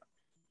TV show.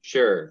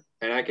 Sure,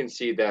 and I can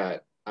see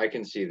that.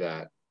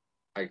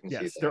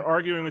 Yes, they're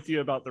arguing with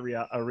you about a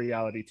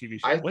reality TV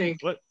show. I think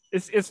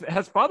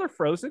has Father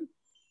frozen?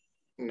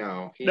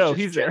 No,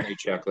 he's there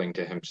chuckling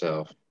to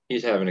himself.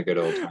 He's having a good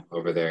old time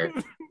over there.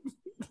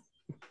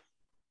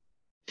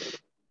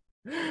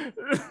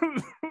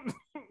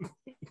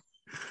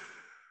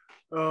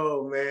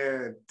 Oh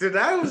man,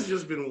 that was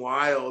just been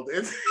wild.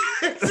 It's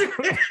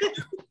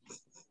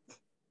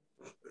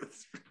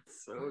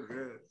so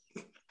good.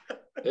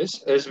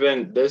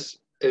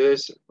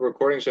 This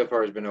recording so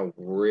far has been a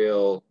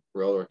real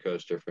roller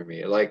coaster for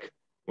me. Like,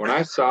 When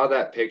I saw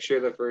that picture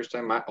the first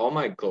time, all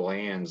my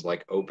glands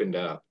like opened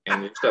up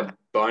and just a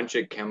bunch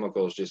of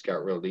chemicals just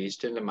got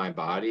released into my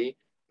body.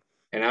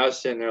 And I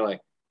was sitting there like,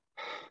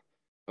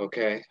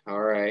 okay,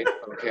 all right,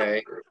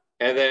 okay.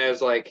 And then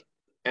it's like,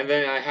 and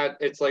then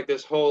it's like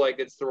this whole, like,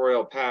 it's the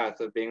royal path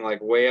of being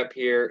like way up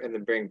here and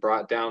then being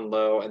brought down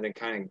low and then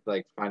kind of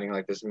like finding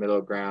like this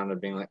middle ground of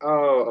being like,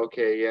 oh,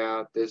 okay,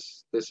 yeah,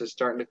 this is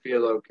starting to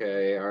feel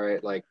okay. All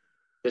right, like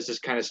this is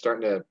kind of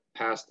starting to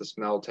pass the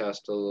smell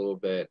test a little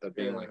bit of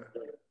being like,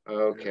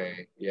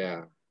 okay,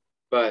 yeah.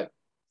 But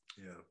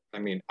Yeah. I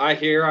mean, I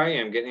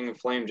am getting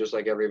inflamed just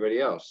like everybody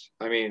else.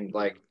 I mean,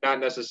 like not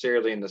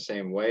necessarily in the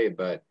same way,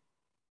 but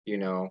you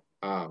know,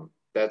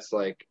 that's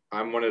like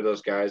I'm one of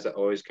those guys that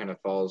always kind of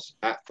falls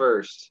at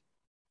first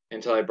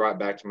until I brought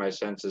back to my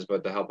senses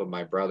with the help of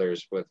my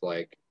brothers with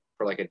like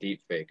for like a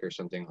deep fake or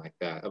something like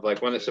that. Of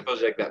like when it's supposed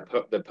to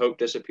like the Pope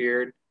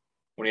disappeared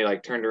when he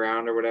like turned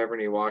around or whatever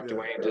and he walked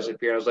away and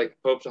disappeared. I was like,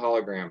 Pope's a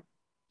hologram.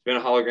 It's been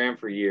a hologram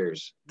for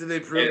years. Did they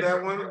prove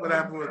that one? What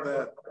happened with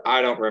that?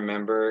 I don't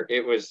remember.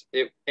 And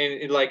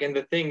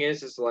the thing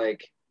is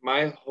like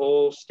my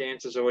whole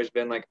stance has always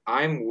been like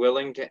I'm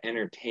willing to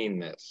entertain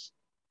this.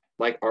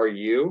 Like, are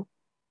you?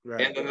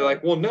 Right. And then they're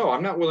like, well, no,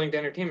 I'm not willing to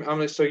entertain. I'm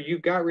like, so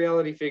you've got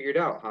reality figured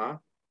out, huh?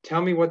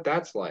 Tell me what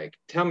that's like.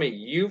 Tell me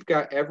you've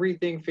got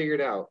everything figured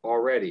out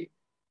already.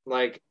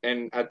 Like,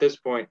 and at this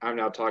point, I'm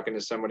now talking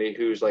to somebody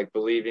who's like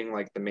believing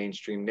like the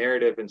mainstream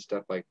narrative and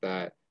stuff like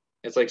that.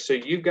 It's like, so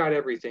you've got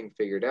everything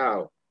figured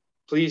out.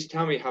 Please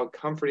tell me how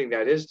comforting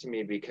that is to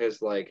me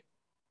because, like,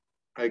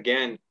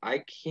 again,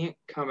 I can't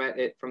come at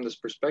it from this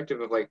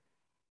perspective of like,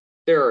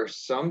 there are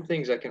some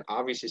things I can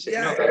obviously say,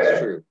 no, that's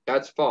true.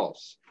 That's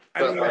false.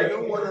 I mean, I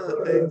know one of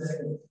the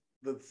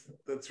things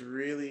that's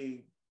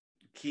really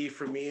key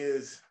for me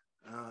is,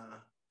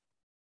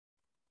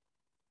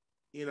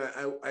 you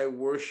know, I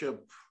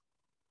worship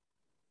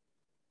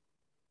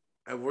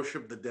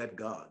the dead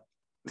God,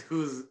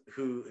 who's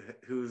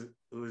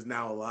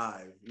now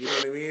alive. You know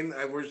what I mean?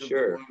 I worship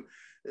the one.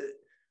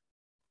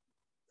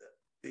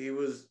 He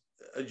was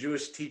a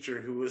Jewish teacher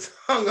who was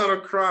hung on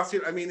a cross.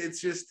 I mean, it's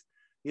just,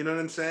 you know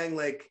what I'm saying?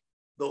 Like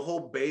the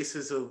whole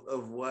basis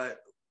of what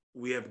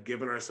we have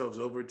given ourselves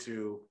over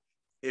to,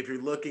 if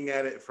you're looking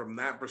at it from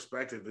that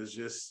perspective, is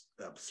just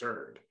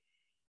absurd,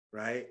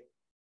 right?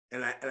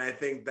 And I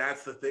think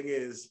that's the thing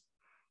is,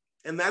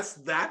 and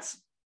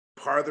that's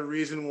part of the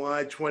reason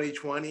why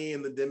 2020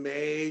 and the dim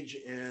age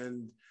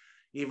and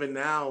even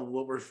now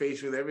what we're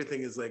facing with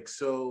everything is like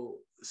so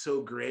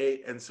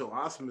great and so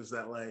awesome is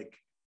that like,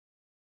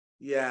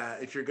 yeah,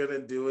 if you're gonna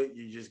do it,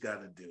 you just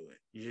got to do it.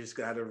 You just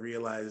got to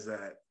realize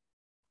that,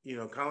 you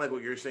know, kind of like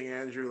what you're saying,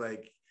 Andrew,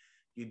 like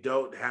you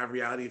don't have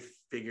reality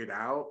figured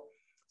out.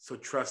 So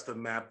trust the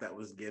map that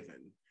was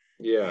given.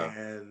 Yeah.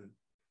 And,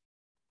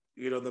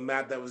 you know, the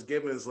map that was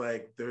given is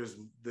like,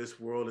 this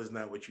world is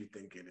not what you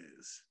think it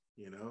is,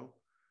 you know?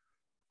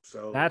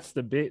 So that's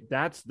the big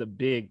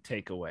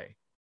takeaway.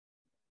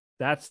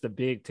 That's the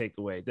big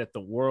takeaway, that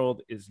the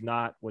world is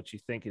not what you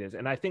think it is.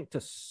 And I think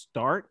to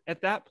start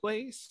at that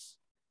place,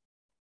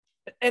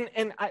 and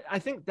I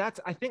think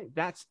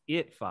that's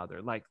it,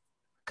 Father. Like,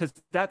 because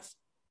that's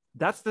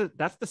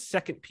the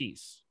second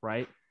piece,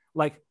 right?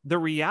 Like the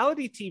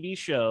reality TV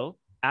show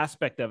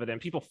aspect of it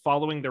and people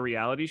following the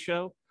reality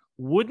show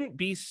wouldn't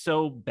be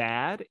so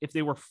bad if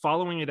they were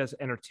following it as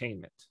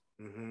entertainment,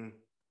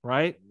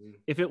 right?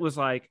 If it was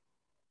like,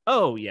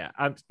 oh yeah,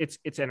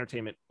 it's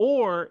entertainment,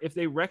 or if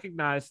they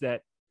recognize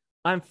that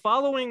I'm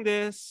following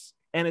this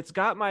and it's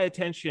got my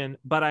attention,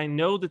 but I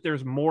know that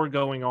there's more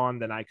going on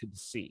than I could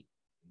see.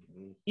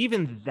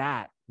 Even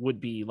that would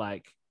be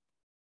like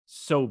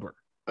sober.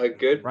 A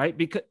good, right?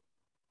 Because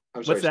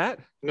I'm sorry, what's that?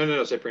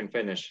 No, Cyprian,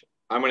 finish.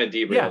 I'm going to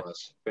derail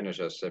us. Finish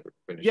us, Cyprian.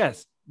 Finish.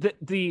 Yes,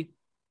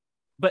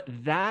 but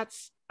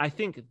I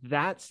think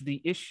that's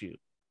the issue,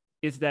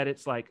 is that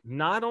it's like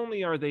not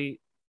only are they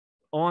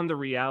on the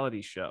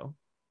reality show,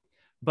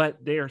 but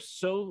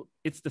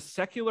it's the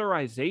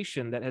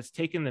secularization that has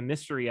taken the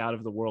mystery out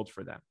of the world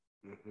for them.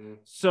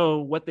 So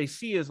what they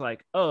see is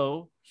like,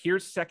 oh,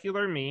 here's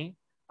secular me.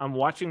 I'm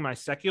watching my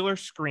secular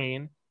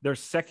screen. There's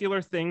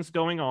secular things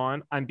going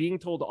on. I'm being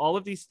told all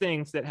of these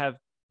things that have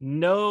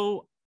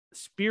no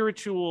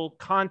spiritual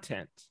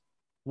content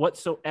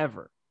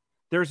whatsoever.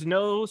 There's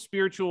no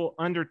spiritual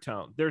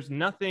undertone. There's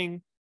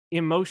nothing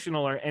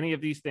emotional or any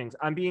of these things.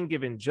 I'm being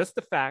given just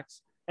the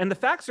facts, and the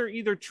facts are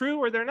either true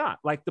or they're not.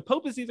 Like the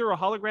Pope is either a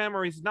hologram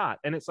or he's not.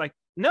 And it's like,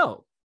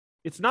 no,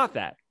 it's not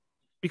that,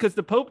 because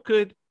the Pope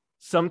could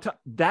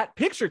that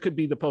picture could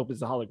be the Pope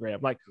as a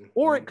hologram, like,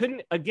 or it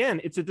couldn't.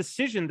 Again, it's a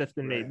decision that's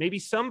been made. Maybe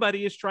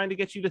somebody is trying to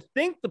get you to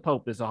think the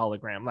Pope is a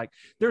hologram. Like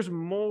there's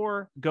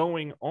more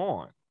going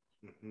on,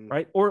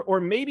 right?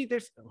 Or maybe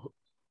there's,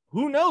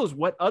 who knows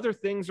what other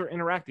things are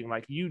interacting.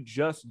 Like you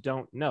just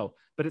don't know.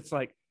 But it's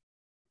like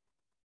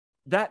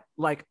that.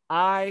 Like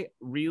I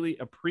really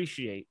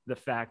appreciate the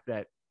fact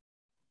that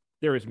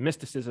there is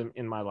mysticism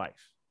in my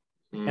life,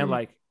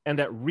 and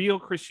that real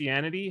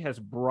Christianity has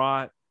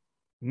brought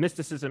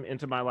mysticism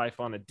into my life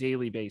on a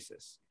daily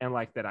basis, and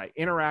like that I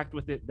interact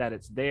with it, that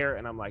it's there,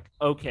 and I'm like,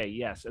 okay,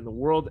 yes, in the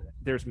world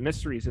there's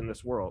mysteries in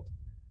this world,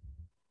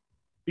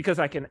 because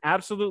I can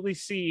absolutely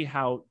see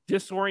how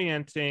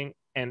disorienting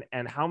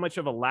and how much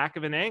of a lack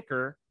of an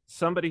anchor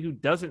somebody who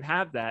doesn't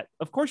have that.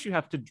 Of course you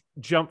have to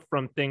jump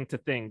from thing to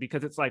thing,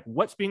 because it's like,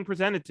 what's being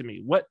presented to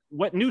me, what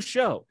new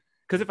show,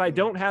 because if I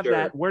don't have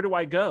that, where do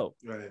I go?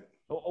 Right.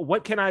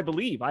 What can I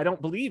believe? I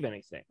don't believe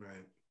anything.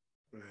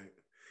 Right.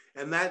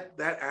 And that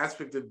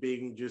aspect of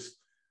being just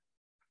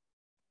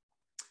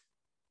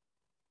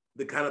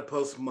the kind of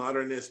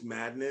postmodernist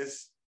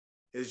madness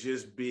is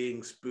just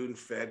being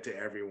spoon-fed to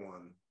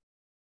everyone.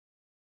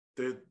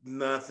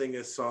 Nothing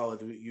is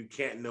solid. You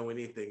can't know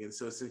anything. And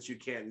so since you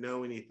can't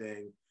know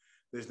anything,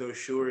 there's no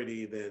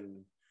surety,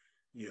 then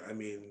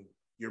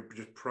you're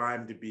just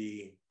primed to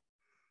be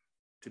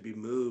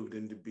moved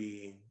and to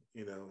be,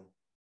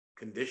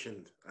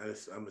 conditioned.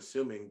 I'm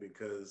assuming,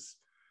 because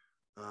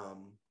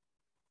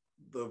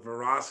the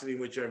veracity in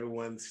which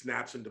everyone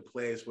snaps into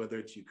place, whether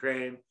it's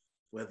Ukraine,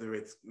 whether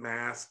it's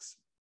masks,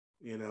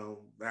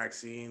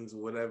 vaccines,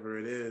 whatever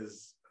it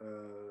is,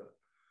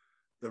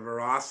 the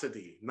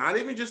veracity, not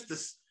even just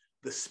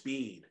the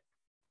speed,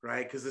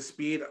 right? Because the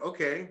speed,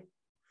 okay,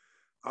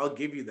 I'll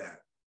give you that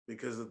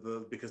because of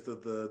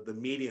the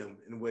medium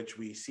in which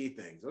we see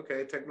things.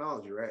 Okay,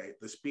 technology, right?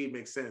 The speed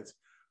makes sense.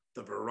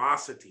 The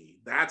veracity,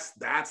 that's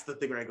the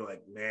thing where I go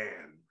like,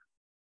 man,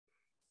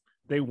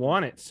 they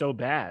want it so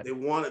bad. They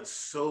want it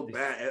so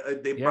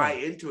bad. They buy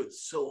into it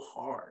so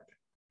hard.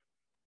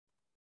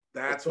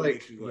 That's what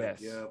makes me go like,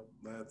 yeah,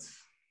 that's.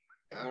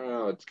 I don't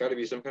know. It's got to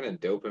be some kind of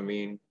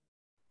dopamine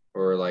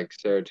or like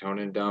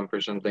serotonin dump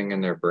or something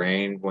in their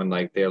brain when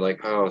like they're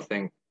like, oh,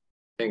 thank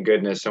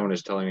goodness someone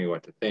is telling me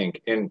what to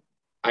think. And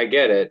I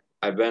get it.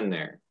 I've been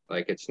there.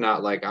 Like, it's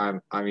not like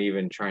I'm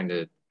even trying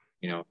to,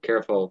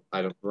 careful.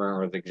 I don't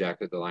remember what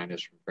exactly the line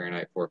is from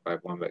Fahrenheit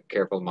 451, but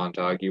careful,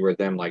 Montauk, you were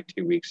them like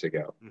 2 weeks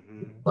ago.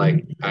 Mm-hmm.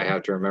 Like, I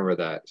have to remember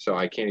that. So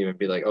I can't even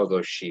be like, oh,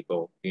 those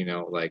sheeple,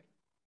 like,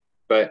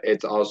 but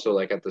it's also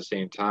like at the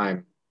same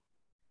time,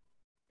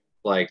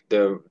 like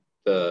the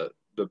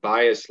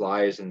bias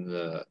lies in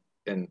the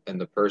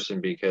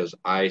person, because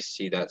I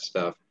see that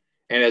stuff.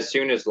 And as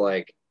soon as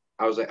like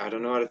I was like, I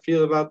don't know how to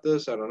feel about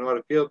this. I don't know how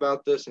to feel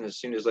about this. And as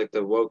soon as like the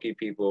wokey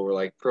people were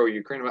like pro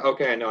Ukraine, I'm like,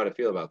 okay, I know how to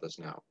feel about this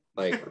now.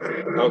 Like,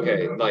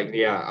 okay, like,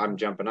 yeah, I'm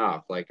jumping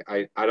off. Like,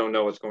 I don't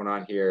know what's going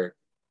on here.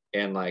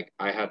 And like,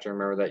 I have to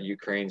remember that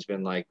Ukraine's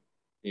been like,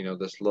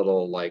 this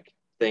little like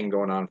thing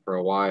going on for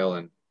a while.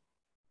 And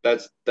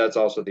that's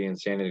also the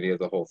insanity of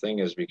the whole thing,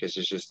 is because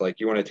it's just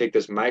like, you want to take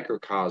this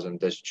microcosm,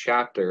 this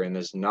chapter in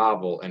this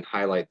novel, and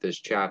highlight this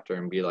chapter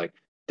and be like,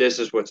 this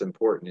is what's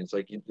important. It's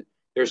like,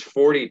 there's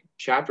 40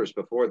 chapters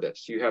before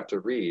this you have to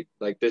read.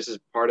 Like, this is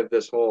part of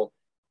this whole,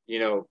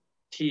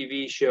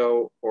 TV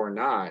show or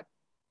not,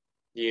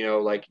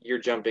 like you're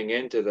jumping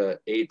into the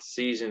 8th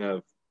season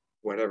of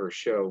whatever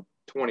show,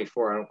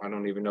 24. I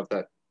don't even know if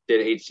that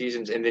did 8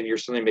 seasons. And then you're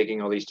suddenly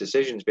making all these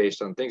decisions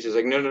based on things. It's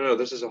like, no,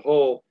 this is a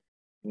whole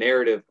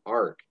narrative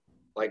arc.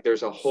 Like,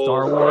 there's a whole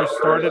Star Wars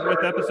started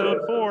with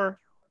episode 4.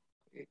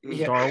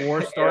 Yeah. Star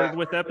Wars started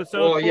with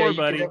episode 4,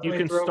 buddy. You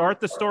can throw, start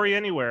the story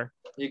anywhere.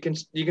 You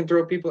can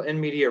throw people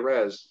in media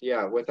res,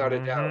 without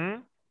a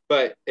doubt.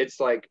 But it's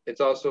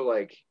also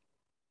like,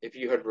 if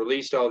you had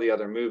released all the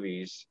other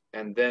movies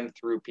and then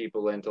threw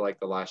people into like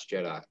The Last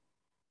Jedi, and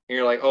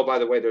you're like, oh, by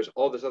the way, there's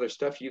all this other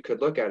stuff you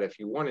could look at if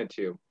you wanted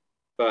to.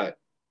 But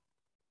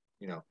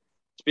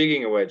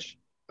speaking of which,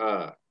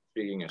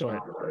 speaking of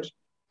Star Wars,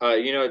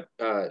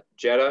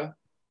 Jeddah,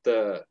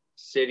 the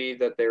city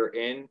that they're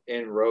in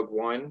Rogue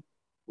One,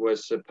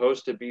 was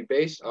supposed to be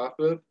based off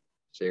of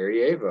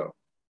Sarajevo.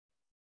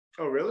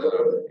 Oh, really?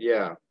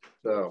 Yeah.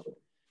 So,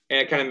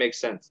 and it kind of makes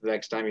sense the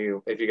next time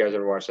if you guys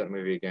ever watch that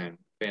movie again.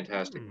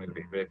 Fantastic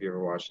movie, but if you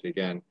ever watch it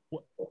again,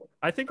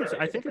 I think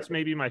it's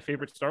maybe my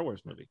favorite Star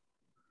Wars movie.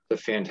 It's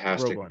a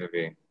fantastic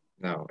movie.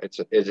 No, it's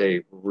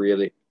a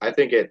really, I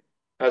think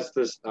that's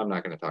this. I'm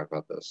not going to talk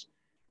about this.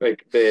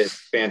 Like, it's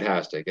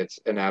fantastic. It's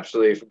an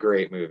absolutely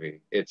great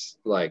movie. It's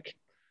like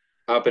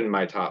up in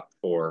my top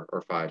 4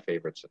 or 5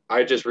 favorites.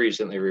 I just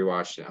recently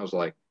rewatched it. I was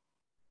like,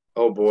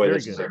 oh boy,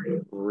 this is a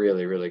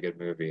really, really good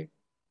movie.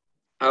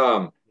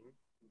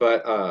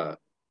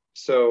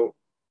 So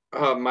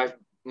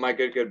my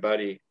good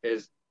buddy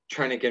is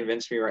trying to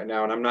convince me right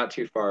now, and I'm not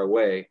too far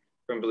away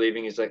from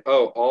believing. He's like,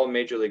 oh, all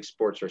major league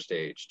sports are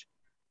staged.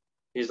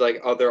 He's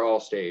like, oh, they're all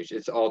staged.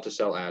 It's all to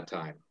sell ad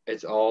time.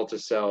 It's all to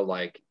sell,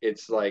 like,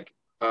 it's like,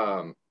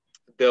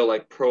 they'll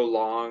like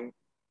prolong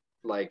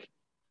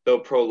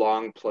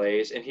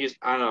plays. And he's,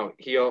 I don't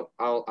know,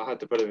 I'll have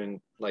to put him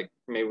in, like,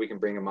 maybe we can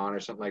bring him on or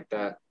something like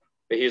that.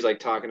 But he's like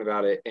talking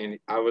about it, and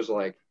I was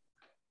like,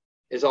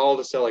 it's all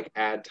to sell like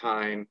ad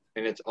time,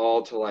 and it's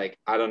all to, like,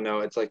 I don't know,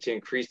 it's like to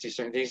increase these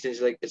certain things.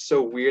 It's like, it's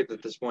so weird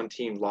that this one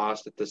team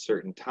lost at this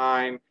certain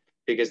time,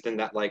 because then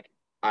that, like,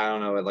 I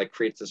don't know, it like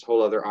creates this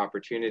whole other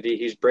opportunity.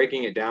 He's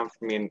breaking it down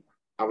for me, and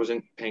I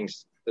wasn't paying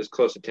as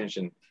close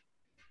attention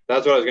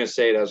That's what I was going to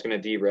say. That I was going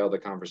to derail the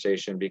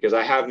conversation because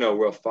I have no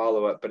real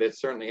follow up, but it's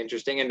certainly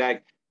interesting.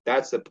 And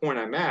that's the point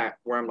I'm at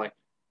where I'm like,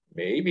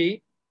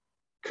 maybe,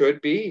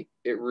 could be,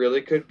 it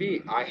really could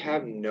be. I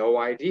have no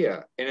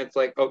idea. And it's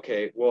like,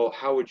 okay, well,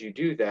 how would you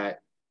do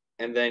that?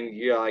 And then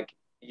you're like,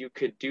 you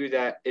could do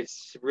that.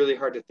 It's really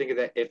hard to think of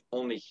that if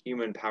only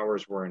human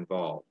powers were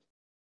involved.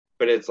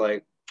 But it's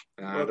like,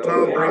 I don't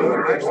Tom know.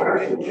 Brady's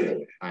wife's a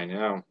witch. I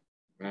know.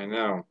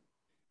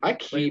 I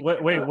keep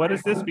wait, what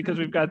is this? Because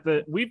we've got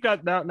we've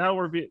got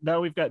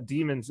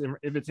demons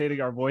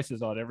imitating our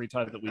voices on every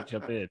time that we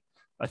jump in.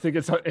 I think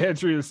it's on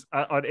Andrew's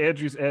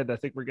end. I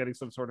think we're getting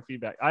some sort of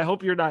feedback. I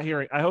hope you're not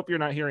hearing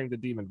the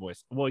demon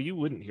voice. Well, you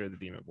wouldn't hear the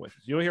demon voices.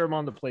 You'll hear them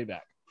on the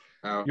playback.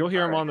 Oh, You'll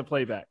hear them on the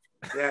playback.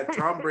 Yeah,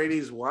 Tom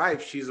Brady's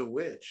wife, she's a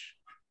witch.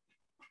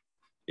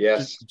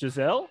 Yes.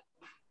 Giselle?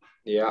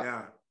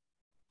 Yeah.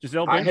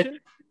 Giselle Bündchen?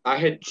 I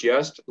had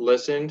just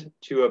listened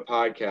to a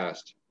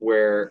podcast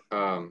where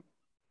a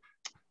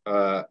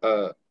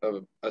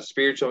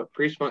spiritual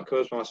priest monk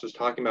cosmos was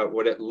talking about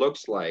what it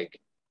looks like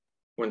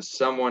when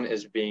someone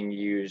is being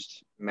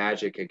used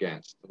magic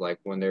against, like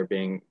when they're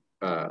being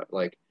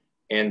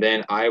and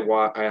then I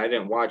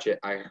didn't watch it.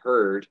 I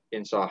heard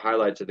and saw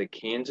highlights of the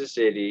Kansas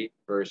City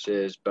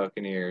versus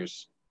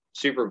Buccaneers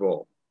Super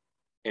Bowl.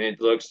 And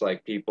it looks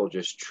like people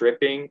just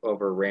tripping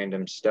over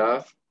random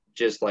stuff,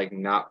 just like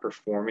not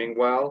performing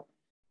well.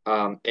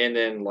 And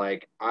then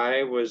like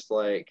I was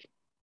like,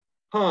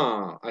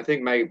 I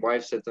think my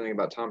wife said something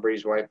about Tom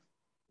Brady's wife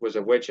was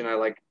a witch, and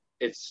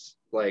it's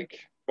like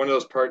one of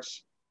those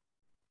parts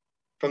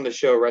from the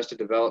show Arrested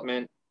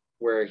Development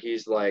where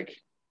he's like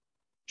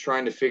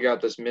trying to figure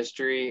out this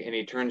mystery, and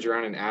he turns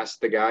around and asks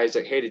the guys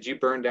like, hey, did you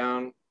burn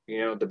down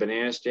the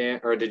banana stand,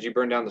 or did you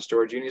burn down the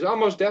storage unit? He's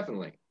almost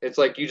definitely. It's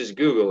like you just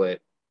Google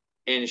it,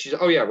 and she's,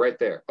 oh yeah, right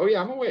there. Oh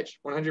yeah, I'm a witch,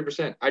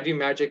 100%. I do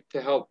magic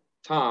to help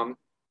Tom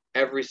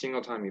every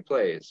single time he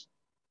plays.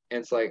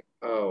 And it's like,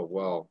 oh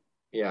well,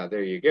 yeah,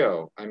 there you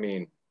go. I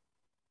mean,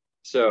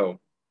 so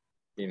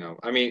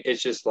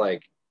it's just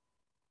like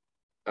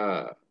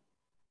well,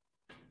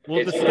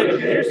 here's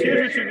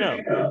what you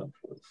know.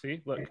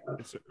 See, look,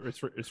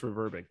 it's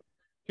reverbing.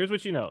 Here's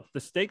what you know: the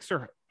stakes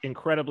are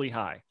incredibly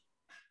high.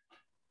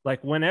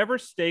 Like whenever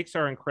stakes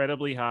are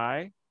incredibly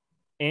high,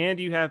 and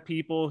you have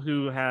people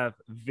who have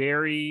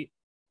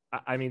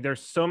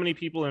there's so many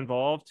people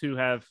involved who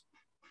have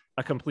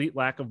a complete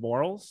lack of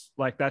morals.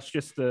 Like that's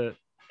just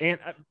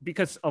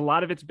because a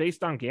lot of it's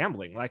based on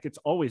gambling. Like it's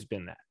always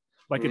been that.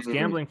 Like it's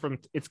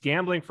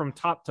gambling from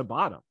top to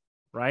bottom,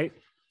 right?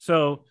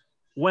 So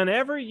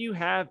whenever you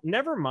have,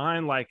 never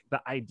mind like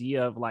the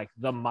idea of like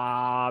the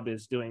mob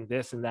is doing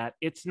this and that,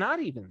 it's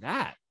not even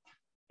that.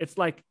 It's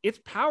like it's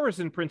powers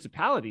and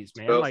principalities,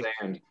 man. Both like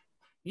and.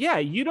 Yeah,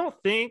 you don't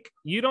think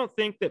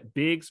that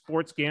big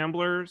sports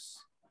gamblers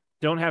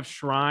don't have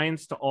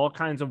shrines to all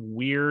kinds of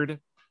weird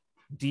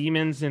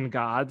demons and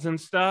gods and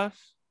stuff?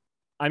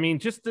 I mean,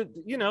 just the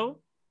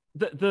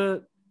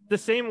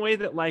same way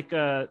that like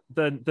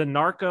the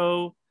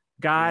narco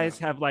guys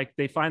have like,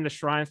 they find the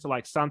shrines to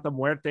like Santa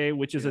Muerte,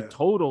 which is a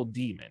total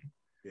demon.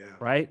 Yeah.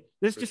 Right.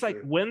 This is just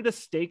like when the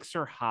stakes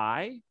are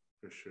high,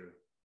 for sure,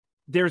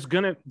 there's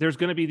gonna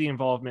be the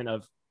involvement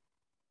of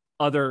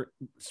other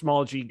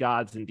small g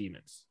gods and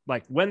demons.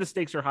 Like when the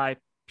stakes are high,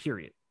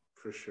 period.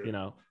 For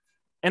sure.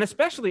 And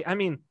especially, I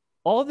mean,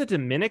 all the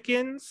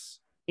Dominicans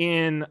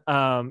in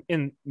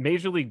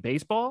Major League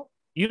Baseball,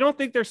 you don't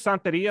think there's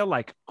Santeria,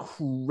 like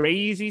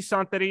crazy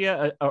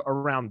Santeria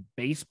around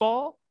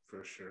baseball?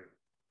 For sure.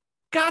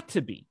 Got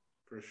to be.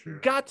 For sure.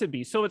 Got to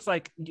be. So it's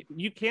like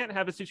you can't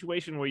have a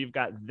situation where you've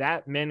got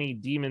that many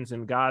demons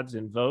and gods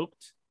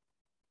invoked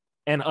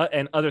and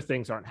other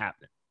things aren't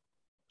happening.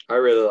 I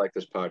really like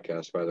this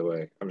podcast, by the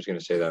way. I'm just going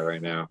to say that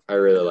right now. I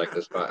really like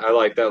this. I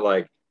like that.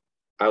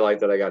 I like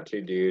that I got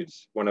two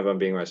dudes, one of them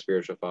being my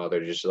spiritual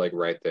father, just like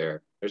right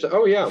there. There's,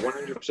 oh yeah,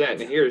 100%.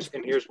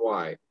 And here's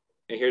why.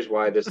 And here's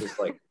why this is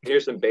like,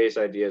 here's some base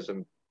ideas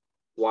of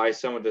why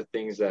some of the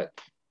things that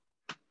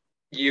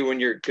you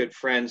and your good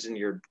friends and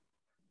your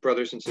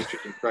brothers and sisters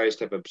in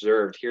Christ have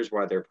observed, here's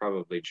why they're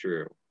probably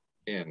true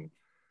and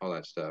all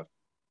that stuff.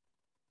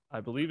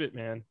 I believe it,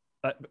 man.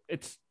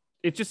 It's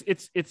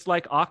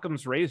like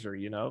Occam's razor,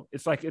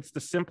 it's like, it's the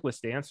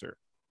simplest answer.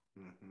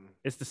 Mm-hmm.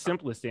 It's the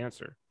simplest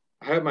answer.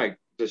 I hope my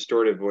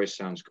distorted voice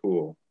sounds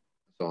cool.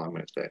 That's all I'm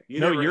going to say.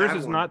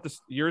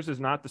 Yours is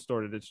not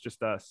distorted. It's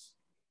just us.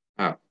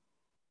 Oh.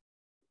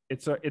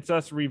 It's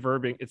us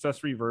reverbing. It's us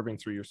reverbing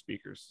through your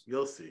speakers.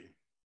 You'll see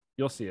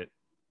it.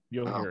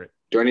 You'll hear it.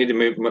 Do I need to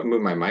move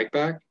my mic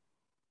back?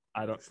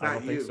 I don't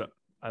think so.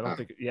 I don't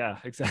think. Yeah,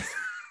 exactly.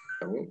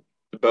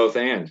 Both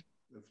and.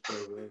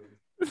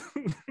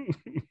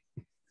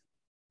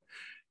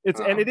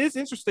 And it is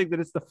interesting that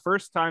it's the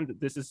first time that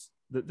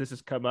this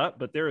has come up,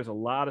 but there is a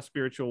lot of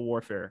spiritual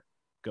warfare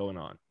going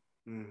on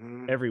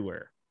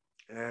everywhere.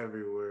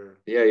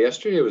 Yeah,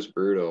 yesterday was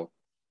brutal.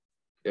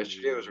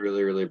 Yesterday was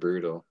really, really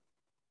brutal.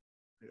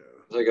 Yeah,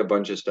 it's like a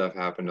bunch of stuff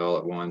happened all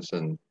at once,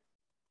 and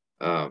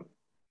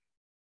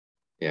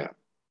yeah.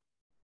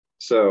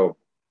 So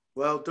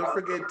Well, don't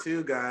forget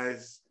too,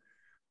 guys,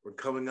 we're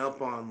coming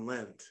up on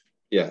Lent.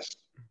 Yes.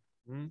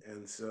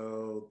 And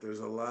so there's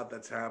a lot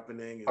that's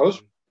happening. I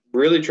was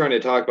really trying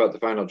to talk about the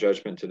Final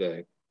Judgment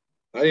today.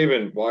 I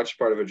even watched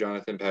part of a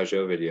Jonathan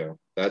Pajot video.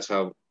 That's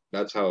how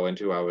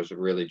into I was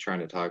really trying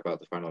to talk about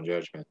the Final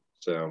Judgment.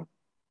 So,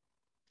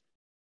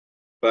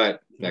 but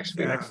next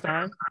week. Next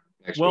time.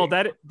 Next well,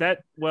 week.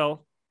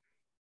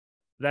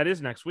 that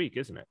is next week,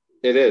 isn't it?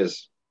 It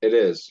is. It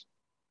is.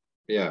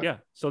 Yeah. Yeah.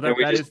 So that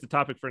is the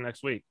topic for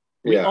next week.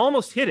 We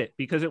almost hit it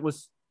because it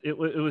was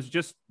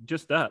just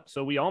up.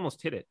 So we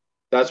almost hit it.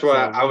 That's why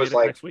I was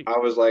like,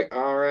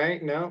 all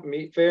right, no,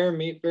 meet fair.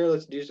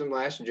 Let's do some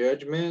Last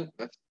Judgment.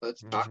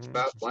 Let's talk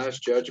about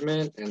Last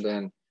Judgment, and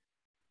then,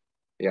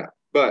 yeah.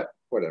 But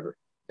whatever,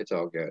 it's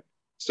all good.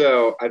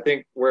 So I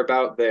think we're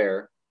about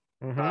there.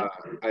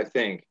 I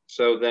think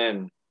so.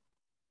 Then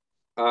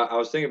I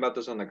was thinking about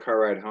this on the car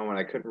ride home, and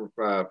I couldn't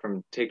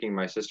from taking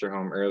my sister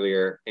home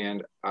earlier,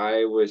 and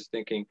I was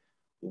thinking,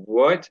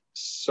 what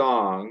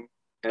song?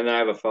 And then I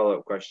have a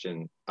follow-up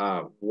question.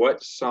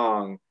 What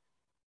song?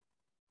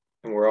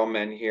 And we're all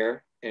men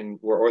here, and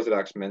we're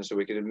Orthodox men, so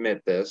we can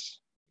admit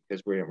this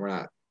because we're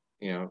not,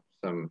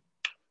 some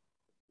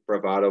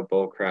bravado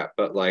bull crap.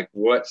 But like,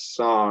 what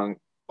song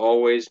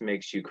always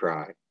makes you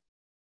cry?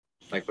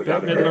 Like,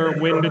 Bette Midler,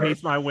 "Wind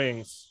Beneath My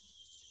Wings."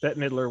 Bette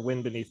Midler,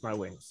 "Wind Beneath My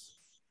Wings."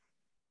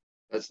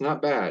 That's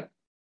not bad.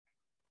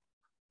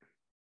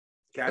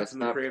 Cats in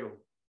the Cradle.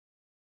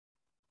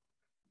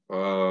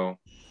 Oh,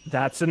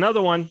 that's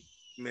another one.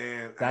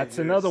 Man, that's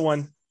another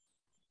one.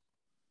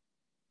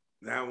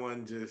 That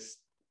one just,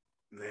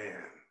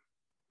 man.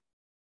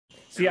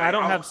 See, I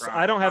don't have sons.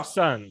 I don't have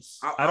sons.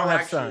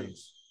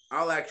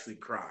 I'll actually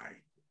cry.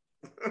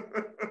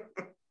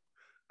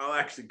 I'll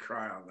actually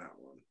cry on that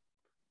one.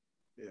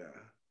 Yeah.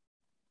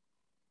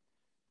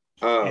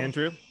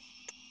 Andrew?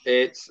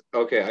 It's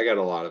okay. I got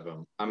a lot of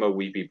them. I'm a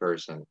weepy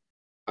person.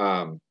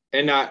 And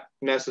not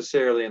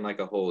necessarily in like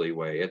a holy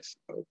way. It's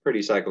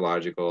pretty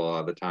psychological a lot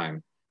of the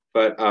time.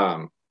 But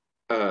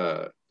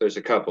there's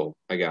a couple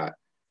I got.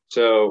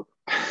 So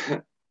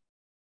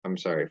I'm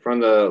sorry.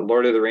 From the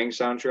Lord of the Rings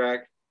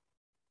soundtrack,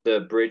 the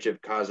Bridge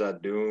of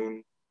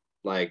Khazad-dûm,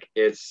 like,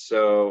 it's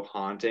so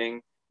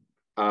haunting.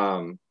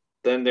 Then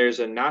there's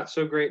a not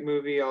so great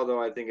movie,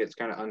 although I think it's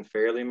kind of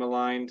unfairly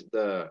maligned,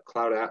 the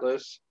Cloud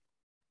Atlas.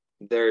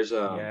 There's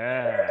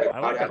the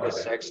Cloud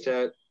Atlas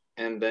Sextet,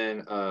 and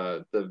then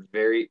the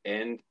very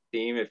end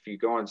theme. If you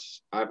go on,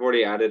 I've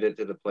already added it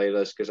to the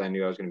playlist because I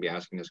knew I was going to be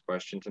asking this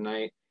question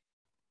tonight.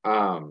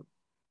 And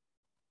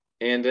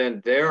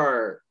then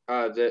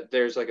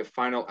there's like a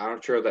final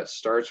outro that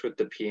starts with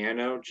the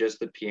piano, just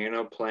the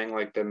piano playing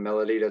like the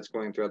melody that's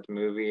going throughout the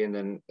movie, and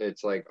then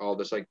it's like all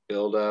this like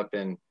build up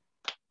and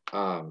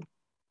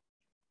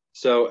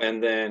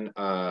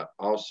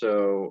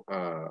also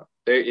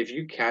if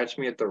you catch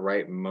me at the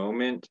right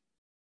moment,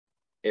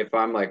 if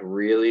I'm like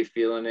really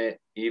feeling it,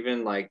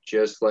 even like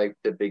just like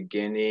the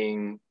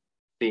beginning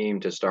theme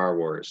to Star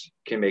Wars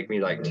can make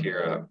me like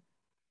tear up.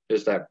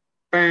 Just that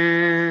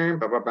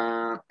and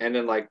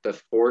then like the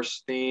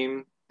Force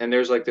theme, and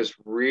there's like this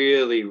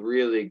really,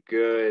 really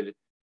good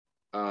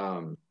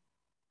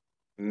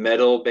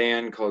metal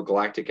band called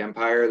Galactic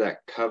Empire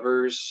that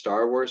covers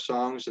Star Wars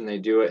songs, and they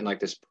do it in like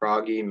this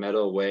proggy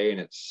metal way, and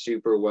it's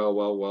super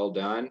well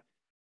done.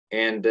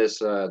 And this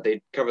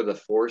they cover the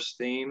Force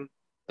theme,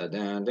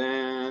 and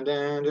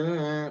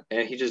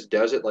he just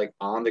does it like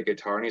on the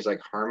guitar, and he's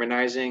like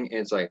harmonizing,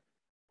 and it's like,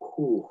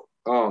 whew,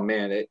 oh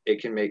man,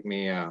 it can make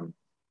me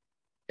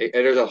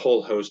there's a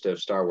whole host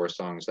of Star Wars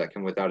songs that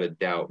can without a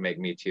doubt make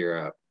me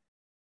tear up.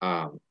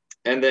 And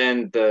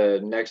then the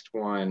next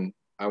one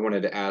I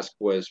wanted to ask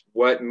was,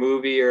 what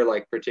movie or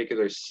like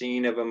particular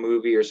scene of a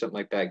movie or something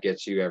like that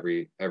gets you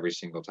every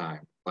single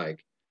time?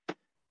 Like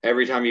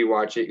every time you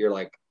watch it, you're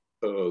like,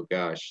 oh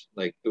gosh,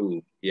 like,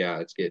 ooh, yeah,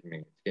 it's getting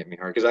me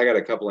hard. Because I got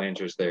a couple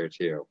answers there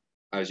too.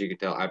 As you can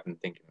tell, I've been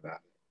thinking about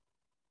it.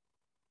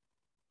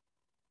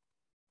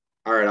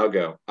 All right, I'll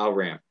go. I'll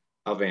vamp.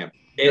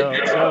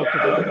 It's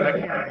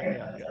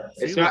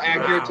not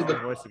accurate to the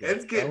voice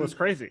again. That was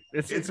crazy.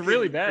 It's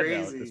really bad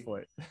crazy now at this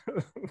point.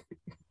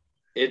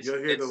 You'll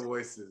hear the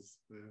voices.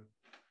 Yeah.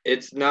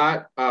 It's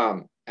not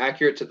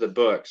accurate to the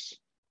books,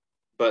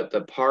 but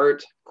the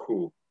part,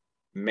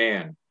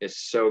 man, is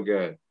so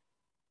good.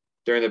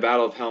 During the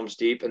Battle of Helm's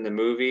Deep in the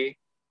movie,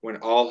 when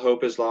all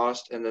hope is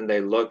lost, and then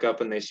they look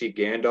up and they see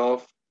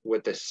Gandalf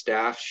with the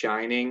staff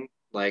shining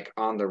like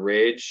on the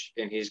ridge,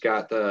 and he's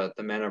got the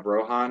men of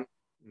Rohan,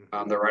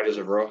 the Riders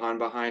of Rohan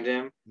behind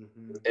him.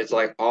 It's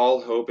like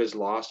all hope is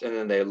lost, and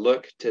then they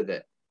look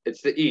to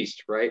it's the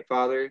east, right,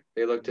 Father?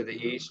 They look to the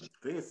east.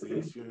 I think it's the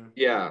east,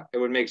 yeah, it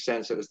would make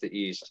sense if it's the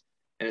east.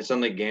 And it's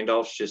suddenly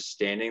Gandalf's just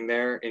standing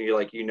there, and you're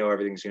like,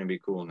 everything's going to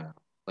be cool now.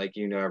 Like,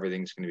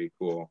 everything's going to be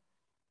cool.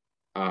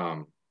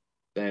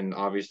 Then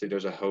obviously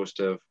there's a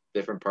host of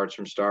different parts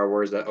from Star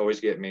Wars that always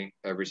get me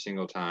every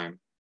single time.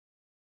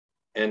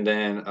 And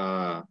then,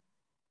 I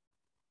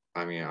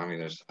mean,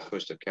 there's a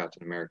host of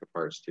Captain America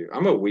parts too.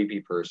 I'm a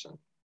weepy person,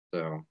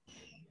 so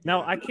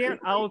Now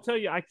I'll tell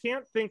you, I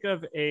can't think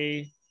of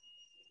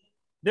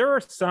there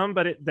are some,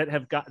 but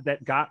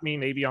that got me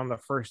maybe on the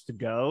first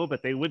go,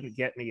 but they wouldn't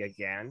get me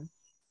again.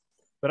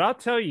 But I'll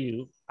tell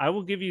you, I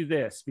will give you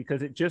this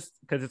because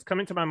it's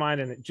coming to my mind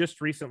and it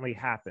just recently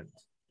happened.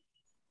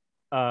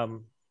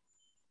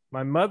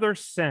 My mother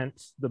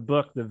sent the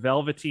book, The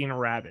Velveteen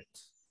Rabbit.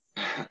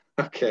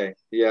 Okay.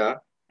 Yeah.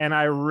 And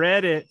I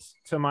read it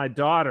to my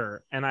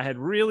daughter, and I had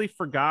really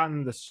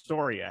forgotten the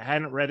story. I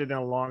hadn't read it in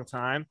a long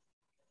time.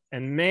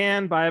 And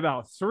man, by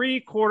about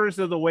 3/4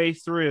 of the way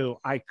through,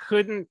 I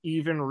couldn't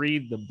even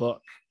read the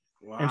book.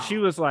 Wow. And she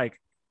was like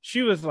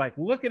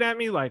looking at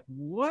me like,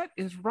 what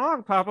is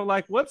wrong, Papa?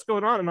 Like, what's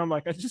going on? And I'm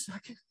like, I can't.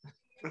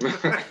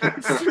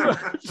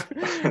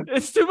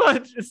 It's too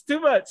much. It's too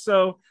much.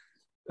 So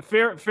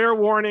fair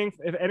warning.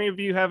 If any of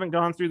you haven't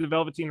gone through The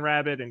Velveteen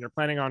Rabbit and you're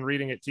planning on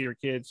reading it to your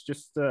kids,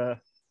 just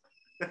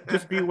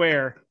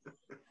beware.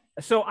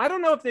 So I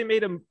don't know if they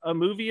made a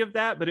movie of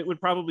that, but it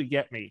would probably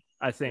get me,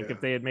 I think, if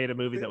they had made a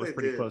movie that was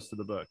pretty close to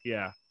the book.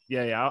 Yeah.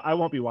 I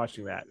won't be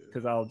watching that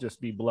because I'll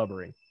just be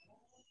blubbering.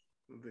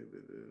 I think they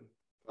did.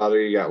 Father,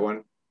 you got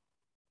one?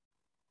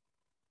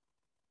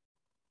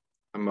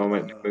 A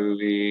moment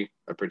movie,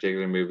 a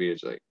particular movie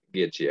is like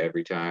gets you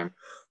every time.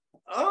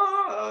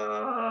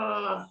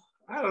 I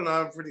don't know.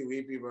 I'm pretty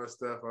weepy about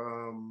stuff.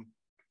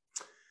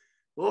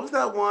 What was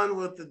that one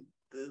with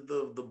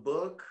the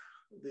book?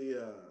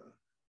 The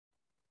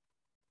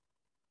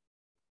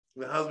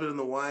husband and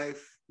the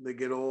wife, they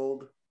get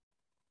old.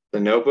 The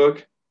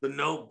Notebook? The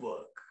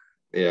Notebook.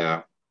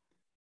 Yeah.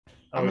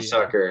 I'm a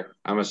sucker.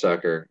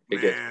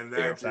 Man,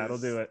 that'll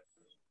do it.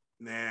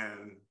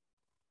 Man.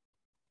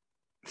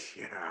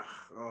 Yeah.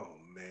 Oh,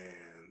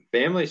 man.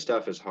 Family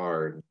stuff is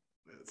hard.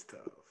 It's tough.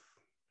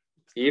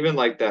 Even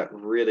like that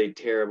really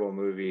terrible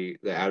movie,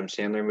 the Adam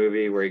Sandler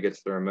movie where he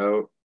gets the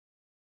remote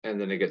and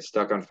then it gets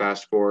stuck on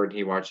fast forward and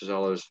he watches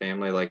all of his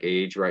family like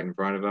age right in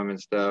front of him and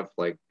stuff.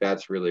 Like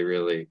that's really,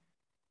 really,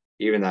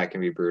 even that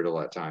can be brutal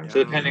at times.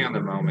 So depending on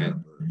the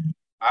moment.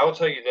 I will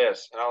tell you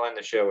this, and I'll end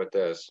the show with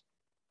this.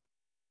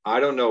 I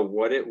don't know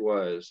what it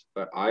was,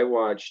 but I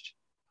watched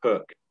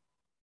Hook.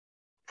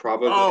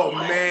 Probably. Oh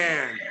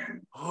man,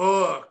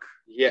 Hook.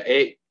 Yeah,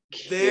 it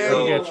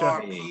killed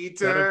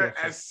Peter.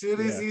 As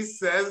soon as he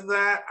says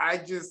that, I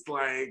just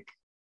like,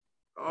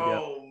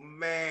 oh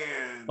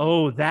man.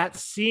 Oh, that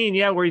scene,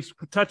 where he's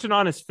touching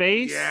on his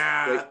face.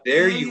 Yeah, like,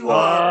 there you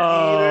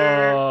are,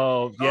 Peter.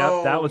 Oh,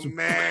 yep, that was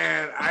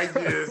man. I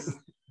just,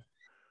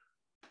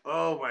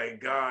 oh my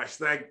gosh,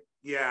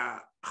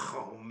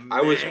 oh man.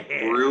 I was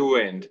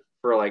ruined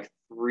for like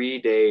 3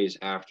 days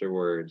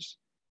afterwards,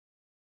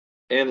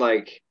 and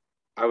like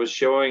I was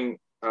showing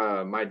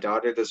my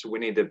daughter this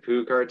Winnie the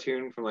Pooh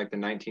cartoon from like the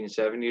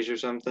 1970s or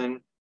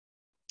something,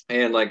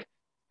 and like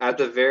at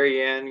the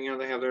very end,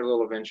 they have their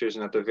little adventures,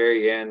 and at the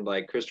very end,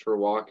 like Christopher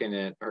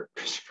Walken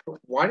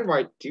why do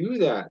I do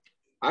that?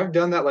 I've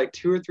done that like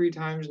 2 or 3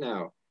 times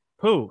now.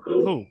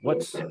 Who?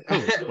 What's? Oh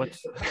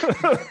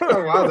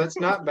wow, that's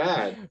not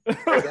bad.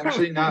 That's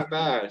actually not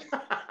bad.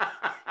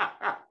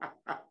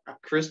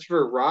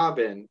 Christopher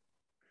Robin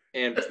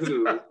and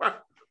Pooh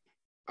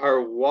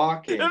are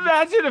walking.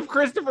 Imagine if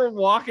Christopher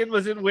Walken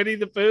was in Winnie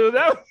the Pooh.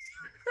 That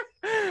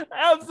was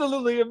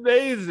absolutely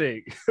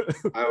amazing.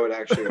 I would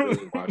actually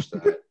really watch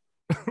that.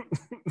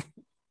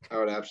 I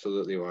would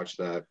absolutely watch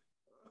that.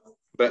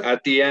 But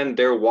at the end,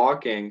 they're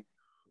walking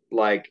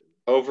like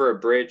over a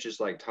bridge, just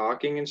like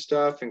talking and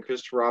stuff. And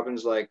Christopher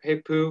Robin's like, "Hey,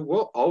 Pooh,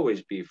 we'll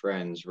always be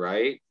friends,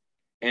 right?"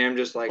 And I'm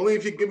just like, only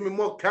if you give me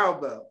more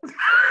cowbell.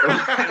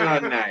 Oh,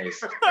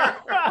 nice.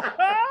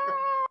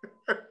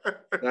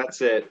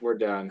 That's it. We're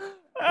done.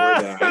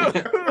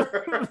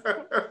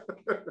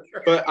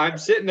 But I'm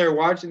sitting there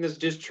watching this,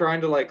 just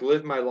trying to like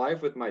live my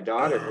life with my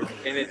daughter,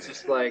 and it's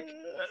just like,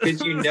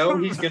 because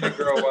he's gonna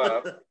grow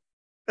up,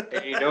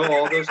 and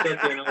all those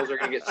stuffed animals are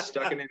gonna get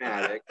stuck in an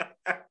attic.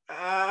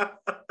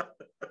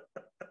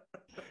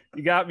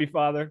 You got me,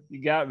 Father.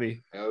 You got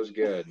me. That was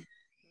good.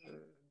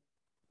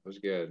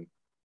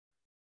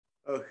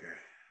 Okay.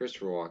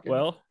 Christopher Walken.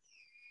 Well,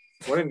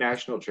 what a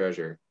national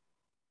treasure.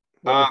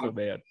 Wonderful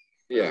man.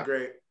 Yeah.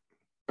 Great.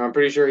 I'm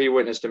pretty sure he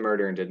witnessed a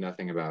murder and did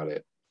nothing about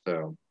it.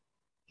 So.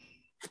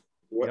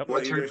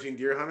 What's you ever seen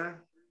Deer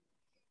Hunter?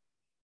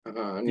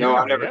 No,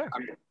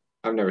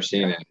 I've never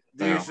seen it.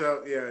 Deer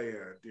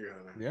Hunter.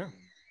 Yeah.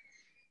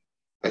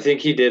 I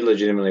think he did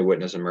legitimately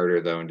witness a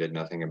murder though and did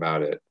nothing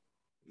about it.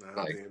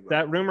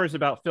 That rumor is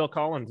about Phil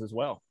Collins as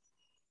well.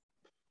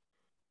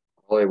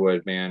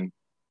 Hollywood, man.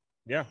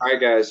 Yeah. All right,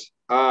 guys.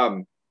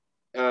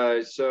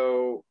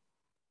 So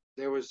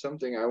there was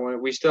something I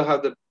wanted. We still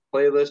have the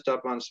playlist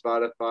up on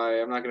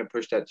Spotify. I'm not going to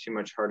push that too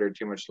much harder,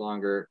 too much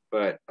longer.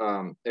 But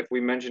if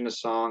we mention a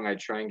song, I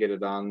try and get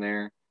it on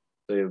there.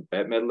 The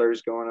Bette Midler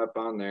is going up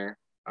on there.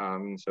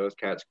 So is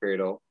Cat's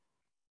Cradle.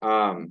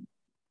 And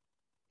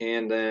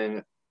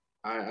then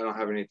I don't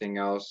have anything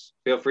else.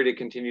 Feel free to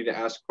continue to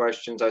ask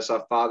questions. I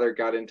saw Father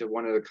got into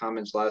one of the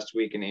comments last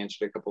week and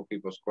answered a couple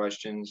people's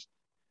questions.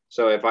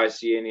 So if I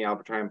see any,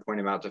 I'll try and point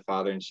them out to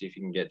Father and see if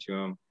you can get to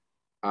them.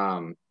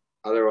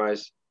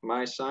 Otherwise,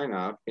 my sign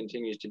off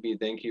continues to be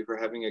thank you for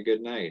having a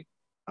good night.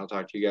 I'll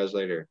talk to you guys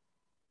later.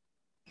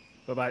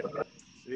 Bye-bye.